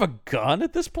Pierce have a gun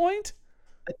at this point?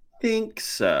 I think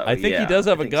so. I think he does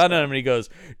have a gun on him, and he goes,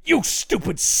 "You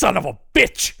stupid son of a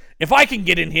bitch! If I can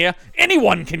get in here,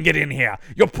 anyone can get in here.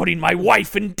 You're putting my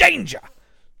wife in danger."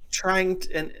 Trying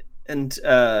to, and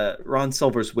Ron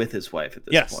Silver's with his wife at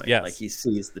this point. Yes. Like he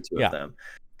sees the two of them.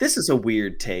 This is a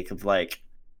weird take of like,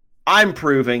 I'm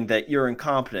proving that you're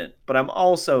incompetent, but I'm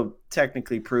also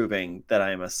technically proving that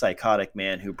I'm a psychotic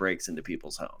man who breaks into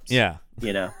people's homes. Yeah.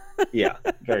 Yeah.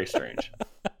 Very strange.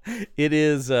 It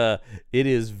is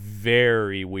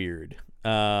very weird.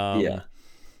 So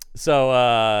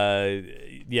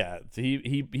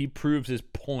he proves his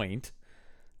point,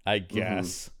 I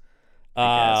guess.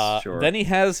 Sure. Then he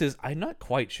has his, I'm not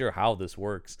quite sure how this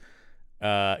works.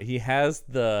 He has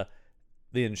the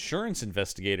insurance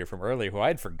investigator from earlier, who I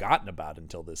had forgotten about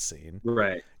until this scene,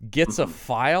 right, gets a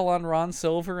file on Ron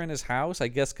Silver in his house, I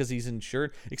guess because he's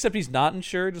insured, except he's not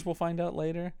insured, as we'll find out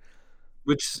later.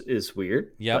 Which is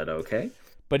weird, but okay.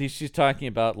 But she's talking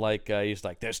about, like, he's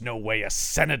like, there's no way a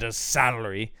senator's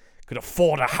salary could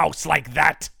afford a house like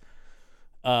that.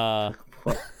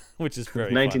 Which is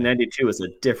very 1992 is a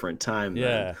different time.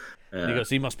 Yeah. And he goes,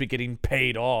 he must be getting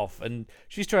paid off. And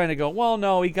she's trying to go, well,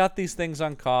 no, he got these things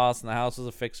on cost, and the house is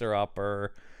a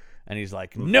fixer-upper. And he's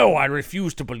like, no, I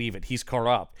refuse to believe it. He's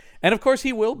corrupt. And, of course,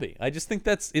 he will be. I just think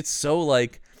it's so,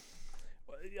 like,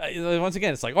 once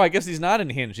again, it's like, oh, I guess he's not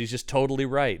unhinged. He's just totally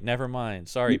right. Never mind.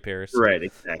 Sorry, Pierce. Right,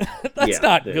 exactly. That's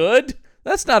not good.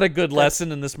 That's not a good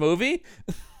lesson in this movie.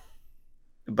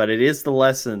 But it is the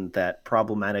lesson that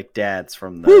problematic dads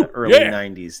from the early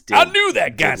 90s did. I knew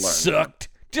that guy sucked.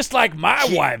 Just like my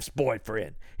wife's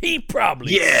boyfriend. He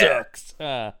probably sucks.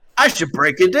 I should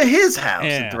break into his house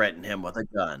and threaten him with a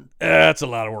gun. That's a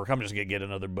lot of work. I'm just going to get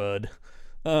another bud.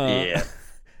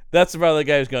 That's about the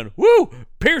guy who's going, woo,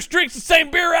 Pierce drinks the same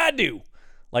beer I do.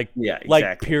 Like, exactly.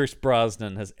 Like Pierce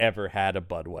Brosnan has ever had a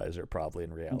Budweiser, probably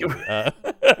in reality.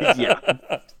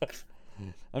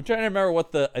 I'm trying to remember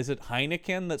is it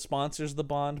Heineken that sponsors the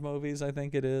Bond movies? I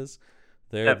think it is.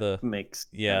 They're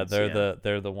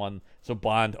they're the one. So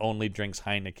Bond only drinks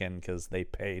Heineken because they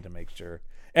pay to make sure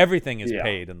everything is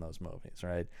paid in those movies,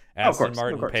 right? Aston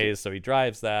Martin pays, so he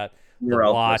drives that. The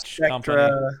watch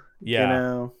company,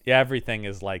 everything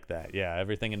is like that. Yeah,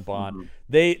 everything in Bond.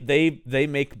 They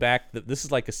make back. This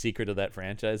is like a secret of that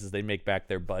franchise: is they make back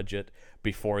their budget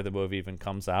before the movie even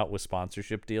comes out with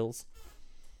sponsorship deals.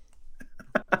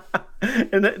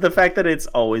 And the fact that it's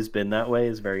always been that way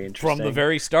is very interesting. From the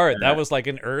very start, that was like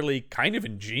an early, kind of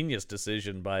ingenious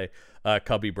decision by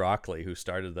Cubby Broccoli, who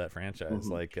started that franchise.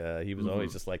 Like he was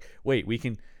always just like, wait,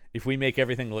 if we make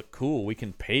everything look cool, we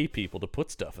can pay people to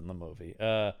put stuff in the movie,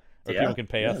 or people can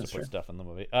pay us to put stuff in the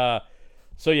movie.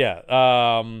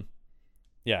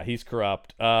 He's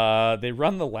corrupt. They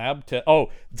run the lab test.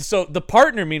 So the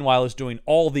partner, meanwhile, is doing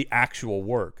all the actual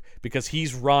work because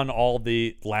he's run all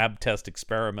the lab test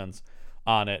experiments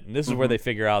on it. And this is where they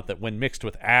figure out that when mixed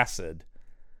with acid,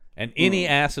 and any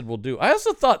acid will do. I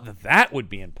also thought that would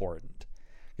be important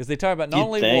because they talk about not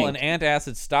only will an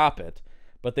antacid stop it,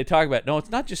 but they talk about, no, it's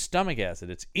not just stomach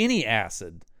acid, it's any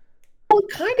acid. Well, it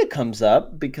kind of comes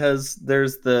up because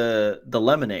there's the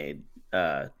lemonade.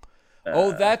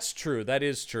 That's true. That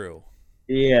is true.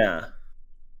 Yeah.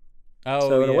 Oh,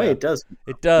 so in a way, it does.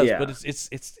 It does, but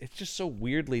it's just so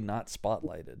weirdly not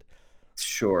spotlighted.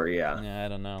 Sure. Yeah. Yeah, I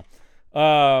don't know.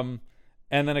 And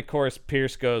then of course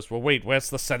Pierce goes, well, wait, where's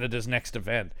the senator's next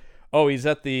event? Oh, he's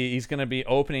going to be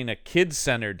opening a kids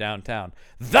center downtown.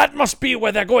 That must be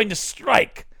where they're going to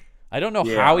strike. I don't know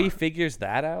how he figures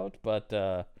that out, but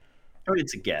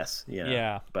it's a guess.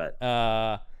 Yeah. But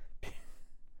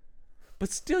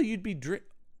still, you'd be the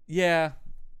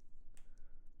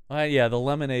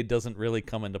lemonade doesn't really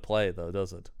come into play, though,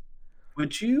 does it? Were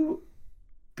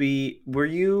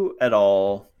you at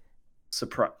all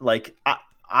surprised? Like,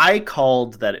 I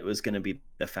called that it was going to be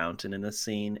the fountain in this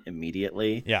scene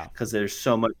immediately. Yeah. Because there's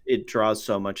so much, it draws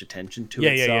so much attention to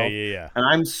itself. Yeah. And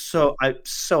I'm so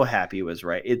happy it was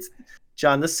right.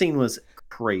 John, this scene was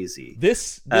crazy.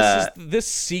 This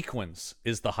sequence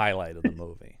is the highlight of the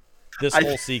movie. This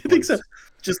whole sequence. I think so.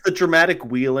 Just the dramatic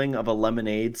wheeling of a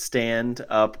lemonade stand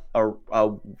up a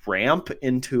ramp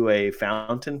into a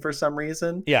fountain for some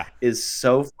reason is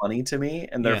so funny to me.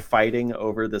 And they're fighting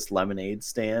over this lemonade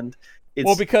stand.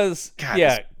 Because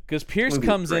Pierce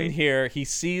comes in here, he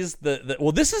sees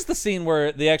this is the scene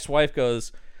where the ex-wife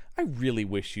goes, I really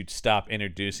wish you'd stop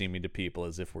introducing me to people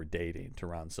as if we're dating, to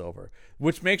Ron Silver.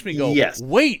 Which makes me go, Yes.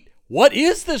 wait, what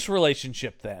is this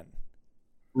relationship then?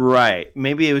 Right.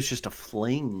 Maybe it was just a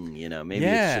fling, Maybe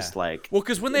Yeah. it's just like... Well,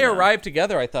 because when they arrived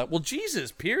together, I thought, well,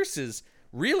 Jesus, Pierce is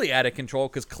really out of control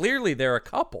because clearly they're a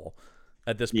couple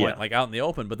at this point, like out in the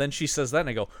open. But then she says that, and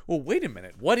I go, well, wait a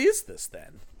minute. What is this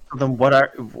then? Then what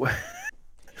are...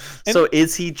 So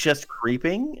is he just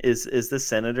creeping? Is the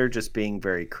senator just being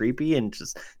very creepy and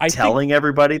just telling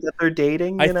everybody that they're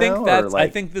dating? I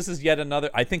think this is yet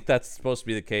another. I think that's supposed to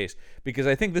be the case because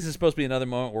I think this is supposed to be another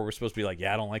moment where we're supposed to be like,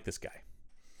 yeah, I don't like this guy.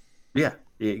 Yeah,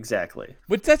 exactly.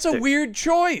 But that's a weird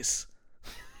choice.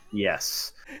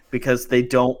 Yes, because they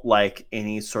don't like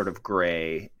any sort of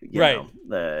gray, any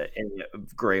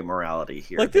gray morality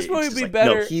here. Like this movie would be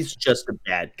better. No, he's just a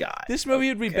bad guy. This movie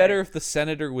would be better if the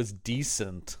senator was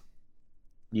decent.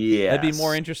 Yeah, that'd be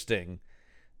more interesting.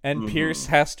 And Pierce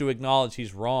has to acknowledge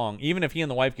he's wrong, even if he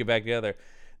and the wife get back together.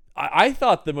 I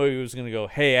thought the movie was going to go,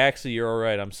 hey, actually, you're all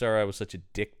right. I'm sorry I was such a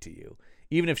dick to you.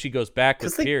 Even if she goes back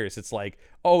with Pierce, it's like,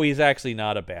 oh, he's actually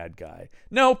not a bad guy.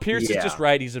 No, Pierce is just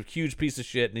right. He's a huge piece of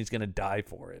shit, and he's going to die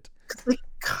for it. They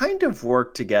kind of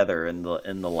work together in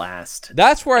the last.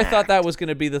 That's where I thought that was going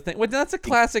to be the thing. Well, that's a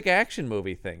classic action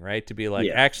movie thing, right? To be like,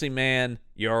 actually, man,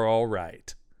 you're all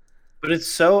right. But it's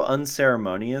so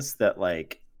unceremonious that,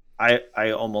 like,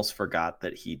 I almost forgot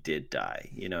that he did die.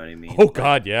 You know what I mean? Oh,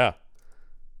 God, yeah.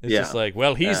 It's just like,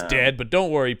 well, he's dead, but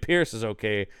don't worry, Pierce is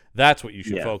okay. That's what you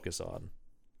should focus on.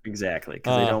 Exactly,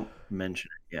 because they don't mention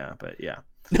it. Yeah, but yeah.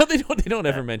 No, they don't. They don't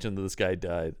ever mention that this guy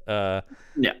died. Yeah.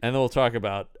 And then we'll talk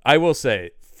about. I will say,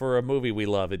 for a movie we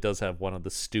love, it does have one of the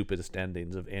stupidest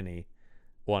endings of any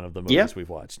one of the movies we've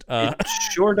watched. It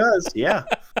sure does. Yeah.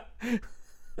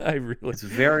 It's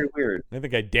very weird. I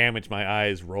think I damaged my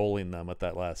eyes rolling them at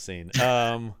that last scene.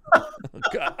 God.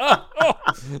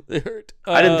 They hurt.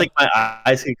 I didn't think my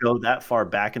eyes could go that far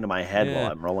back into my head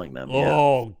while I'm rolling them.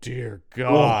 Oh dear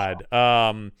God.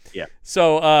 Yeah.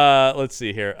 So let's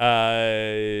see here.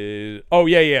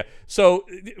 So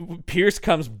Pierce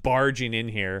comes barging in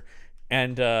here,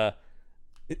 and the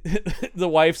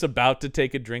wife's about to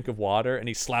take a drink of water, and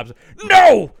he slaps her.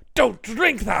 No, don't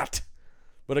drink that.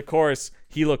 But of course,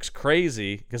 he looks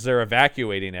crazy because they're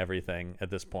evacuating everything at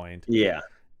this point. Yeah.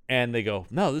 And they go,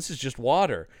 no, this is just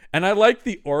water. And I like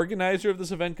the organizer of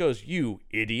this event goes, you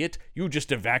idiot, you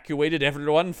just evacuated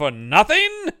everyone for nothing?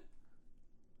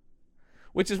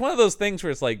 Which is one of those things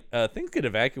where it's like, things get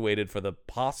evacuated for the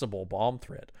possible bomb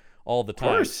threat all the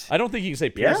time. Of course. I don't think you can say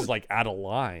Pierce is like out of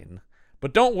line.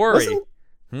 But don't worry.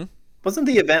 Wasn't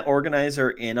the event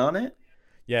organizer in on it?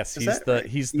 Yes, we haven't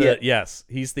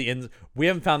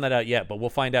found that out yet, but we'll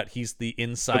find out he's the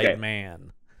inside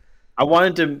man. I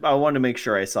wanted to make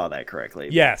sure I saw that correctly.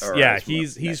 Yes,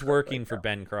 he's working for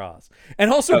Ben Cross.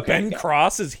 And also Ben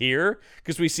Cross is here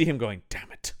because we see him going,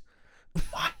 damn it.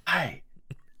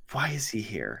 Why is he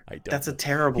here? That's a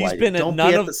terrible idea. Been Don't be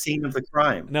at the scene of the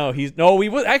crime. No, he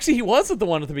was at the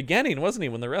one at the beginning, wasn't he?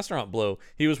 When the restaurant blew,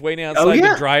 he was waiting outside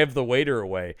to drive the waiter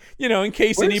away. In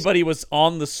case anybody was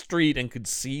on the street and could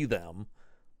see them.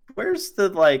 Where's the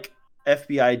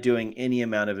FBI doing any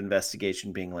amount of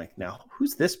investigation? Being like, now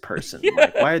who's this person?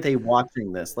 Why are they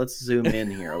watching this? Let's zoom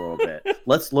in here a little bit.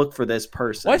 Let's look for this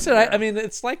person. Well, I said, I mean,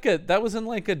 it's like that was in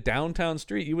like a downtown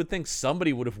street. You would think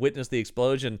somebody would have witnessed the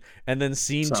explosion and then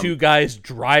seen two guys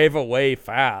drive away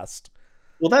fast.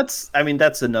 Well, that's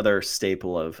another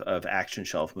staple of action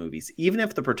shelf movies. Even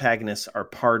if the protagonists are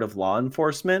part of law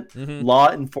enforcement,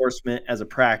 law enforcement as a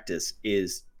practice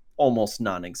is almost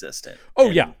non-existent.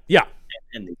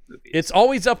 In these movies. It's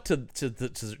always up to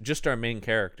just our main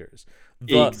characters.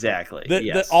 Exactly.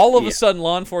 All of a sudden,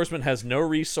 law enforcement has no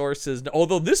resources.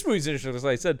 Although this movie's interesting, as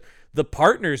I said, the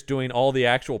partner's doing all the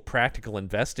actual practical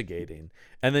investigating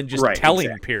and then just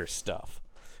telling Pierce stuff.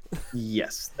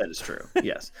 Yes, that is true.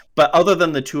 Yes. But other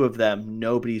than the two of them,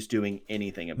 nobody's doing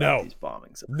anything about these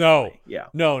bombings. No. Yeah.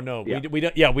 No.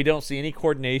 Yeah. We don't see any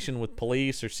coordination with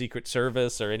police or Secret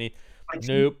Service or any.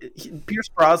 Nope. Pierce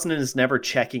Brosnan is never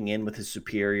checking in with his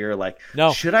superior.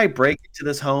 No. Should I break into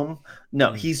this home?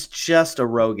 No, he's just a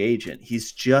rogue agent.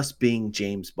 He's just being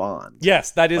James Bond.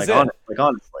 Yes, that is it.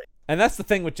 Honestly. And that's the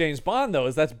thing with James Bond, though,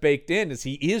 is that's baked in, is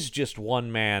he is just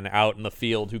one man out in the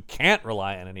field who can't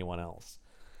rely on anyone else.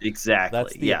 Exactly.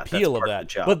 That's the appeal of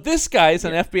that. But this guy's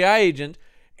an FBI agent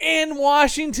in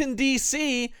Washington,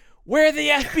 D.C., where the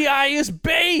FBI is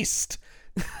based.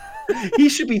 He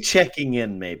should be checking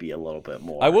in maybe a little bit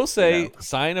more. I will say,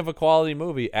 sign of a quality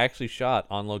movie actually shot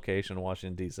on location in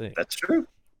Washington, D.C. That's true.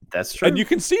 And you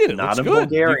can see it. It Not looks in good.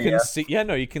 Bulgaria.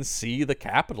 You can see the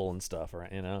Capitol and stuff,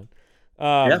 right? Yeah.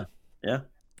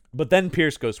 But then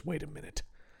Pierce goes, "Wait a minute,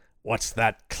 what's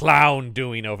that clown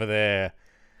doing over there?"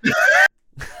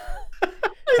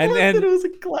 And then it was a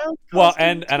clown. Well,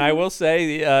 and I will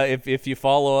say, if you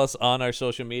follow us on our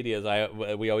social medias,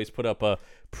 we always put up a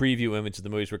preview image of the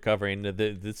movies we're covering.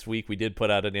 This week we did put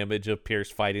out an image of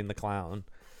Pierce fighting the clown.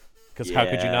 Because how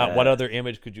could you not? What other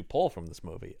image could you pull from this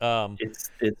movie? It's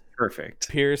perfect.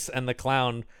 Pierce and the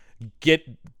clown get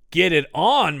it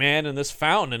on, man, in this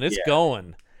fountain, and it's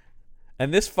going.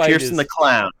 And this fight Pierce and the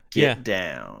clown get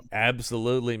down.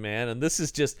 Absolutely, man. And this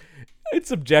is just,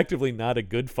 it's objectively not a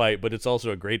good fight, but it's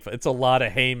also a great fight. It's a lot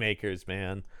of haymakers,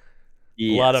 man.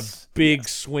 Yes. A lot of big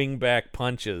swing back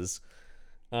punches.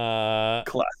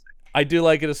 Classic. I do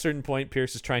like at a certain point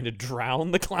Pierce is trying to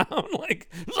drown the clown,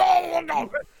 like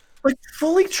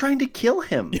fully trying to kill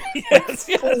him. Yes.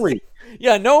 Fully.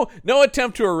 Yeah, no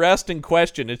attempt to arrest and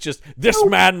question. It's just, this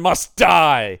man must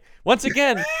die. Once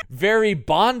again, very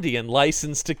Bondy and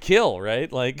License to Kill,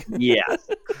 right? Like,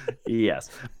 yes.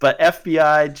 But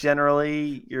FBI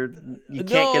generally, you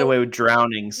can't get away with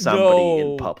drowning somebody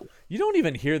in public. You don't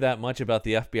even hear that much about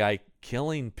the FBI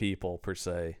killing people per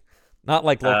se. Not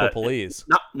like local police.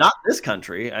 Not this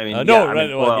country. I mean,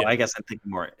 I guess I'm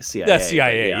thinking more CIA. That's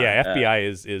CIA.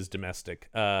 FBI is domestic.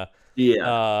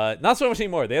 Not so much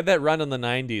anymore. They had that run in the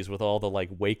 90s with all the like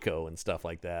Waco and stuff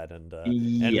like that, and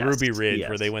Ruby Ridge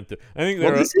where they went through. I think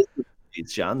this is the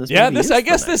 90s, John.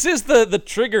 This is the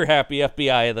trigger happy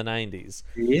FBI of the 90s.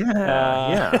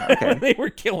 Okay. They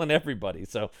were killing everybody.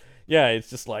 So yeah,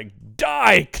 it's just like,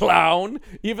 die, clown.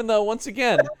 Even though once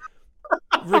again,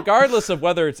 regardless of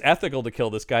whether it's ethical to kill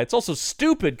this guy, it's also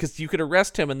stupid because you could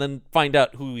arrest him and then find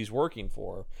out who he's working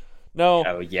for. No,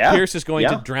 Pierce is going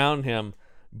to drown him.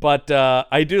 But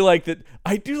I do like that.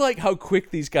 I do like how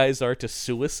quick these guys are to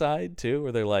suicide too,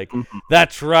 where they're like,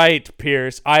 "That's right,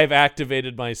 Pierce. I've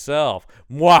activated myself."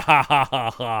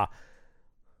 Mwahahaha.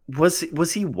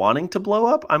 Was he wanting to blow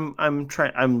up? I'm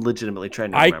legitimately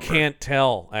trying to remember. I can't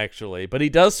tell actually, but he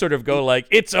does sort of go like,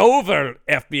 "It's over,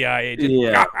 FBI agent."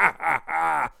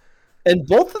 Yeah. And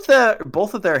both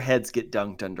of their heads get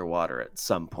dunked underwater at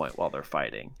some point while they're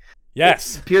fighting.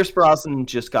 Yes. Pierce Brosnan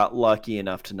just got lucky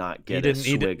enough to not get a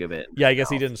swig of it. Yeah, I guess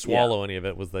he didn't swallow any of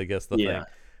it, was I guess the thing.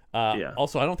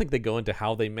 Also, I don't think they go into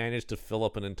how they managed to fill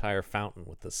up an entire fountain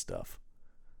with this stuff.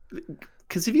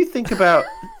 Because if you think about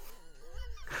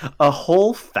a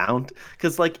whole fountain,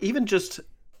 because like even just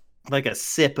like a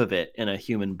sip of it in a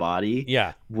human body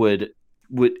would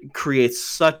create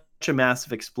such a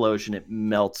massive explosion it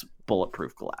melts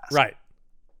bulletproof glass. Right.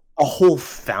 A whole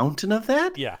fountain of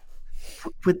that? Yeah.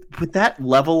 Would that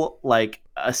level like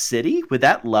a city? Would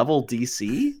that level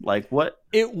DC? Like what?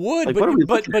 It would,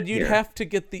 like, but you'd have to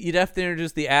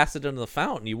introduce the acid into the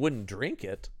fountain. You wouldn't drink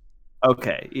it.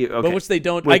 Okay. But which they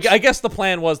don't. I guess the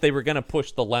plan was they were going to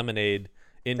push the lemonade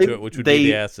into it, which would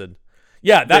be the acid.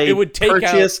 Yeah, that it would take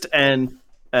purchased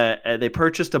they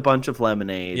purchased a bunch of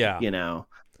lemonade. Yeah,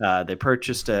 they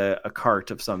purchased a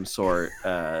cart of some sort.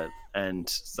 And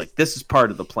it's like, this is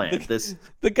part of the plan.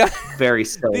 The guy, very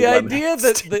silly. The idea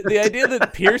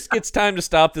that Pierce gets time to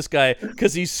stop this guy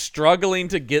because he's struggling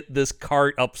to get this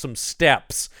cart up some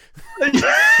steps.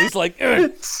 He's like, I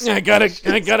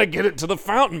gotta get it to the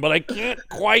fountain, but I can't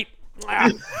quite.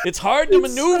 It's hard to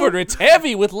maneuver. It's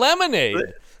heavy with lemonade.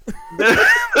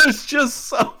 There's just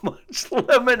so much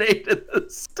lemonade in the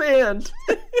stand.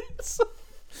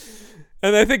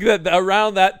 And I think that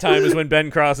around that time is when Ben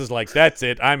Cross is like, that's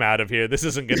it, I'm out of here. This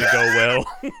isn't going to go well.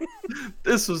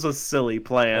 This was a silly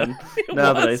plan,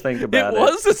 that I think about it. It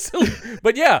was a silly...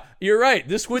 But yeah, you're right.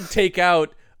 This would take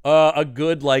out a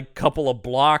good, like, couple of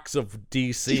blocks of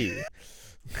DC.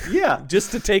 Yeah.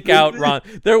 Just to take out Ron.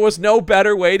 There was no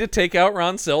better way to take out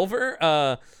Ron Silver.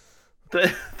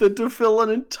 To fill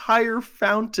an entire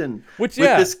fountain. Which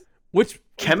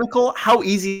chemical? How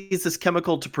easy is this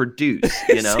chemical to produce?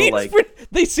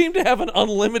 They seem to have an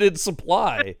unlimited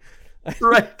supply.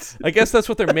 Right. I guess that's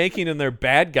what they're making in their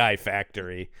bad guy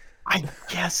factory. I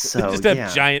guess so. They just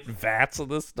have giant vats of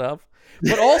this stuff.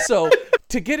 But also,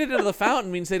 to get it into the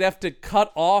fountain means they'd have to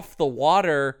cut off the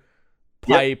water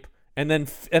pipe and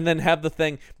then have the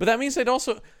thing. But that means they'd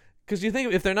also, because you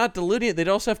think if they're not diluting it, they'd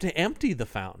also have to empty the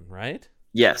fountain, right?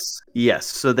 Yes.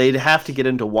 So they'd have to get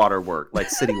into water work, like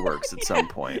city works at some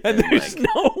point. And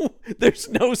there's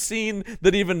no scene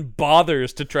that even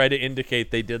bothers to try to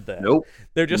indicate they did that. Nope.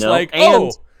 They're just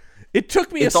it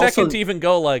took me a second to even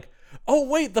go like, oh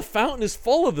wait, the fountain is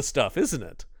full of the stuff, isn't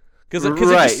it? Because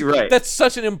that's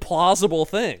such an implausible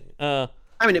thing. I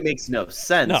mean, it makes no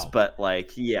sense, but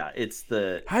like, it's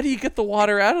the... How do you get the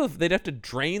water out of it? They'd have to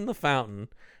drain the fountain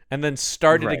and then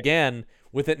start it again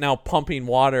with it now pumping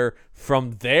water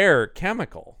from their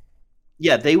chemical.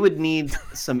 Yeah, they would need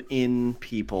some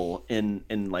people in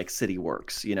like city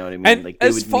works. You know what I mean? And like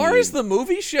as far as the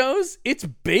movie shows, it's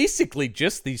basically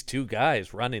just these two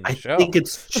guys running the show. I think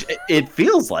it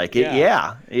feels like it.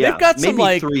 Yeah. They've got some maybe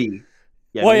like 3.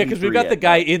 Yeah, well, yeah, because we've got the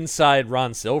guy inside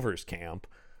Ron Silver's camp.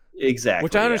 Exactly.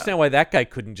 Which I understand why that guy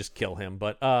couldn't just kill him,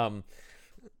 but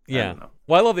yeah.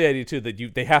 Well, I love the idea too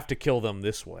that they have to kill them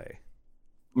this way.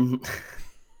 Mm-hmm.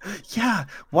 Yeah.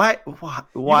 Why? You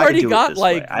already got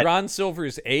like way? Ron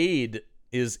Silver's aide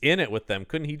is in it with them.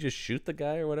 Couldn't he just shoot the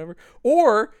guy or whatever?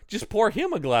 Or just pour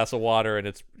him a glass of water and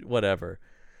it's whatever.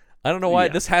 I don't know why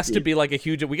this has to be like a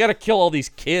huge. We got to kill all these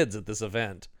kids at this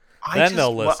event. Then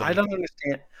they'll listen. I don't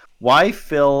understand why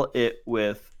fill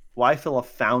a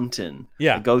fountain?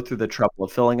 Yeah. Go through the trouble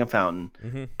of filling a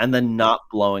fountain and then not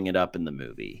blowing it up in the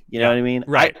movie. You know what I mean?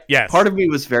 Right. Yes. Part of me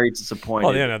was very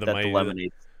disappointed that the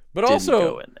lemonade. But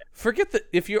also, forget that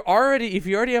if you already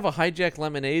have a hijacked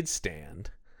lemonade stand,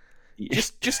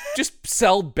 just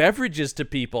sell beverages to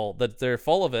people that they're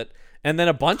full of it, and then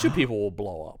a bunch of people will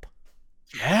blow up.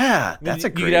 Yeah, that's a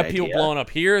great idea. You could have people blowing up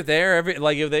here, there,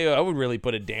 I would really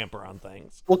put a damper on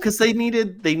things. Well, because they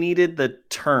needed the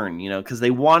turn, because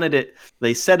they wanted it.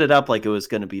 They set it up like it was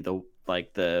going to be the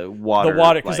water. The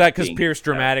water, because Pierce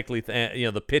dramatically,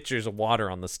 the pictures of water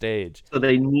on the stage. So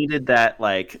they needed that,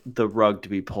 the rug to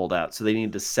be pulled out. So they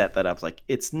needed to set that up like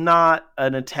it's not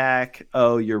an attack.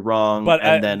 Oh, you're wrong.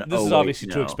 But this is obviously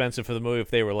too expensive for the movie.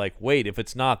 If they were like, wait, if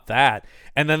it's not that,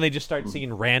 and then they just start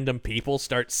seeing random people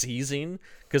start seizing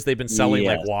because they've been selling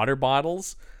water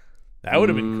bottles, that would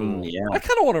have been cool. Yeah. I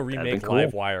kind of want to remake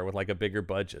Livewire with a bigger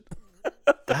budget.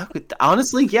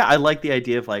 Honestly, yeah, I like the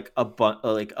idea of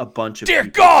a bunch of dear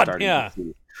people God, starting yeah, to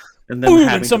see, and then boom,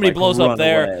 and somebody blows up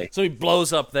there. Away. Somebody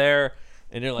blows up there,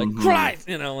 and you're like, Christ,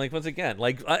 once again,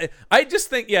 I just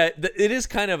think, it is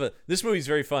kind of this movie's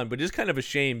very fun, but it is kind of a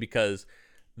shame because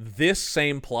this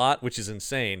same plot, which is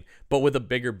insane, but with a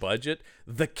bigger budget,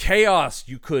 the chaos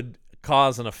you could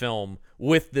cause in a film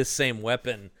with this same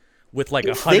weapon with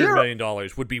 $100 million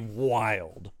would be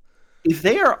wild. If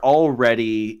they are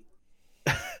already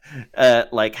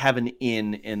have an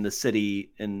inn in the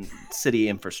city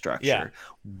infrastructure,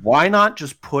 why not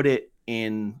just put it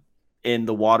in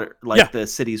the water, the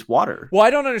city's water? Well, I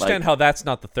don't understand how that's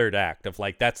not the third act of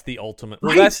that's the ultimate.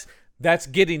 Well, that's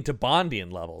getting to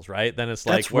Bondian levels, right? Then it's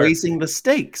that's raising the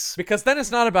stakes, because then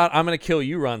it's not about I'm going to kill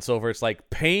you, Ron Silver. It's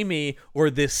pay me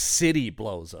or this city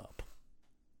blows up.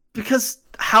 Because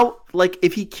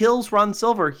if he kills Ron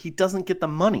Silver, he doesn't get the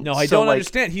money. No, I don't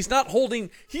understand. He's not holding.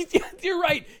 You're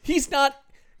right. He's not.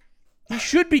 He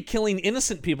should be killing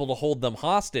innocent people to hold them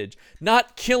hostage,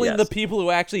 not killing the people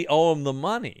who actually owe him the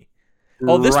money.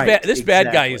 Oh, this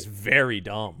bad guy is very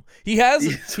dumb. He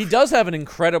does have an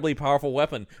incredibly powerful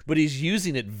weapon, but he's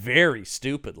using it very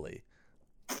stupidly.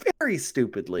 Very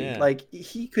stupidly.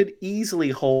 He could easily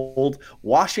hold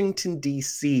Washington,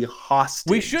 D.C. hostage.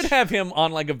 We should have him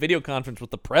on a video conference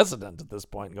with the president at this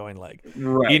point going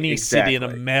any city in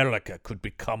America could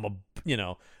become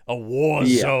a war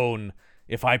zone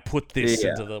if I put this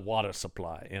into the water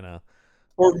supply,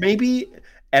 Or maybe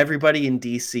everybody in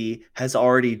D.C. has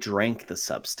already drank the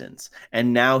substance,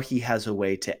 and now he has a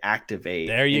way to activate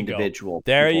individual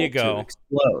people to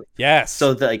explode. Yes.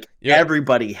 So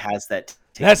everybody has that.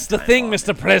 That's the thing,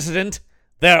 Mr. President.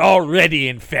 They're already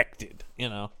infected,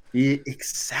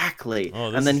 Exactly.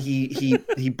 And then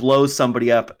he blows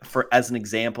somebody up as an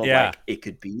example. It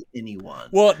could be anyone.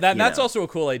 Well, that's also a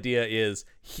cool idea. Is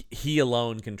he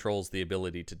alone controls the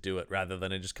ability to do it rather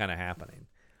than it just kind of happening.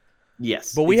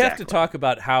 Yes, but we have to talk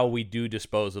about how we do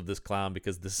dispose of this clown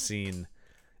because this scene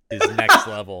is next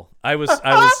level. I was.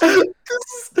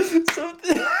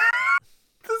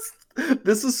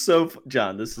 This is so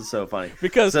John. This is so funny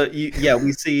because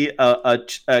we see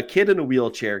a kid in a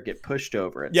wheelchair get pushed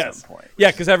over at some point. Yeah,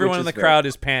 because everyone in the crowd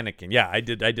is panicking. Yeah, I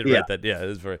did write that. Yeah, it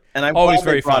was very. And I'm always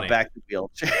very funny. Back the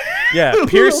wheelchair. Yeah,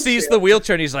 Pierce sees the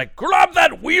wheelchair and he's like, "Grab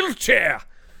that wheelchair!"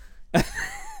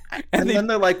 and then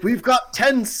they're like, "We've got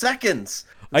 10 seconds."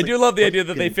 I do love the idea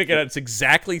that they figured out it's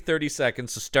exactly 30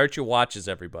 seconds. So start your watches,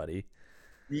 everybody.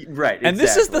 Right. And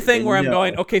this is the thing where I'm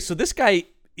going, okay, so this guy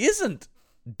isn't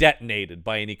detonated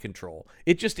by any control.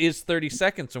 It just is 30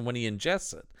 seconds from when he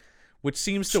ingests it, which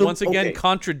seems to once again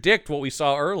contradict what we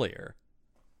saw earlier.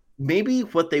 Maybe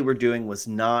what they were doing was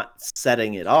not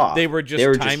setting it off. They were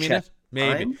just timing it.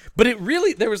 Maybe. But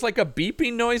there was a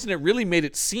beeping noise and it really made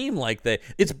it seem like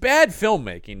it's bad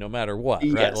filmmaking no matter what,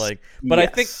 right? But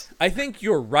I think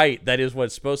you're right, that is what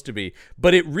it's supposed to be.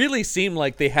 But it really seemed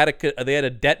like they had a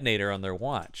detonator on their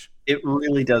watch. It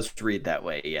really does read that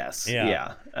way. Yes.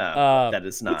 Yeah. That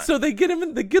is not. So they get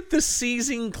him. They get this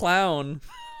seizing clown.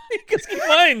 Because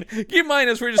keep in mind,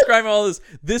 as we're describing all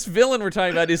this villain we're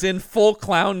talking about is in full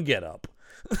clown getup.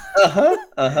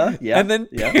 Yeah. And then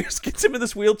Pierce gets him in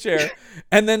this wheelchair,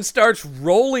 and then starts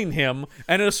rolling him,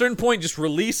 and at a certain point just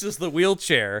releases the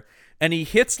wheelchair, and he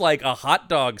hits like a hot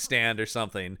dog stand or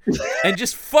something, and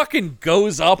just fucking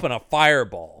goes up in a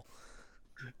fireball.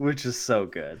 Which is so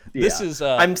good. This is.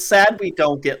 I'm sad we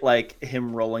don't get like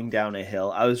him rolling down a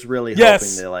hill. I was really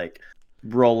hoping they like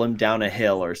roll him down a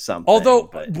hill or something.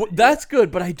 Although that's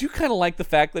good, but I do kind of like the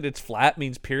fact that it's flat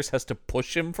means Pierce has to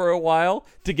push him for a while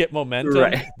to get momentum.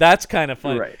 Right. That's kind of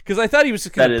funny because I thought he was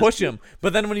just going to push him,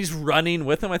 but then when he's running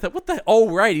with him, I thought, what the? Oh,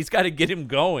 right, he's got to get him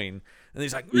going, and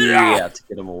he's like, yeah, to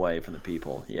get him away from the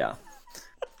people. Yeah.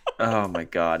 Oh my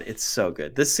God, it's so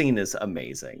good. This scene is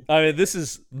amazing. I mean, this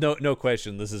is no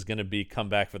question. This is going to be come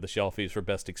back for the shelfies for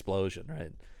best explosion,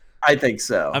 right? I think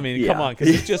so. I mean, come on,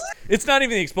 because it's not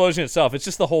even the explosion itself. It's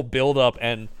just the whole build up.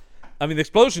 And I mean, the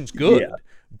explosion's good,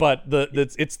 but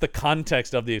it's the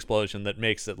context of the explosion that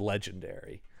makes it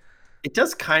legendary. It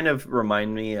does kind of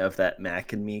remind me of that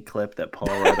Mac and Me clip that Paul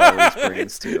Rudd always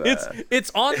brings to.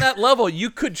 It's on that level.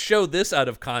 You could show this out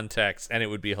of context and it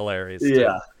would be hilarious.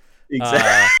 Yeah.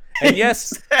 Exactly. And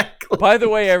yes, by the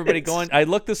way, everybody I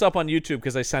looked this up on YouTube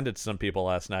because I sent it to some people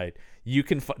last night. You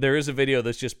can there is a video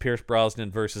that's just Pierce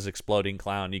Brosnan versus Exploding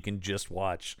Clown. You can just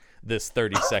watch this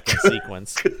 30-second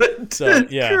sequence. Good. So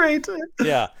Great.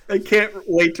 Yeah. I can't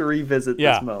wait to revisit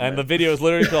this moment. And the video is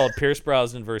literally called Pierce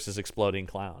Brosnan versus Exploding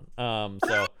Clown.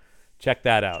 So check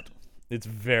that out. It's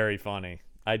very funny.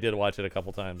 I did watch it a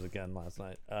couple times again last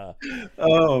night.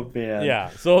 Oh man. Yeah.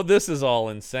 So this is all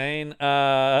insane.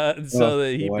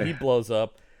 He blows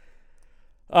up.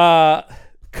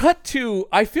 Cut to,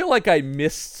 I feel like I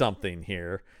missed something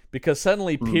here because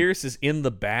suddenly Pierce is in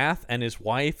the bath and his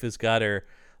wife has got her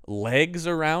legs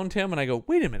around him, and I go,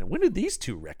 wait a minute, when did these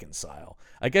two reconcile?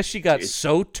 I guess she got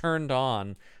so turned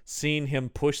on seeing him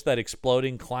push that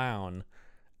exploding clown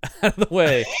out of the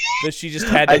way that she just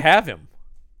had to have him.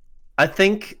 I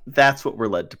think that's what we're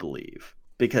led to believe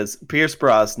because Pierce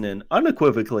Brosnan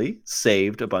unequivocally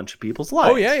saved a bunch of people's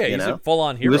lives. Oh yeah, he's a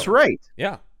full-on hero. He was right.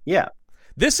 Yeah.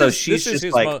 She's just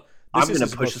like, I'm going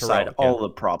to push aside all the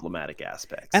problematic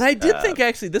aspects. And I did think,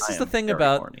 actually, this is the thing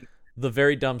about the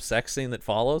very dumb sex scene that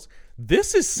follows.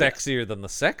 This is sexier than the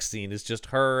sex scene. Is just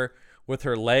her with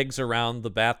her legs around the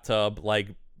bathtub, like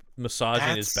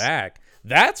massaging his back.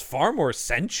 That's far more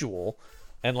sensual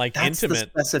and like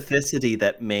intimate. The specificity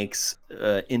that makes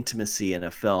intimacy in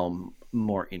a film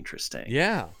more interesting.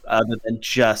 Yeah. Other than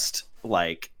just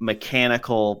like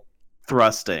mechanical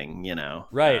thrusting,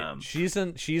 right. She's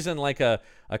in like a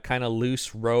kind of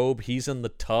loose robe. He's in the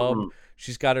tub.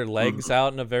 She's got her legs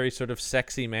out in a very sort of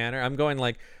sexy manner. I'm going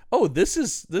like, oh, this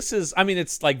is I mean,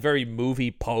 it's like very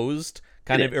movie posed,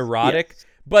 kind of erotic,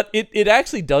 but it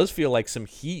actually does feel like some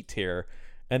heat here.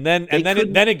 And then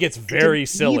it gets very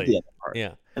silly.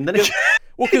 Yeah. And then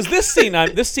because this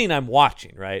scene I'm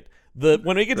watching, right?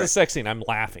 When we get to the sex scene, I'm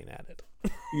laughing at it.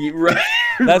 Right.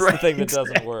 That's the thing that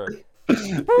doesn't work.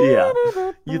 Yeah,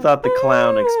 you thought the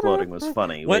clown exploding was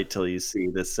funny. Wait till you see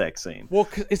this sex scene. Well,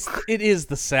 it is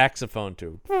the saxophone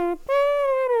too.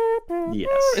 Yes,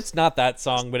 it's not that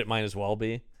song, but it might as well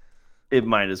be. It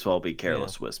might as well be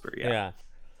 "Careless Whisper." Yeah.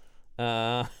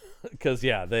 Because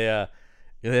they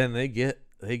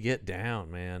get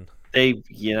down, man. They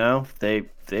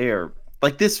are.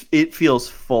 Like this, it feels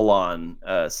full on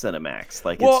Cinemax.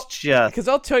 Like it's just because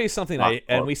I'll tell you something,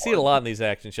 and we see it a lot in these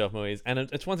action shelf movies, and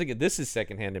it's once again this is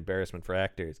secondhand embarrassment for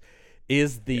actors.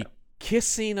 Is the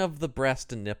kissing of the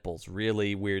breast and nipples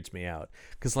really weirds me out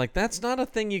because like that's not a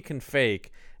thing you can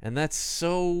fake, and that's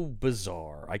so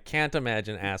bizarre. I can't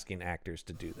imagine asking actors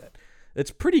to do that.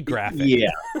 It's pretty graphic. Yeah,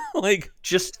 like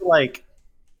just like.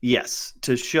 Yes,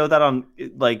 to show that on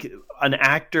like an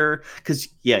actor, because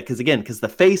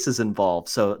the face is involved,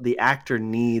 so the actor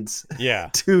needs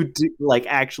to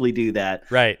actually do that.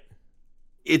 Right.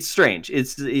 It's strange.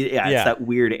 It's that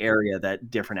weird area that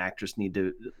different actors need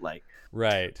to like.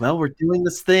 Right. Well, we're doing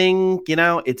this thing,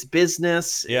 it's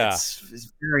business. Yeah.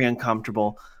 It's very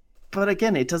uncomfortable, but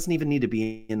again, it doesn't even need to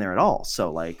be in there at all.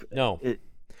 So like, no.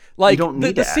 Like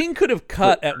the scene could have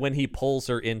cut at when he pulls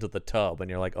her into the tub, and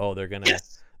you're like, oh, they're gonna.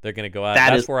 Yes. They're going to go out.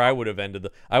 That's where I would have ended.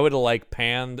 I would have like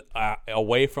panned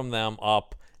away from them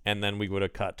up, and then we would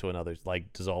have cut to another,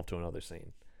 like dissolved to another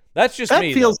scene. That's just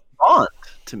me. That feels Bond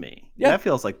to me. Yeah. That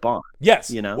feels like Bond.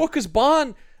 Yes. Well, because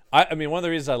Bond, I mean, one of the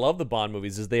reasons I love the Bond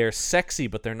movies is they are sexy,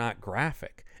 but they're not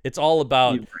graphic. It's all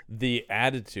about the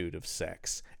attitude of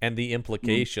sex and the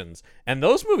implications. And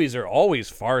those movies are always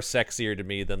far sexier to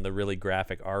me than the really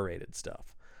graphic R-rated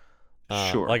stuff.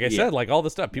 Sure. Like I said, like all the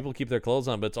stuff, people keep their clothes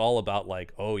on, but it's all about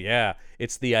like, oh yeah,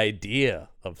 it's the idea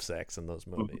of sex in those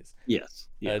movies. Yes.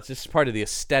 Yeah. It's just part of the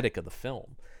aesthetic of the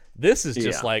film. This is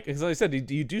just like, as I said,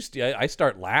 I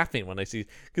start laughing when I see,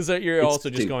 because you're also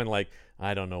just going like,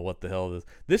 I don't know what the hell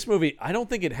this movie. I don't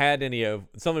think it had any of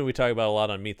something we talk about a lot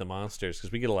on Meet the Monsters,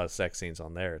 because we get a lot of sex scenes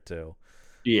on there too.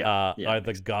 Are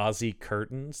the gauzy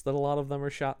curtains that a lot of them are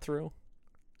shot through.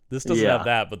 This doesn't have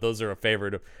that, but those are a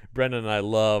favorite of Brendan and I.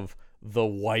 Love the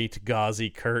white gauzy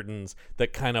curtains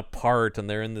that kind of part, and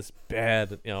they're in this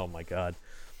bed. Oh my god.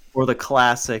 Or the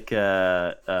classic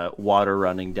water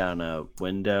running down a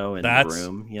window in the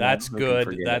room. That's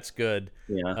good. That's good.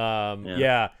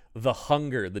 Yeah. The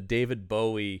Hunger, the David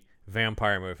Bowie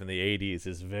vampire movie from the 80s,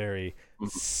 is very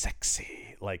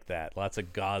sexy like that. Lots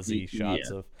of gauzy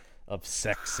shots of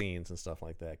sex scenes and stuff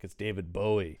like that, because David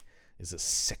Bowie is a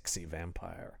sexy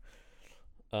vampire.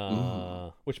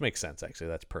 Which makes sense, actually.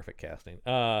 That's perfect casting.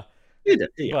 But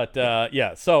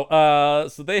so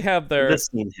they have their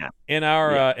in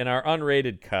our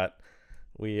unrated cut.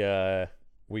 We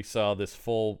saw this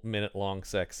full minute-long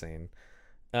sex scene.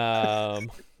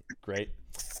 Great.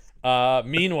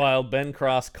 Meanwhile, Ben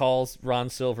Cross calls Ron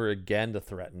Silver again to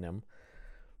threaten him.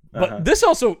 But this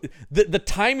also, the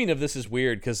timing of this is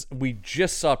weird, because we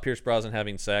just saw Pierce Brosnan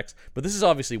having sex, but this is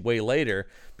obviously way later,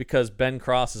 because Ben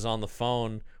Cross is on the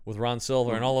phone with Ron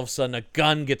Silver, and all of a sudden a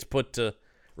gun gets put to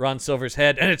Ron Silver's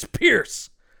head, and it's Pierce.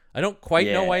 I don't quite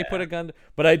know why he put a gun,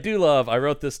 but I do love, I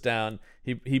wrote this down,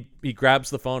 he grabs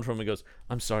the phone from him and goes,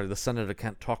 "I'm sorry, the senator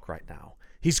can't talk right now.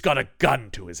 He's got a gun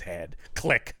to his head."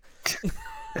 Click.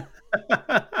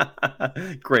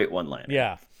 Great one-liner.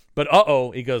 Yeah. But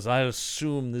he goes, "I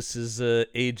assume this is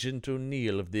Agent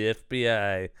O'Neill of the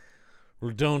FBI.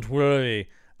 Well, don't worry.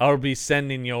 I'll be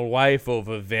sending your wife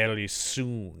over very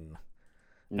soon."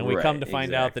 And we come to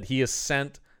find out that he has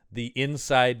sent the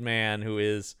inside man, who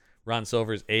is Ron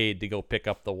Silver's aide, to go pick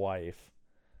up the wife.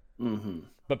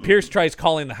 But Pierce tries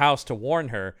calling the house to warn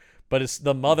her, but it's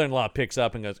the mother-in-law picks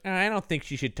up and goes, "I don't think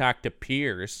she should talk to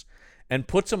Pierce," and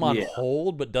puts him on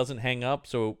hold but doesn't hang up,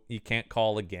 so you can't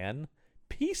call again.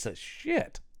 Piece of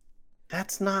shit.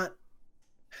 That's not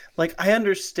like, I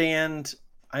understand.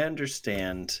 I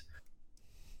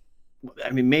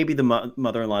mean, maybe the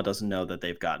mother-in-law doesn't know that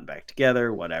they've gotten back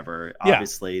together, whatever.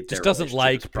 Obviously, just doesn't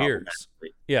like Pierce.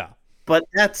 Yeah. But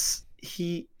that's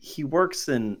he works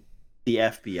in the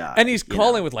FBI. And he's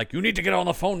calling with like, "You need to get on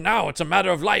the phone now. It's a matter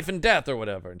of life and death," or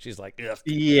whatever. And she's like, "Ugh,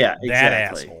 yeah, that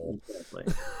asshole." Exactly.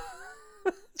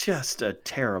 Just a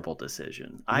terrible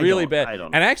decision. Really bad. I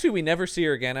don't know. And actually, we never see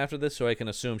her again after this, so I can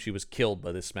assume she was killed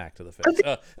by this smack to the face.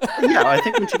 I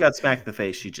think when she got smacked in the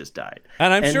face, she just died.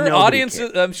 And I'm sure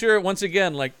audiences, once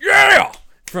again, like, "Yeah!"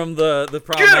 from the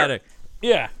problematic.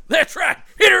 Yeah, that's right.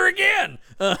 Hit her again.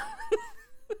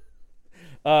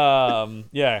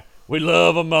 We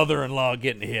love a mother-in-law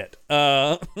getting hit.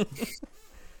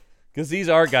 Because these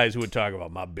are guys who would talk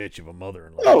about my bitch of a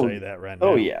mother-in-law. I'll tell you that right now.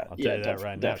 Oh, yeah. I'll tell you that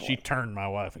right now. She turned my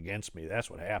wife against me. That's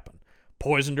what happened.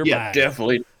 Poisoned her mind.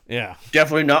 Definitely. Yeah.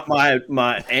 Definitely not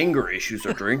my anger issues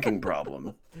or drinking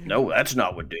problem. No, that's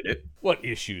not what did it. What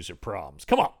issues or problems?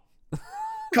 Come on.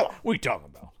 Come on. What are you talking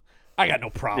about? I got no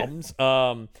problems.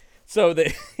 So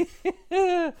they...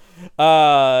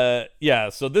 so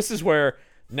this is where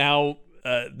now...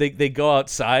 they go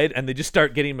outside and they just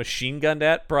start getting machine gunned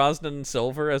at, Brosnan and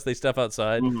Silver, as they step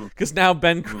outside. Because now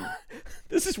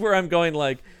this is where I'm going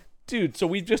like, dude, so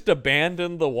we just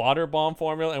abandoned the water bomb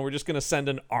formula and we're just going to send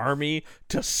an army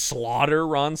to slaughter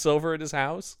Ron Silver at his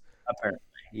house? Apparently,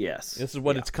 yes. This is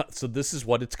what this is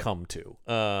what it's come to.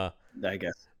 I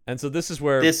guess. And so this is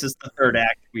where... This is the third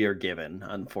act we are given,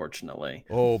 unfortunately.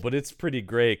 Oh, but it's pretty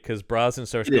great, because Brosnan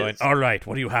starts going, "All right,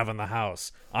 what do you have in the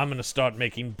house? I'm going to start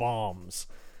making bombs."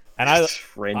 And I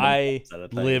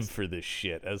live for this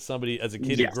shit. As a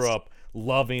kid who grew up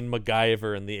loving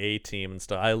MacGyver and the A-Team and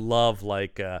stuff, I love,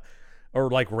 like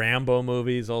Rambo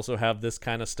movies also have this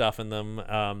kind of stuff in them.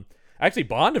 Actually,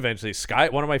 Bond eventually,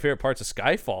 one of my favorite parts of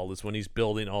Skyfall is when he's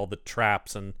building all the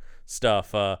traps and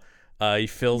stuff. He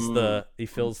fills the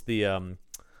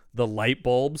light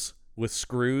bulbs with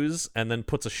screws and then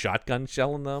puts a shotgun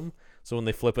shell in them. So when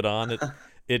they flip it on,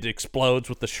 it explodes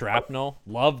with the shrapnel.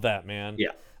 Love that, man.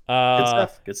 Yeah.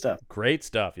 Good stuff. Great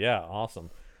stuff. Yeah.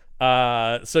 Awesome.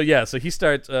 So he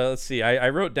starts, let's see, I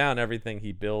wrote down everything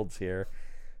he builds here.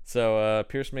 So,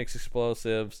 Pierce makes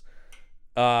explosives.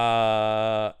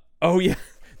 This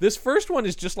first one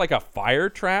is just like a fire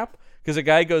trap, because a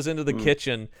guy goes into the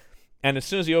kitchen And as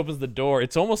soon as he opens the door,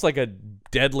 it's almost like a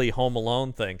deadly Home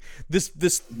Alone thing. This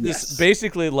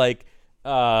basically like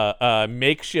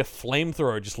makeshift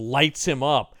flamethrower just lights him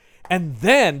up. And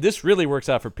then this really works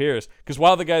out for Pierce, because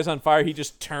while the guy's on fire, he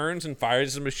just turns and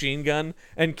fires his machine gun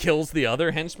and kills the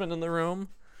other henchman in the room.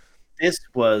 There's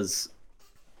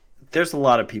a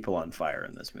lot of people on fire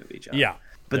in this movie, John. Yeah.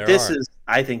 But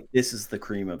I think this is the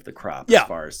cream of the crop as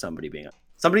far as somebody being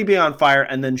on fire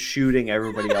and then shooting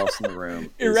everybody else in the room.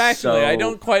 Irrationally, I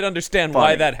don't quite understand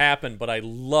why that happened, but I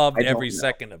loved every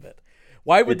second of it.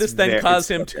 Why would this then cause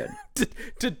him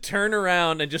to turn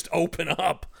around and just open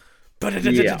up?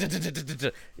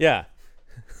 Yeah.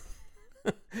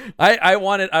 I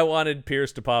wanted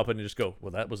Pierce to pop in and just go,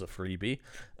 well, that was a freebie.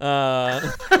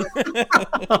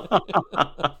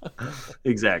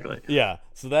 Exactly. Yeah.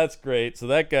 So that's great. So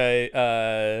that guy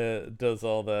does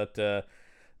all that.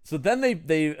 So then they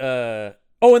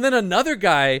and then another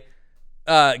guy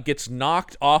gets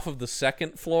knocked off of the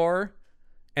second floor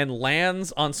and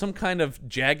lands on some kind of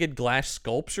jagged glass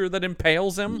sculpture that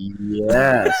impales him.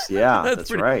 Yes, yeah, that's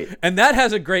right. And that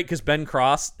has a great, because Ben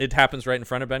Cross, it happens right in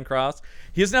front of Ben Cross.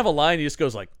 He doesn't have a line, he just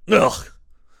goes like, ugh.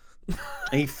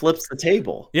 And he flips the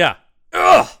table. Yeah.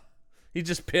 Ugh. He's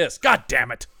just pissed. God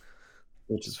damn it.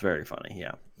 Which is very funny,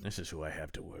 yeah. This is who I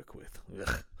have to work with.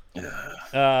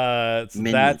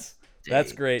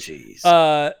 That's great.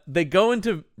 Jeez. They go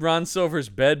into Ron Silver's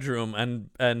bedroom,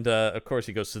 and of course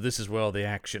he goes, so this is where all the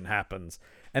action happens.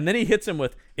 And then he hits him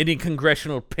with, any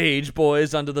congressional page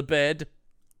boys under the bed?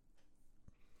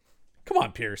 Come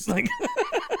on, Pierce. Like,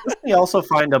 doesn't he also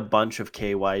find a bunch of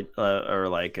KY or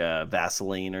like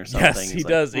Vaseline or something? Yes, he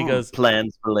does. He goes,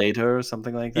 plans for later or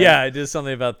something like that. Yeah, it is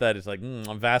something about that. It's like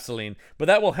Vaseline, but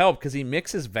that will help because he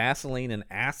mixes Vaseline and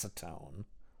acetone.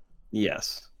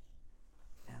 Yes.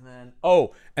 And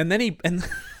then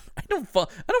I don't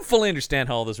fully understand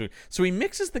how all this works. So he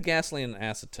mixes the gasoline and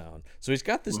acetone. So he's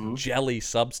got this jelly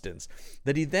substance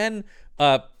that he then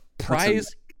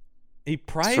pries. He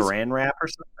pries saran wrap or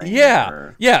something.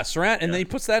 Yeah, saran, and then he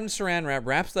puts that in saran wrap,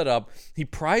 wraps that up. He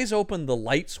pries open the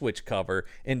light switch cover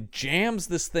and jams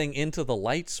this thing into the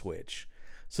light switch,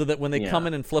 so that when they come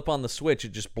in and flip on the switch,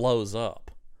 it just blows up.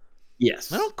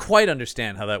 Yes. I don't quite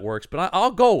understand how that works, but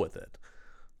I'll go with it.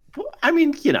 I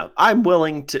mean, I'm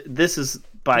willing to. This is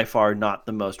by far not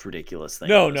the most ridiculous thing.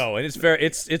 No, and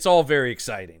it's all very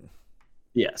exciting.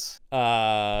 Yes.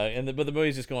 But the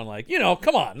movie's just going like,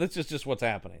 come on, that's just what's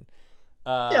happening.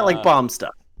 Like bomb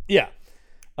stuff. Yeah.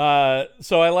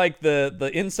 So I like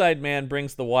the inside man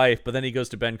brings the wife, but then he goes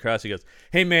to Ben Cross. He goes,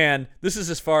 "Hey man, this is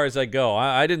as far as I go.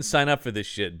 I didn't sign up for this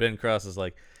shit." Ben Cross is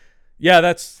like, "Yeah,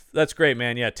 that's great,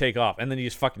 man. Yeah, take off." And then he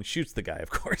just fucking shoots the guy, of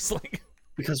course. Like,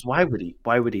 because why would he?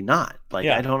 Why would he not? Like,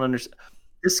 I don't understand.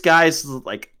 This guy's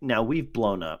like, now we've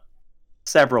blown up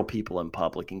several people in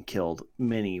public and killed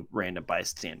many random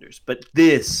bystanders, but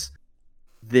this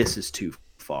is too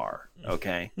far.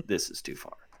 Okay, this is too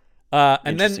far.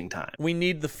 And then we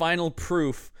need the final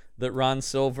proof that Ron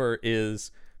Silver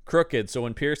is crooked. So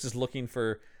when Pierce is looking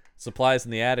for supplies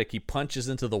in the attic, he punches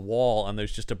into the wall, and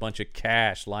there's just a bunch of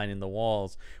cash lining the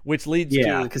walls, which leads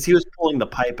to... because he was pulling the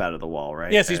pipe out of the wall,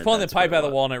 right? Yes, he's pulling the pipe out of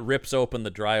the wall, and it rips open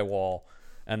the drywall,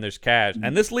 and there's cash.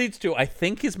 And this leads to, I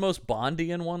think, his most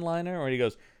Bondian one-liner, where he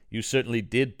goes, "You certainly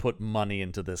did put money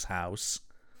into this house."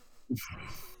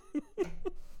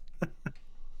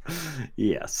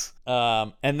 Yes.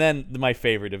 And then my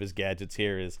favorite of his gadgets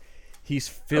here is he's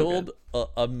filled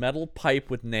a metal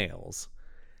pipe with nails,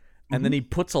 and then he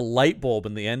puts a light bulb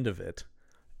in the end of it,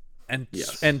 and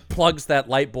plugs that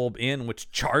light bulb in, which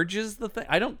charges the thing.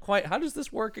 I don't quite. How does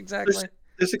this work exactly?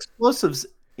 There's explosives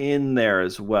in there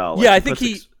as well. Yeah, I think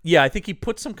he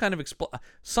put some kind of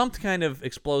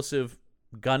explosive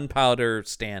gunpowder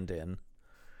stand-in.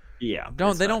 Yeah.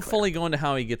 They don't fully go into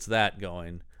how he gets that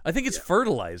going. I think it's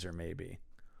fertilizer, maybe.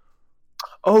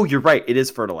 Oh, you're right. It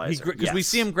is fertilizer. Because we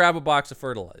see him grab a box of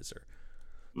fertilizer.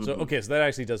 So, so that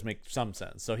actually does make some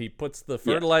sense. So he puts the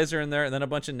fertilizer in there, and then a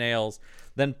bunch of nails,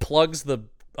 then plugs the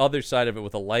other side of it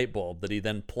with a light bulb that he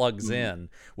then plugs in,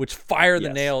 which fire the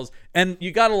nails. And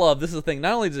you gotta love, this is the thing,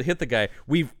 not only does it hit the guy,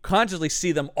 we consciously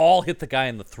see them all hit the guy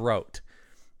in the throat,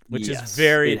 which is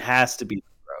very... It has to be.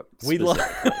 We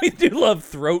do love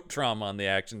throat trauma on the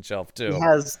action shelf too. He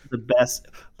has the best,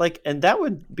 and that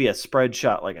would be a spread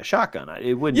shot like a shotgun.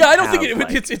 It wouldn't. Yeah, I don't think it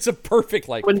would. It's a perfect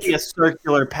It wouldn't be a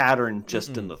circular pattern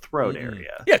just in the throat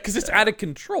area. Yeah, because it's out of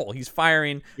control. He's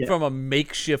firing from a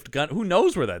makeshift gun. Who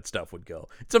knows where that stuff would go?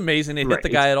 It's amazing it hit the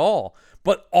guy at all.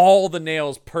 But all the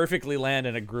nails perfectly land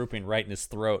in a grouping right in his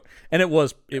throat, and it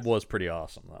was pretty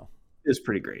awesome though. It was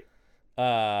pretty great.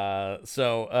 Pierce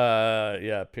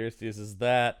uses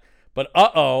that. But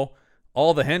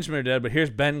all the henchmen are dead, but here's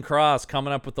Ben Cross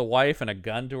coming up with the wife and a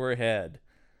gun to her head.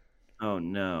 Oh,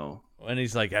 no. And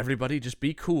he's like, everybody just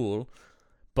be cool.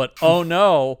 But oh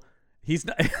no, he's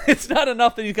not, it's not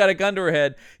enough that he's got a gun to her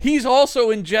head. He's also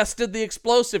ingested the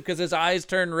explosive because his eyes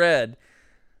turn red.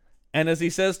 And as he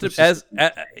says to,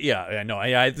 yeah, I know.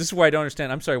 This is where I don't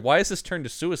understand. I'm sorry. Why is this turned to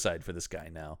suicide for this guy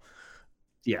now?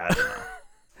 Yeah, I don't know.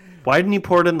 Why didn't he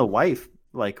pour it in the wife?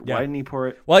 Like, why didn't he pour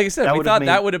it? Well, like I said, we thought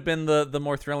that would have been the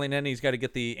more thrilling ending. He's got to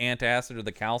get the antacid or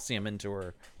the calcium into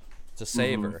her to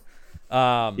save her.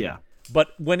 Yeah. But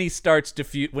when he starts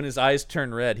when his eyes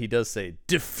turn red, he does say,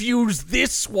 "Diffuse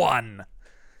this one."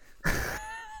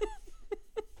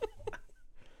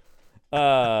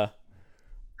 And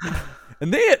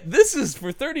this is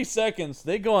for 30 seconds.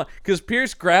 They go on because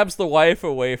Pierce grabs the wife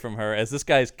away from her as this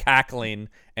guy's cackling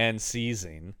and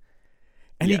seizing.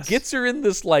 And he gets her in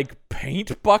this like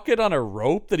paint bucket on a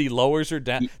rope that he lowers her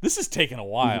down. This is taking a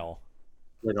while.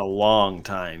 Like a long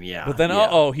time, yeah. But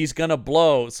then, he's going to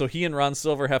blow. So he and Ron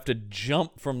Silver have to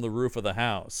jump from the roof of the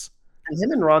house. And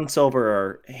him and Ron Silver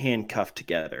are handcuffed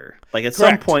together. Like at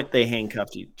some point, they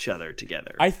handcuffed each other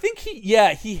together. I think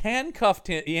he handcuffed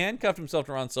him. He handcuffed himself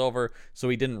to Ron Silver so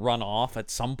he didn't run off at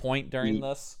some point during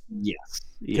this. Yes.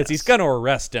 Because he's going to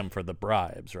arrest him for the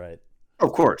bribes, right?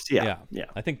 Of course, yeah.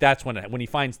 I think that's when he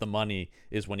finds the money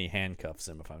is when he handcuffs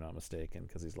him, if I'm not mistaken,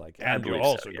 because he's like, and you're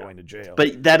also going to jail.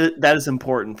 But that is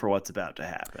important for what's about to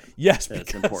happen. Yes,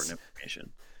 that's important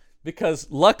information. Because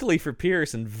luckily for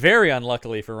Pierce and very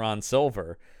unluckily for Ron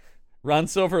Silver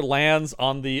lands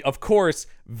on the, of course,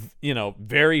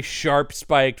 very sharp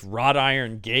spiked wrought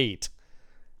iron gate.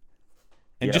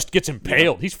 And just gets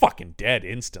impaled. He's fucking dead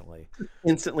instantly.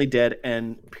 Instantly dead,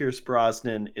 and Pierce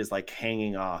Brosnan is like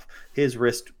hanging off. His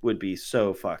wrist would be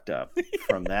so fucked up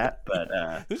from that, but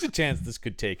there's a chance this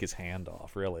could take his hand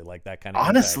off, really, like that kind of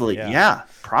honestly,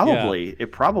 impact. probably. Yeah.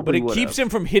 It probably But it would've. keeps him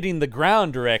from hitting the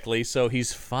ground directly, so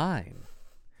he's fine.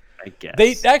 I guess.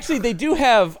 They do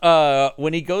have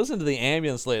when he goes into the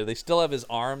ambulance later, they still have his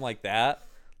arm like that.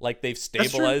 Like they've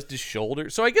stabilized his shoulder.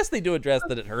 So I guess they do address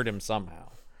that it hurt him somehow.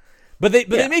 But they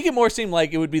make it more seem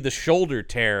like it would be the shoulder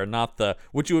tear, not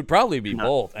which it would probably be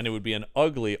both, and it would be an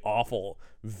ugly, awful,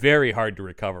 very hard to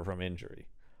recover from injury.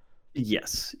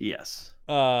 Yes.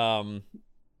 But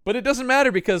it doesn't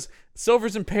matter because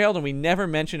Silver's impaled and we never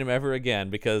mention him ever again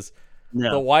because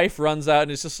the wife runs out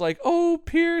and is just like, "Oh,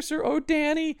 Pierce," or "Oh,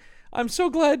 Danny, I'm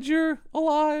so glad you're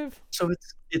alive." So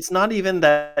it's not even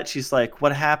that she's like,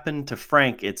 "What happened to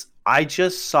Frank?" It's, "I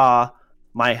just saw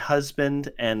my husband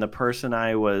and the person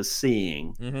I was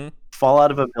seeing fall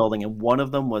out of a building, and one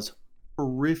of them was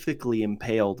horrifically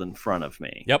impaled in front of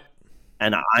me." Yep.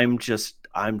 And I'm just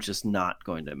not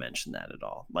going to mention that at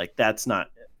all. Like that's not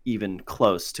even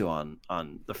close to on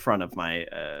the front of my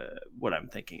what I'm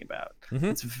thinking about.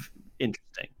 It's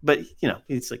interesting, but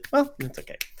it's like, well, it's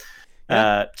okay.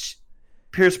 Yeah.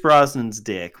 Pierce Brosnan's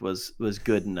dick was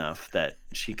good enough that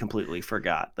she completely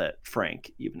forgot that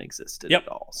Frank even existed at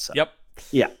all. So. Yep.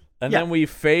 Yeah. And then we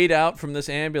fade out from this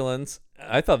ambulance.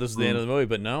 I thought this was the end of the movie,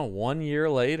 but no, 1 year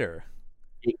later.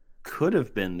 It could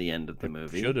have been the end of the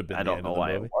movie. Should have been. I don't know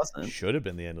why it wasn't. Should have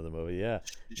been the end of the movie, yeah.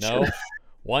 No.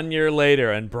 1 year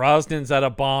later, and Brosnan's at a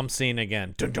bomb scene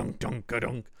again. Dun dun dun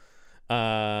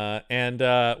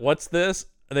dun. What's this?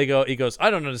 He goes, "I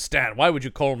don't understand. Why would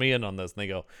you call me in on this?" And they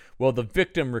go, "Well, the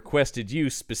victim requested you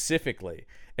specifically."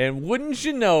 And wouldn't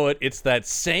you know it, it's that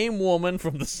same woman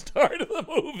from the start of the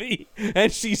movie,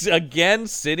 and she's again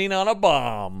sitting on a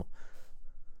bomb.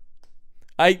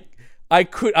 I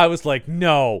was like,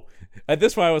 no. At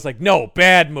this point, I was like, no,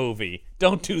 bad movie.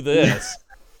 Don't do this.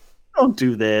 Don't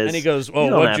do this. And he goes,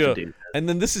 "Oh, what'd you?" And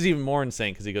then this is even more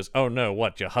insane because he goes, "Oh no,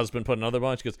 what? Your husband put another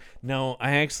bomb?" She goes, "No,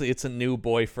 it's a new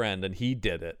boyfriend, and he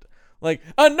did it." Like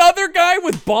another guy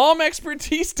with bomb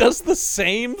expertise does the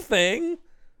same thing.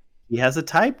 He has a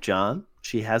type, John.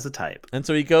 She has a type. And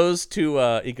so he goes to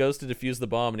defuse the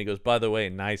bomb, and he goes, "By the way,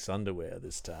 nice underwear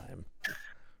this time."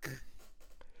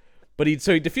 But he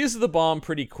defuses the bomb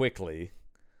pretty quickly.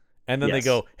 And then they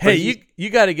go, "Hey, you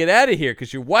got to get out of here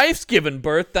because your wife's giving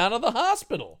birth down at the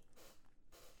hospital."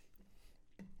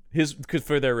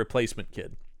 For their replacement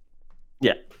kid.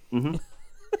 Yeah. Mm-hmm.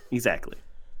 Exactly.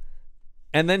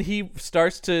 And then he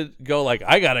starts to go like,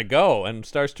 "I gotta go," and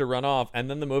starts to run off. And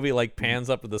then the movie like pans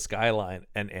up to the skyline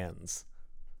and ends.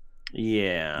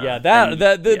 Yeah.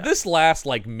 Yeah. This last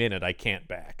like minute I can't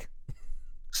back.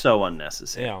 So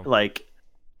unnecessary. Yeah. Like.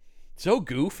 So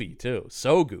goofy too.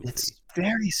 So goofy. It's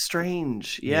very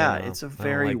strange. Yeah. It's a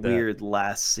very weird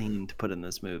last scene to put in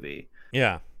this movie.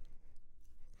 Yeah.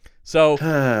 So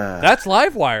that's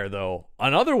Livewire, though.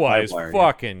 An otherwise Livewire,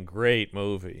 fucking great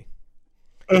movie.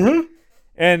 Mm-hmm.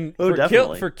 And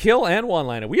definitely. for Kill and One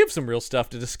Liner, we have some real stuff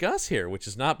to discuss here, which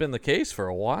has not been the case for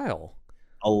a while.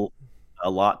 A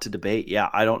lot to debate. Yeah,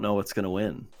 I don't know what's going to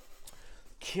win.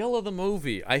 Kill of the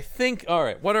movie. I think, all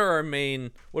right, what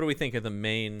do we think of the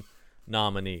main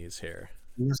nominees here?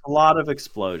 There's a lot of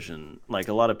explosion, like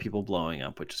a lot of people blowing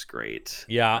up, which is great.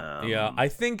 Yeah. I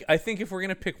think if we're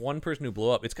gonna pick one person who blew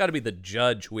up, it's got to be the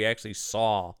judge who we actually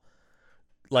saw,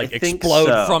 like,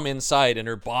 explode from inside and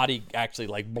her body actually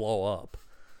like blow up.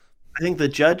 I think the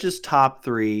judge's top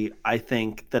 3. I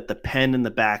think that the pen in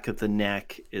the back of the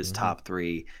neck is top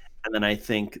 3, and then I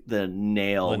think the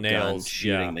nail gun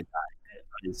shooting the guy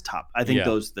is top. I think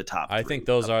those are the top. I think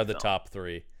those are the top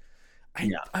 3.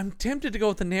 I'm tempted to go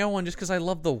with the nail one just because I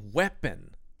love the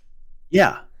weapon.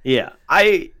 Yeah.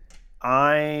 I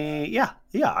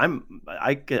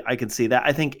can see that.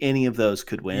 I think any of those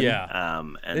could win. Yeah.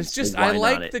 And it's just I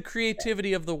like the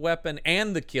creativity of the weapon,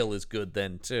 and the kill is good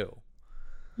then too.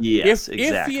 Yes, if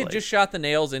exactly. he had just shot the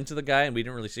nails into the guy and we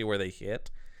didn't really see where they hit,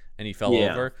 and he fell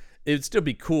over, it'd still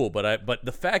be cool. But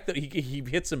the fact that he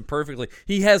hits him perfectly,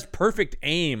 he has perfect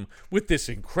aim with this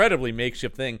incredibly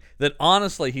makeshift thing that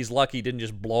honestly he's lucky he didn't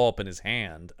just blow up in his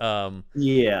hand.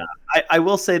 Yeah, I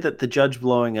will say that the judge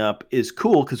blowing up is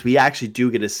cool because we actually do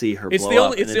get to see her. It's blow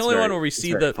up, it's the only one where we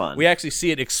see fun. we actually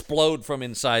see it explode from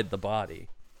inside the body.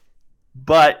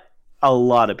 But a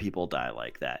lot of people die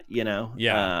like that, you know.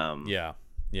 Yeah.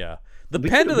 The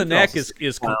pen to the neck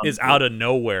is out of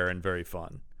nowhere and very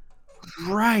fun.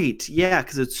 Right. Yeah,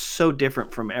 because it's so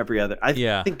different from every other. I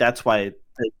think that's why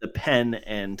the pen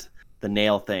and the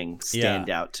nail thing stand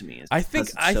out to me. I think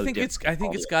it's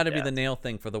got to be the nail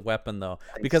thing for the weapon though,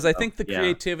 because I think the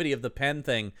creativity of the pen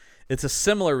thing, it's a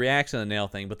similar reaction to the nail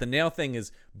thing, but the nail thing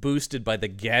is boosted by the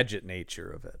gadget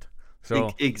nature of it.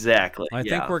 So exactly. I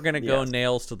think we're gonna go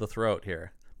nails to the throat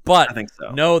here. But I think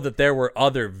so. Know that there were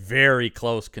other very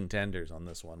close contenders on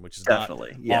this one, which is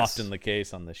definitely not often the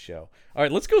case on this show. All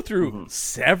right, let's go through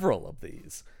several of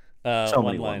these so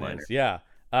many one-liners. Yeah.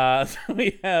 So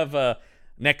we have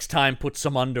next time put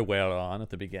some underwear on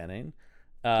at the beginning.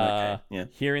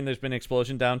 Hearing there's been an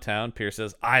explosion downtown, Pierce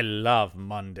says, I love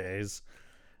Mondays.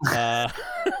 And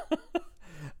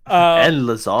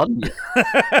lasagna.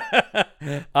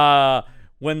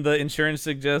 When the insurance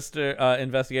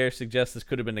investigator suggests this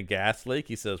could have been a gas leak,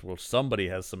 he says, "Well, somebody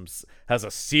has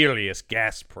a serious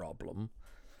gas problem."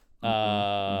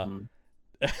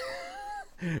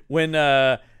 When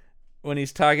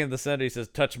he's talking to the senator, he says,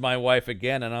 "Touch my wife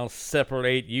again, and I'll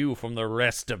separate you from the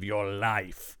rest of your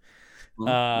life."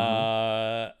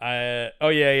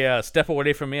 Step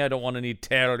away from me. I don't want any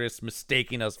terrorists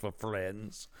mistaking us for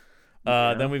friends.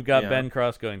 Then we've got Ben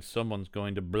Cross going, "Someone's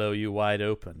going to blow you wide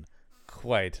open."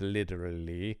 Quite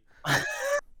literally.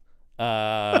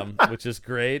 Which is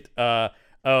great. The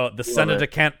senator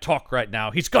can't talk right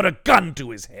now. He's got a gun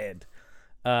to his head.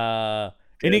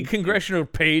 Any congressional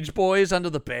page boys under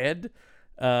the bed?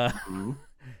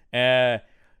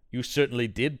 You certainly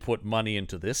did put money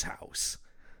into this house.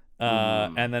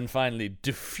 And then finally,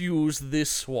 diffuse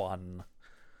this one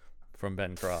from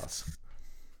Ben Cross.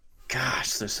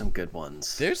 Gosh, there's some good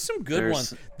ones. There's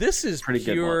ones. This is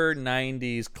pure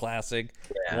 90s classic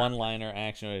one-liner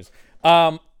action movies.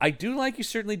 I do like you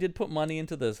certainly did put money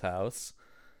into this house.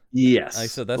 Yes.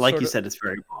 So that's like you said, it's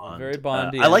very Bond. Very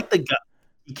Bondy. I like the gun.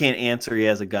 He can't answer. He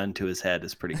has a gun to his head.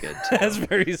 Is pretty good, too. That's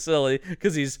very silly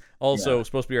because he's also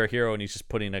supposed to be our hero and he's just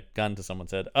putting a gun to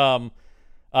someone's head.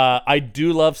 I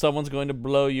do love someone's going to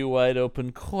blow you wide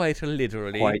open, quite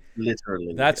literally. Quite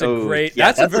literally. That's a great.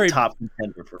 That's a very top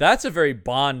contender for. That's a very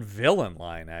Bond villain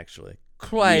line, actually.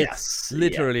 Quite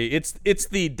literally. It's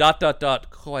the ...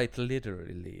 quite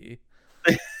literally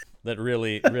that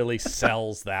really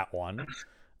sells that one.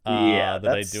 That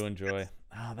I do enjoy.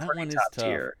 That one is tough.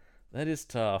 Tier. That is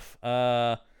tough.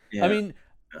 I mean.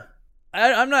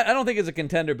 I don't think it's a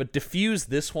contender, but Diffuse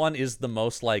This One is the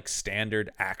most like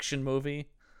standard action movie.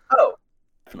 Oh,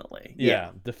 definitely.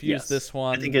 Yeah. Diffuse This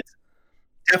One. I think it's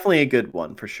definitely a good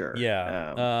one for sure.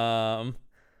 Yeah.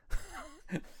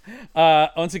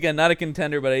 Once again, not a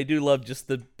contender, but I do love just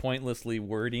the pointlessly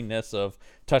wordiness of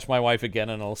 "touch my wife again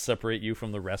and I'll separate you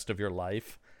from the rest of your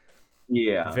life."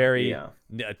 Yeah. Very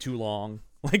too long.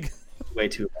 Like way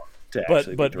too long to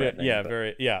actually be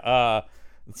very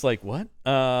it's like, what?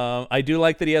 I do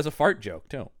like that he has a fart joke,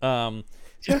 too. Love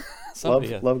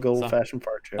good old-fashioned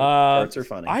fart joke. Farts are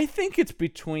funny. I think it's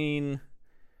between...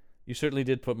 You certainly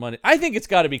did put money... I think it's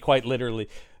got to be quite literally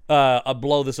a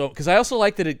blow this over. Because I also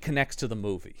like that it connects to the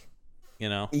movie, you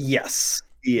know? Yes.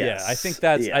 Yes. Yeah,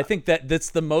 I think that's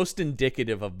the most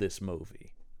indicative of this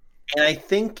movie. And I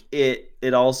think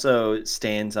it also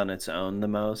stands on its own the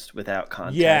most without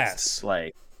context. Yes.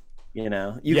 Like, you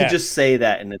can just say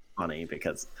that and it's funny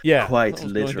because quite I was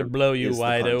literally going to blow you is the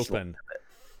wide punchline open. of it.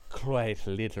 Quite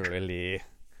literally.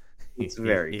 It's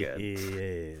very good.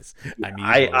 Yes.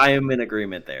 I am in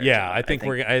agreement there. Yeah, John.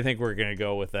 I think we're gonna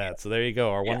go with that. So there you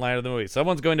go. Our one line of the movie.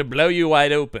 Someone's going to blow you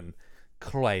wide open.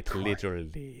 Quite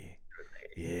literally.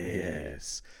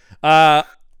 Yes.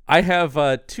 I have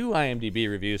 2 IMDb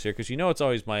reviews here because it's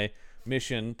always my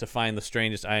mission to find the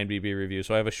strangest IMDb review.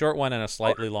 So I have a short one and a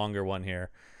slightly longer one here.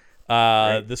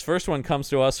 This first one comes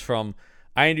to us from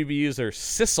IMDb user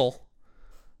Sissel.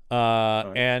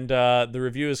 And the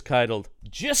review is titled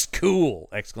 "Just Cool!" !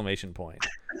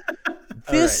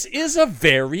 This is a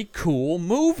very cool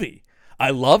movie. I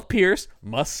love Pierce.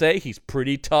 Must say he's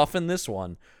pretty tough in this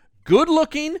one. Good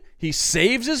looking. He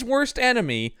saves his worst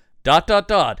enemy. ...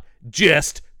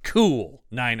 Just cool.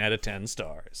 9 out of 10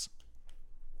 stars.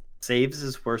 Saves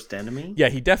his worst enemy? Yeah,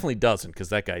 he definitely doesn't because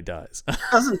that guy dies.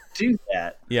 Doesn't do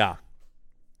that. Yeah.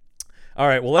 All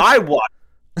right. Well, I watched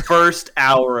the first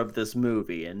hour of this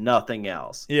movie and nothing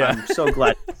else. Yeah. I'm so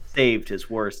glad he saved his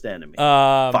worst enemy.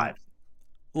 5.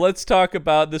 Let's talk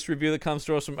about this review that comes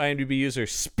to us from IMDb user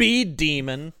Speed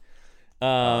Demon.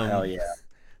 Hell yeah.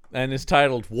 And is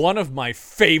titled "One of My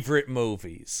Favorite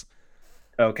Movies."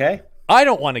 Okay. I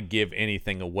don't want to give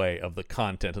anything away of the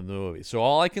content of the movie, so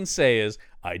all I can say is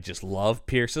I just love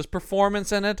Pierce's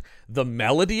performance in it, the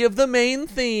melody of the main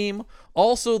theme,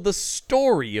 also the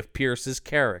story of Pierce's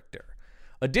character.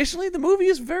 Additionally, the movie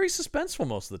is very suspenseful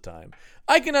most of the time.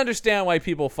 I can understand why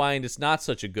people find it's not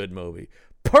such a good movie.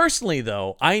 Personally,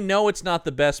 though, I know it's not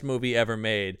the best movie ever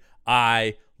made.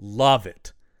 I love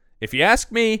it. If you ask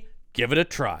me, give it a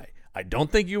try. I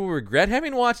don't think you will regret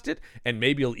having watched it, and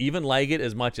maybe you'll even like it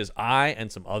as much as I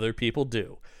and some other people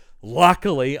do.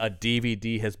 Luckily, a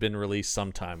DVD has been released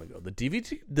some time ago. The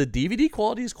DVD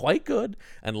quality is quite good,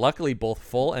 and luckily both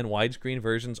full and widescreen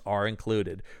versions are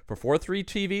included. For 4:3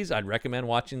 TVs, I'd recommend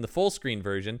watching the full screen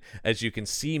version, as you can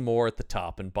see more at the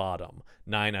top and bottom.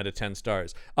 9 out of 10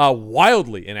 stars.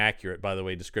 Wildly inaccurate, by the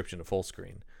way, description of full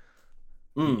screen.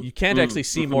 You can't actually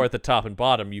see more at the top and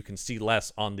bottom. You can see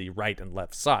less on the right and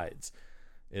left sides.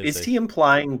 Is he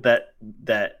implying that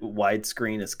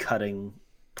widescreen is cutting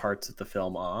parts of the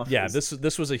film off? Yeah,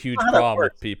 this was a huge problem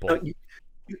with people. So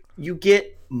you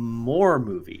get more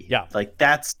movie. Yeah, like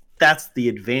that's the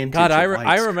advantage. God,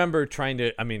 I remember trying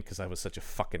to. I mean, because I was such a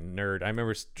fucking nerd. I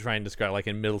remember trying to describe, like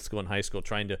in middle school and high school,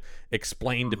 trying to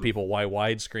explain to people why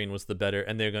widescreen was the better,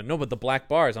 and they're going, "No, but the black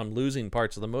bars, I'm losing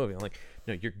parts of the movie." I'm like,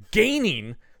 "No, you're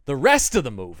gaining the rest of the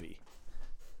movie."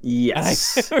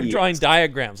 Yes, and drawing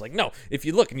diagrams like, "No, if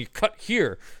you look and you cut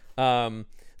here."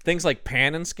 Things like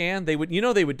pan and scan, they would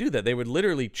do that. They would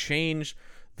literally change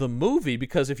the movie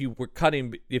because if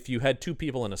you had 2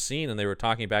 people in a scene and they were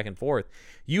talking back and forth,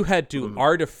 you had to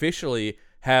artificially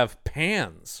have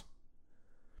pans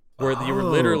where you were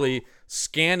literally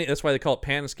scanning. That's why they call it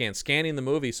pan and scan, scanning the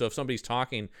movie. So if somebody's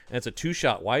talking and it's a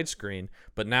 2-shot widescreen,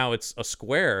 but now it's a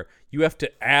square, you have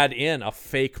to add in a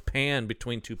fake pan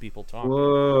between 2 people talking.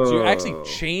 Whoa. So you're actually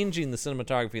changing the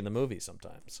cinematography in the movie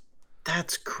sometimes.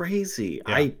 That's crazy.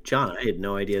 Yeah. John, I had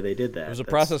no idea they did that. It was a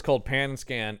process called pan and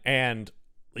scan, and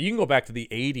you can go back to the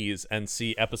 80s and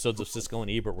see episodes of Siskel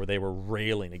and Ebert where they were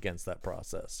railing against that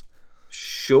process.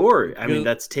 Sure. I mean,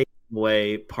 that's taking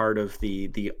away part of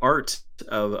the art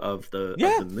of the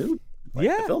movie, the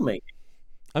filmmaking.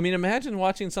 I mean, imagine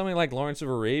watching something like Lawrence of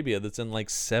Arabia that's in like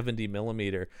 70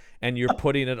 millimeter, and you're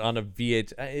putting it on a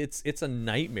VH. It's a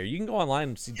nightmare. You can go online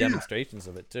and see demonstrations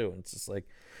of it too. And it's just like,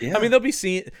 I mean, they'll be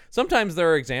seen. Sometimes there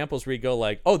are examples where you go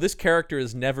like, oh, this character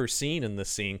is never seen in this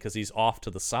scene because he's off to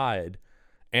the side,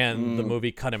 and the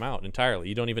movie cut him out entirely.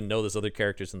 You don't even know there's other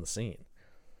characters in the scene.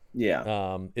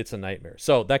 Yeah. It's a nightmare.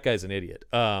 So that guy's an idiot.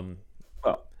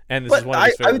 And this but is one of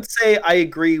his I would say I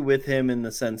agree with him in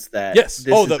the sense that this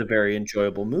is a very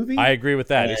enjoyable movie. I agree with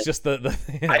that. It's just I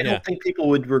don't think people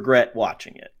would regret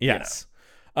watching it. Yes.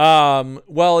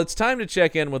 Well, it's time to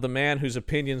check in with a man whose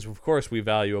opinions, of course, we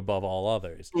value above all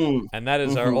others. And that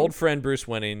is our old friend Bruce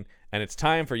Winning. And it's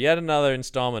time for yet another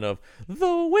installment of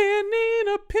The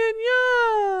Winning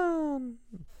Opinion.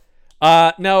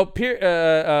 Now,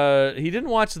 he didn't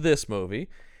watch this movie.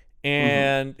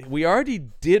 And we already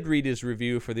did read his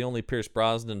review for the only Pierce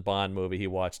Brosnan Bond movie he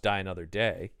watched, Die Another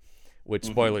Day, which,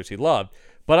 spoilers, he loved.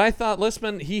 But I thought,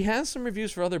 Listman, he has some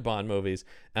reviews for other Bond movies,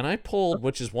 and I pulled,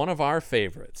 which is one of our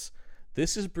favorites.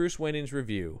 This is Bruce Winning's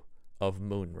review of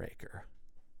Moonraker.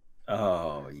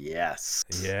 Oh, yes.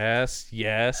 Yes.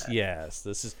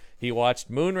 He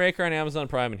watched Moonraker on Amazon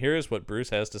Prime, and here's what Bruce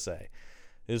has to say.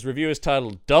 His review is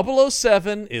titled,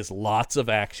 007 is lots of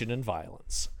action and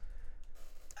violence.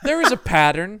 There is a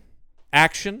pattern.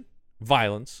 Action,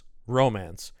 violence,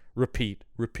 romance, repeat.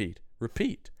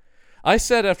 I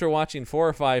said after watching 4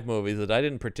 or 5 movies that I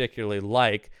didn't particularly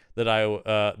like, that I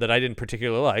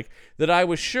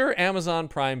was sure Amazon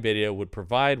Prime Video would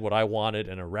provide what I wanted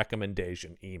in a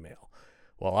recommendation email.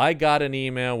 Well, I got an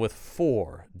email with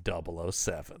 4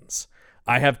 007s.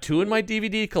 I have 2 in my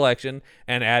DVD collection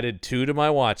and added 2 to my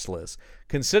watch list.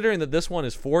 Considering that this one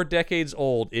is 4 decades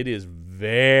old, it is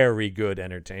very good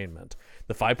entertainment.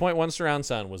 The 5.1 surround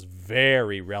sound was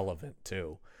very relevant,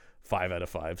 too. 5 out of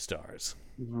 5 stars.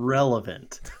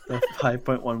 Relevant. The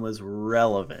 5.1 was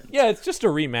relevant. Yeah, it's just a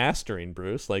remastering,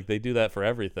 Bruce. Like, they do that for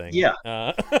everything. Yeah.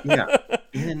 Yeah.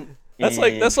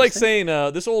 That's like saying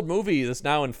this old movie that's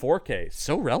now in 4K.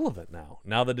 So relevant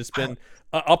now that it's been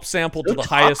upsampled to the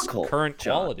highest current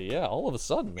quality. Yeah, all of a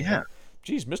sudden. Man. Yeah.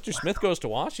 Geez, Mr. Smith Goes to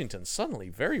Washington, suddenly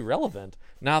very relevant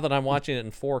now that I'm watching it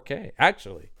in 4K.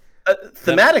 Actually.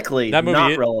 Thematically, that movie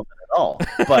not relevant at all,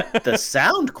 but the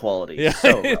sound quality is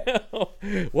so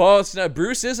relevant. Well,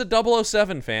 Bruce is a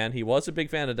 007 fan. He was a big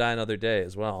fan of Die Another Day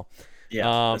as well.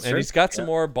 Yeah, and he's got some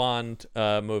more Bond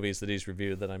movies that he's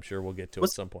reviewed that I'm sure we'll get to at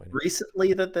some point.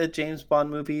 Recently that the James Bond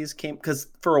movies came, because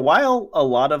for a while, a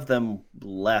lot of them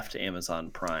left Amazon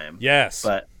Prime. Yes.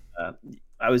 But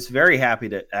I was very happy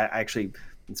to actually,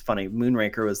 it's funny,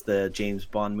 Moonraker was the James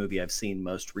Bond movie I've seen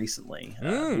most recently.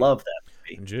 Love that movie.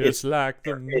 Just like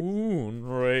the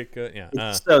Moonraker. Yeah.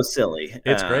 It's so silly.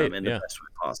 It's great. In the best way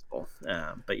possible.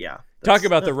 But yeah. Talk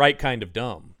about the right kind of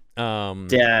dumb.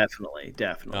 Definitely.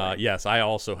 Yes,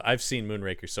 I've seen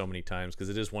Moonraker so many times because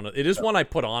it is one I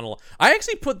put on a lot. I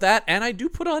actually put that, and I do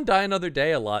put on Die Another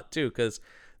Day a lot too, because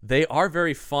they are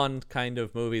very fun kind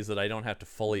of movies that I don't have to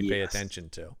fully pay attention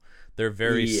to. They're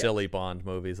very silly Bond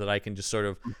movies that I can just sort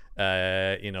of,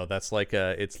 that's like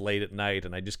it's late at night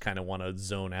and I just kind of want to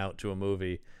zone out to a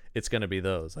movie. It's going to be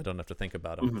those. I don't have to think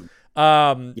about them.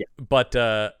 But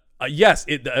yes,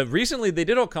 recently they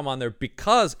did all come on there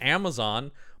because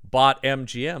Amazon bought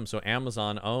MGM, so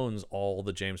Amazon owns all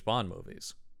the James Bond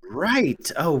movies.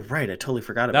 Right. Oh, right. I totally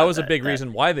forgot about that. That was a big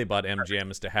reason why they bought MGM,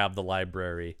 is to have the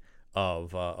library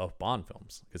of Bond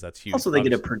films, because that's huge. Also, they get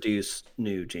to produce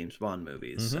new James Bond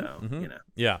movies,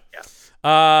 Yeah.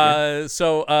 Yes.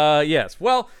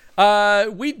 Well,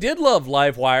 we did love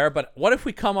Livewire, but what if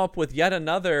we come up with yet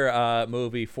another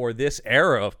movie for this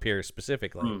era of Pierce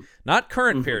specifically? Not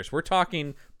current Pierce. We're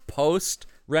talking post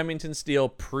Remington Steele,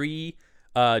 pre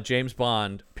James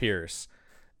Bond Pierce.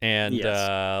 And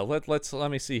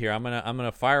let me see here. I'm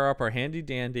gonna fire up our handy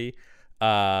dandy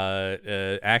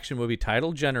action movie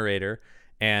title generator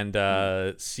and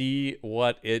see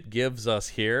what it gives us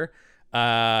here.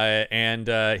 And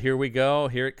here we go.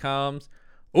 Here it comes.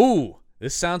 Ooh,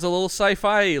 this sounds a little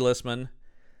sci-fi, Listman.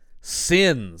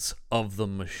 Sins of the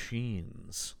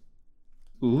Machines.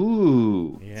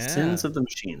 Ooh, yeah. Sins of the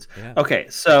Machines. Yeah. Okay,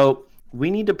 so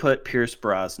we need to put Pierce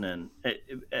Brosnan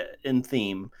in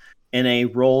theme in a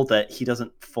role that he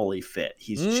doesn't fully fit.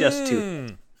 He's just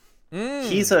too.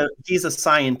 He's a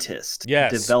scientist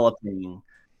developing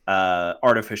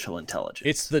artificial intelligence.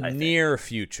 It's the near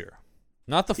future,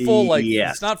 not the full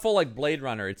It's not full like Blade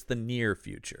Runner. It's the near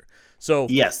future. So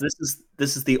yes,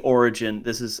 this is the origin.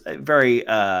 This is a very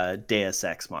Deus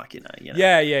Ex Machina.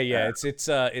 Yeah. It's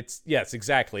yes,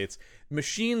 exactly. It's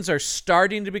machines are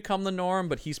starting to become the norm,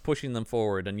 but he's pushing them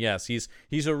forward. And yes, he's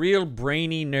a real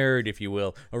brainy nerd, if you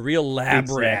will, a real lab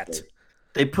rat.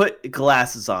 They put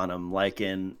glasses on him, like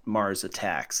in Mars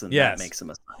Attacks, and that makes him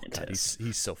a scientist. God,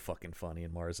 he's so fucking funny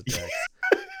in Mars Attacks.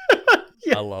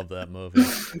 I love that movie.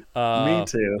 Me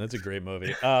too. That's a great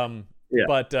movie.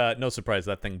 But no surprise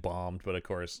that thing bombed. But of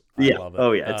course, I love it.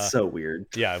 Oh yeah, it's so weird.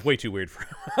 Yeah, way too weird for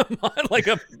like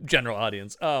a general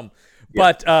audience. So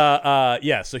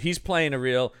he's playing a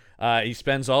real. He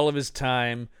spends all of his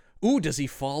time. Ooh, does he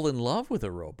fall in love with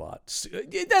a robot?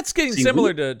 That's getting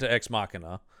similar to Ex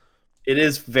Machina. It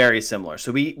is very similar.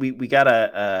 So we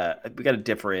gotta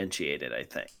differentiate it, I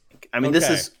think. I mean, this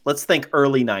is, let's think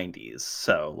early 90s.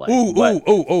 So like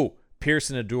Pierce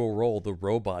in a dual role. The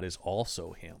robot is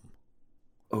also him.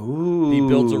 Ooh, he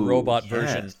builds a robot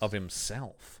version of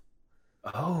himself.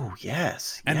 Oh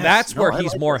yes, and that's where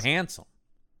he's more handsome.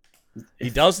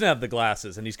 He doesn't have the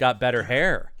glasses, and he's got better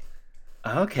hair.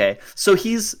 Okay, so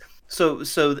he's. So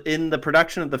in the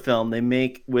production of the film, they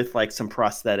make, with like some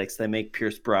prosthetics, they make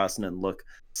Pierce Brosnan look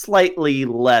slightly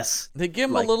less. They give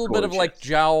him like, a little bit of like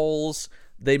jowls.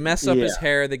 They mess up his Yeah.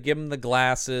 hair. They give him the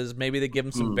glasses. Maybe they give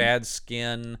him some bad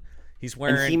skin. He's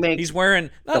wearing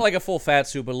not like a full fat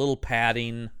suit, but a little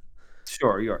padding.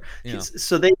 Sure, Yeah.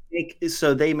 so they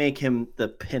make him the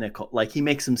pinnacle. Like, he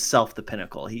makes himself the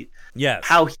pinnacle. Yes.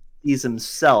 How he sees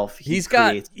himself. He's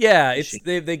got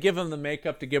they give him the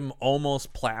makeup to give him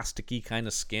almost plasticky kind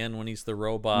of skin when he's the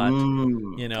robot.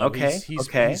 Okay.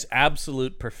 He's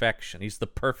absolute perfection. He's the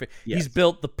perfect. Yes. He's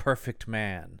built the perfect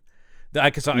man. I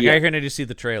can just see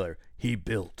the trailer. He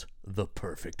built the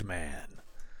perfect man.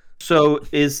 So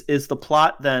is the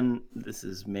plot then? This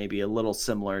is maybe a little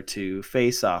similar to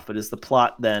Face Off, but is the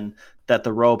plot then that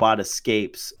the robot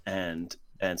escapes and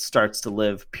starts to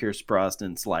live Pierce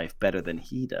Brosnan's life better than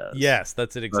he does? Yes,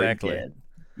 that's it exactly.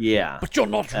 Yeah. But you're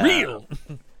not real.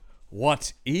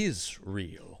 What is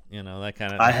real? That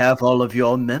kind of. I have all of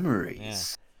your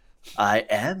memories. Yeah. I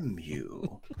am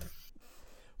you.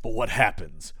 But what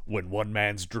happens when one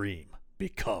man's dream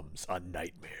becomes a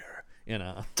nightmare?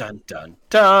 Dun dun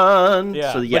dun.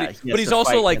 Yeah, so but he's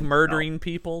also like murdering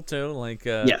people too. Like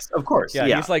yes, of course.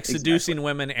 Yeah, he's like seducing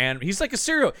women, and he's like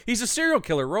he's a serial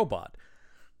killer robot.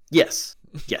 Yes,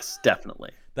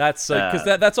 definitely. That's because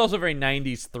that's also a very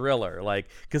 90s thriller. Like,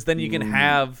 because then you can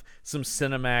have some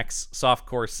Cinemax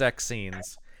softcore sex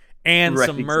scenes and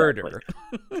some murder.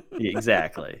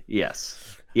 Exactly.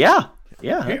 Yes. Yeah.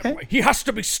 Yeah, okay. He has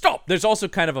to be stopped. There's also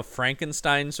kind of a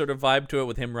Frankenstein sort of vibe to it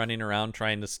with him running around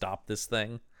trying to stop this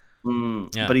thing.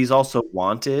 Yeah. But he's also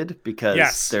wanted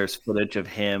because there's footage of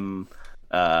him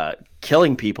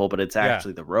killing people, but it's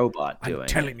actually the robot doing it. I'm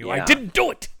telling you, I didn't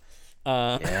do it.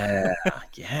 Yeah.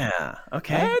 Okay.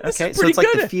 Okay. So it's like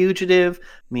The Fugitive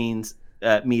meets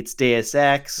Deus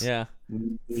Ex. Yeah.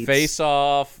 Face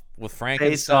Off with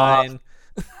Frankenstein.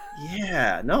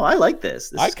 Yeah, no, I like this.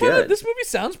 This movie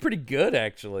sounds pretty good,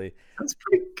 actually. That's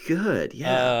pretty good,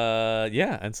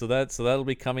 yeah. And so that'll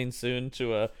be coming soon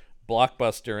to a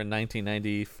Blockbuster in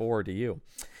 1994 to you.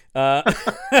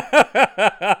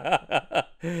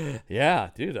 Yeah,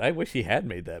 dude, I wish he had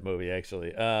made that movie,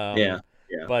 actually. Yeah.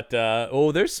 But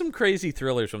there's some crazy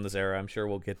thrillers from this era. I'm sure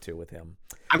we'll get to with him.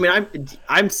 I mean,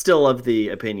 I'm still of the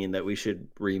opinion that we should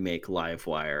remake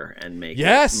Livewire and make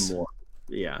it more.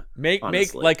 Yeah, make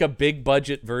like a big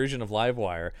budget version of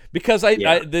Livewire, because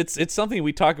it's something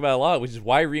we talk about a lot, which is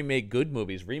why remake good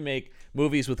movies, remake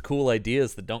movies with cool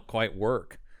ideas that don't quite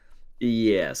work.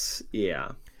 Yes, yeah,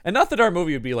 and not that our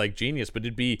movie would be like genius, but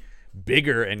it'd be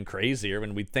bigger and crazier,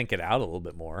 and we'd think it out a little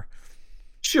bit more.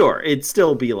 Sure, it'd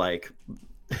still be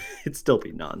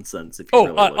nonsense if you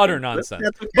utter nonsense,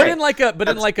 okay. but in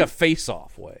like a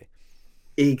face-off way.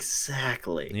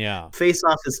 Exactly. Yeah. Face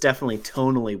Off is definitely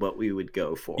tonally what we would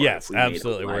go for. Yes,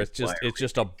 absolutely. Where it's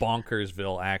just a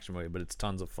bonkersville action movie, but it's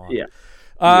tons of fun. Yeah.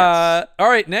 All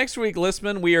right. Next week,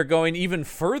 Listman, we are going even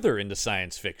further into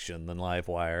science fiction than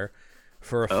Livewire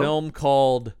for a film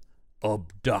called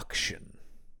Abduction.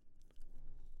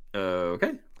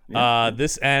 Okay. Yeah.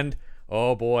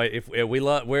 Oh boy, if we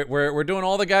love, we're doing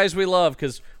all the guys we love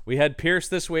because we had Pierce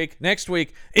this week. Next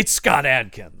week, it's Scott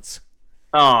Adkins.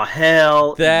 Oh,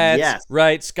 hell That's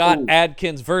right. Scott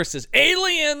Adkins versus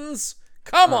aliens.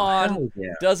 Come on. Yeah.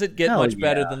 Does it get much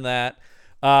better than that?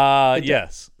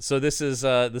 Yes. So this is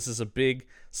a big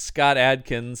Scott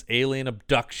Adkins alien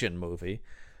abduction movie.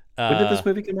 When did this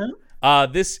movie come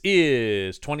out? This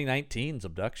is 2019's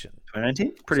Abduction.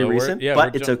 2019? Pretty recent.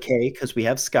 But it's okay because we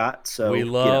have Scott. So we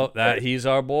love that. He's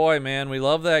our boy, man. We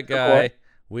love that guy.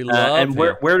 We love and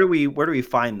him. where do we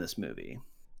find this movie?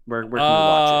 Where can we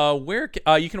watch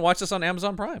it? You can watch this on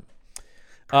Amazon Prime.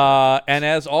 And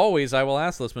as always, I will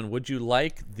ask Listman, would you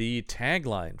like the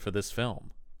tagline for this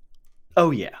film?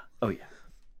 Oh yeah.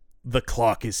 The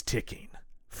clock is ticking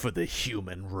for the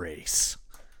human race.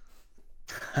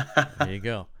 There you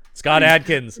go. Scott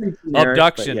Adkins, generic,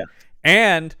 Abduction.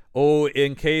 And,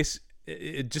 in case,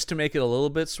 just to make it a little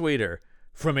bit sweeter,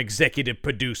 from executive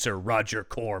producer Roger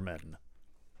Corman.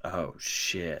 Oh,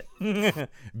 shit.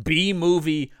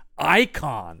 B-movie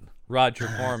icon Roger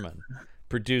Corman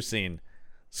producing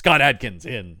Scott Adkins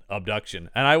in Abduction.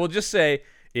 And I will just say,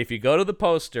 if you go to the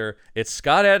poster, it's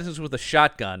Scott Adkins with a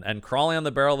shotgun, and crawling on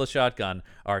the barrel of the shotgun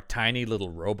are tiny little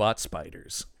robot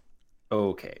spiders.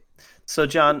 Okay. So,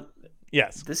 John,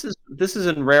 yes, this is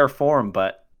in rare form,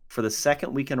 but for the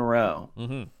second week in a row,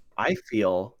 I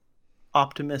feel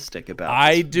optimistic about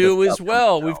this. I do as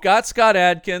well. We've got Scott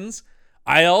Adkins.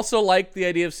 I also like the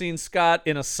idea of seeing Scott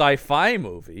in a sci-fi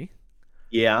movie.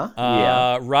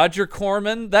 Yeah. Roger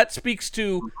Corman, that speaks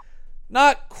to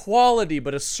not quality,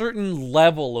 but a certain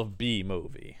level of B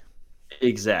movie.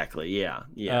 Exactly.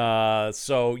 Yeah.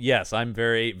 So yes, I'm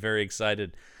very, very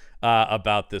excited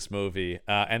about this movie,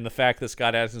 and the fact that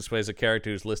Scott Adkins plays a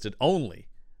character who's listed only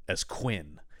as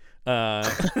Quinn. Man,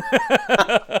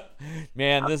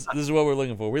 this is what we're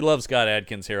looking for. We love Scott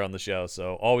Adkins here on the show,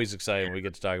 so always excited when we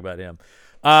get to talk about him.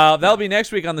 That'll be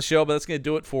next week on the show, but that's going to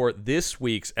do it for this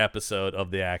week's episode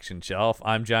of The Action Shelf.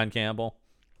 I'm John Campbell.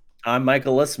 I'm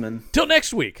Michael Lissman. Till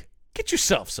next week, get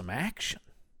yourself some action.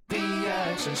 The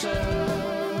Action Shelf.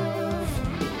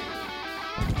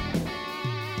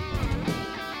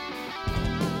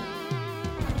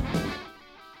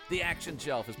 The Action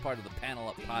Shelf is part of the Panel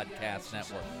Up Podcast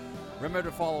Network. Remember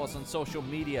to follow us on social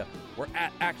media. We're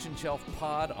at Action Shelf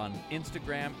Pod on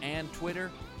Instagram and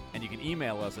Twitter. And you can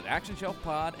email us at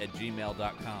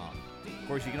actionshelfpod@gmail.com. Of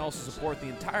course, you can also support the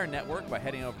entire network by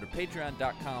heading over to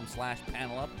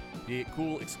patreon.com/panelup to get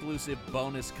cool, exclusive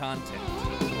bonus content.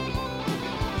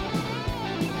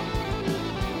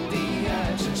 The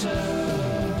Action Shelf.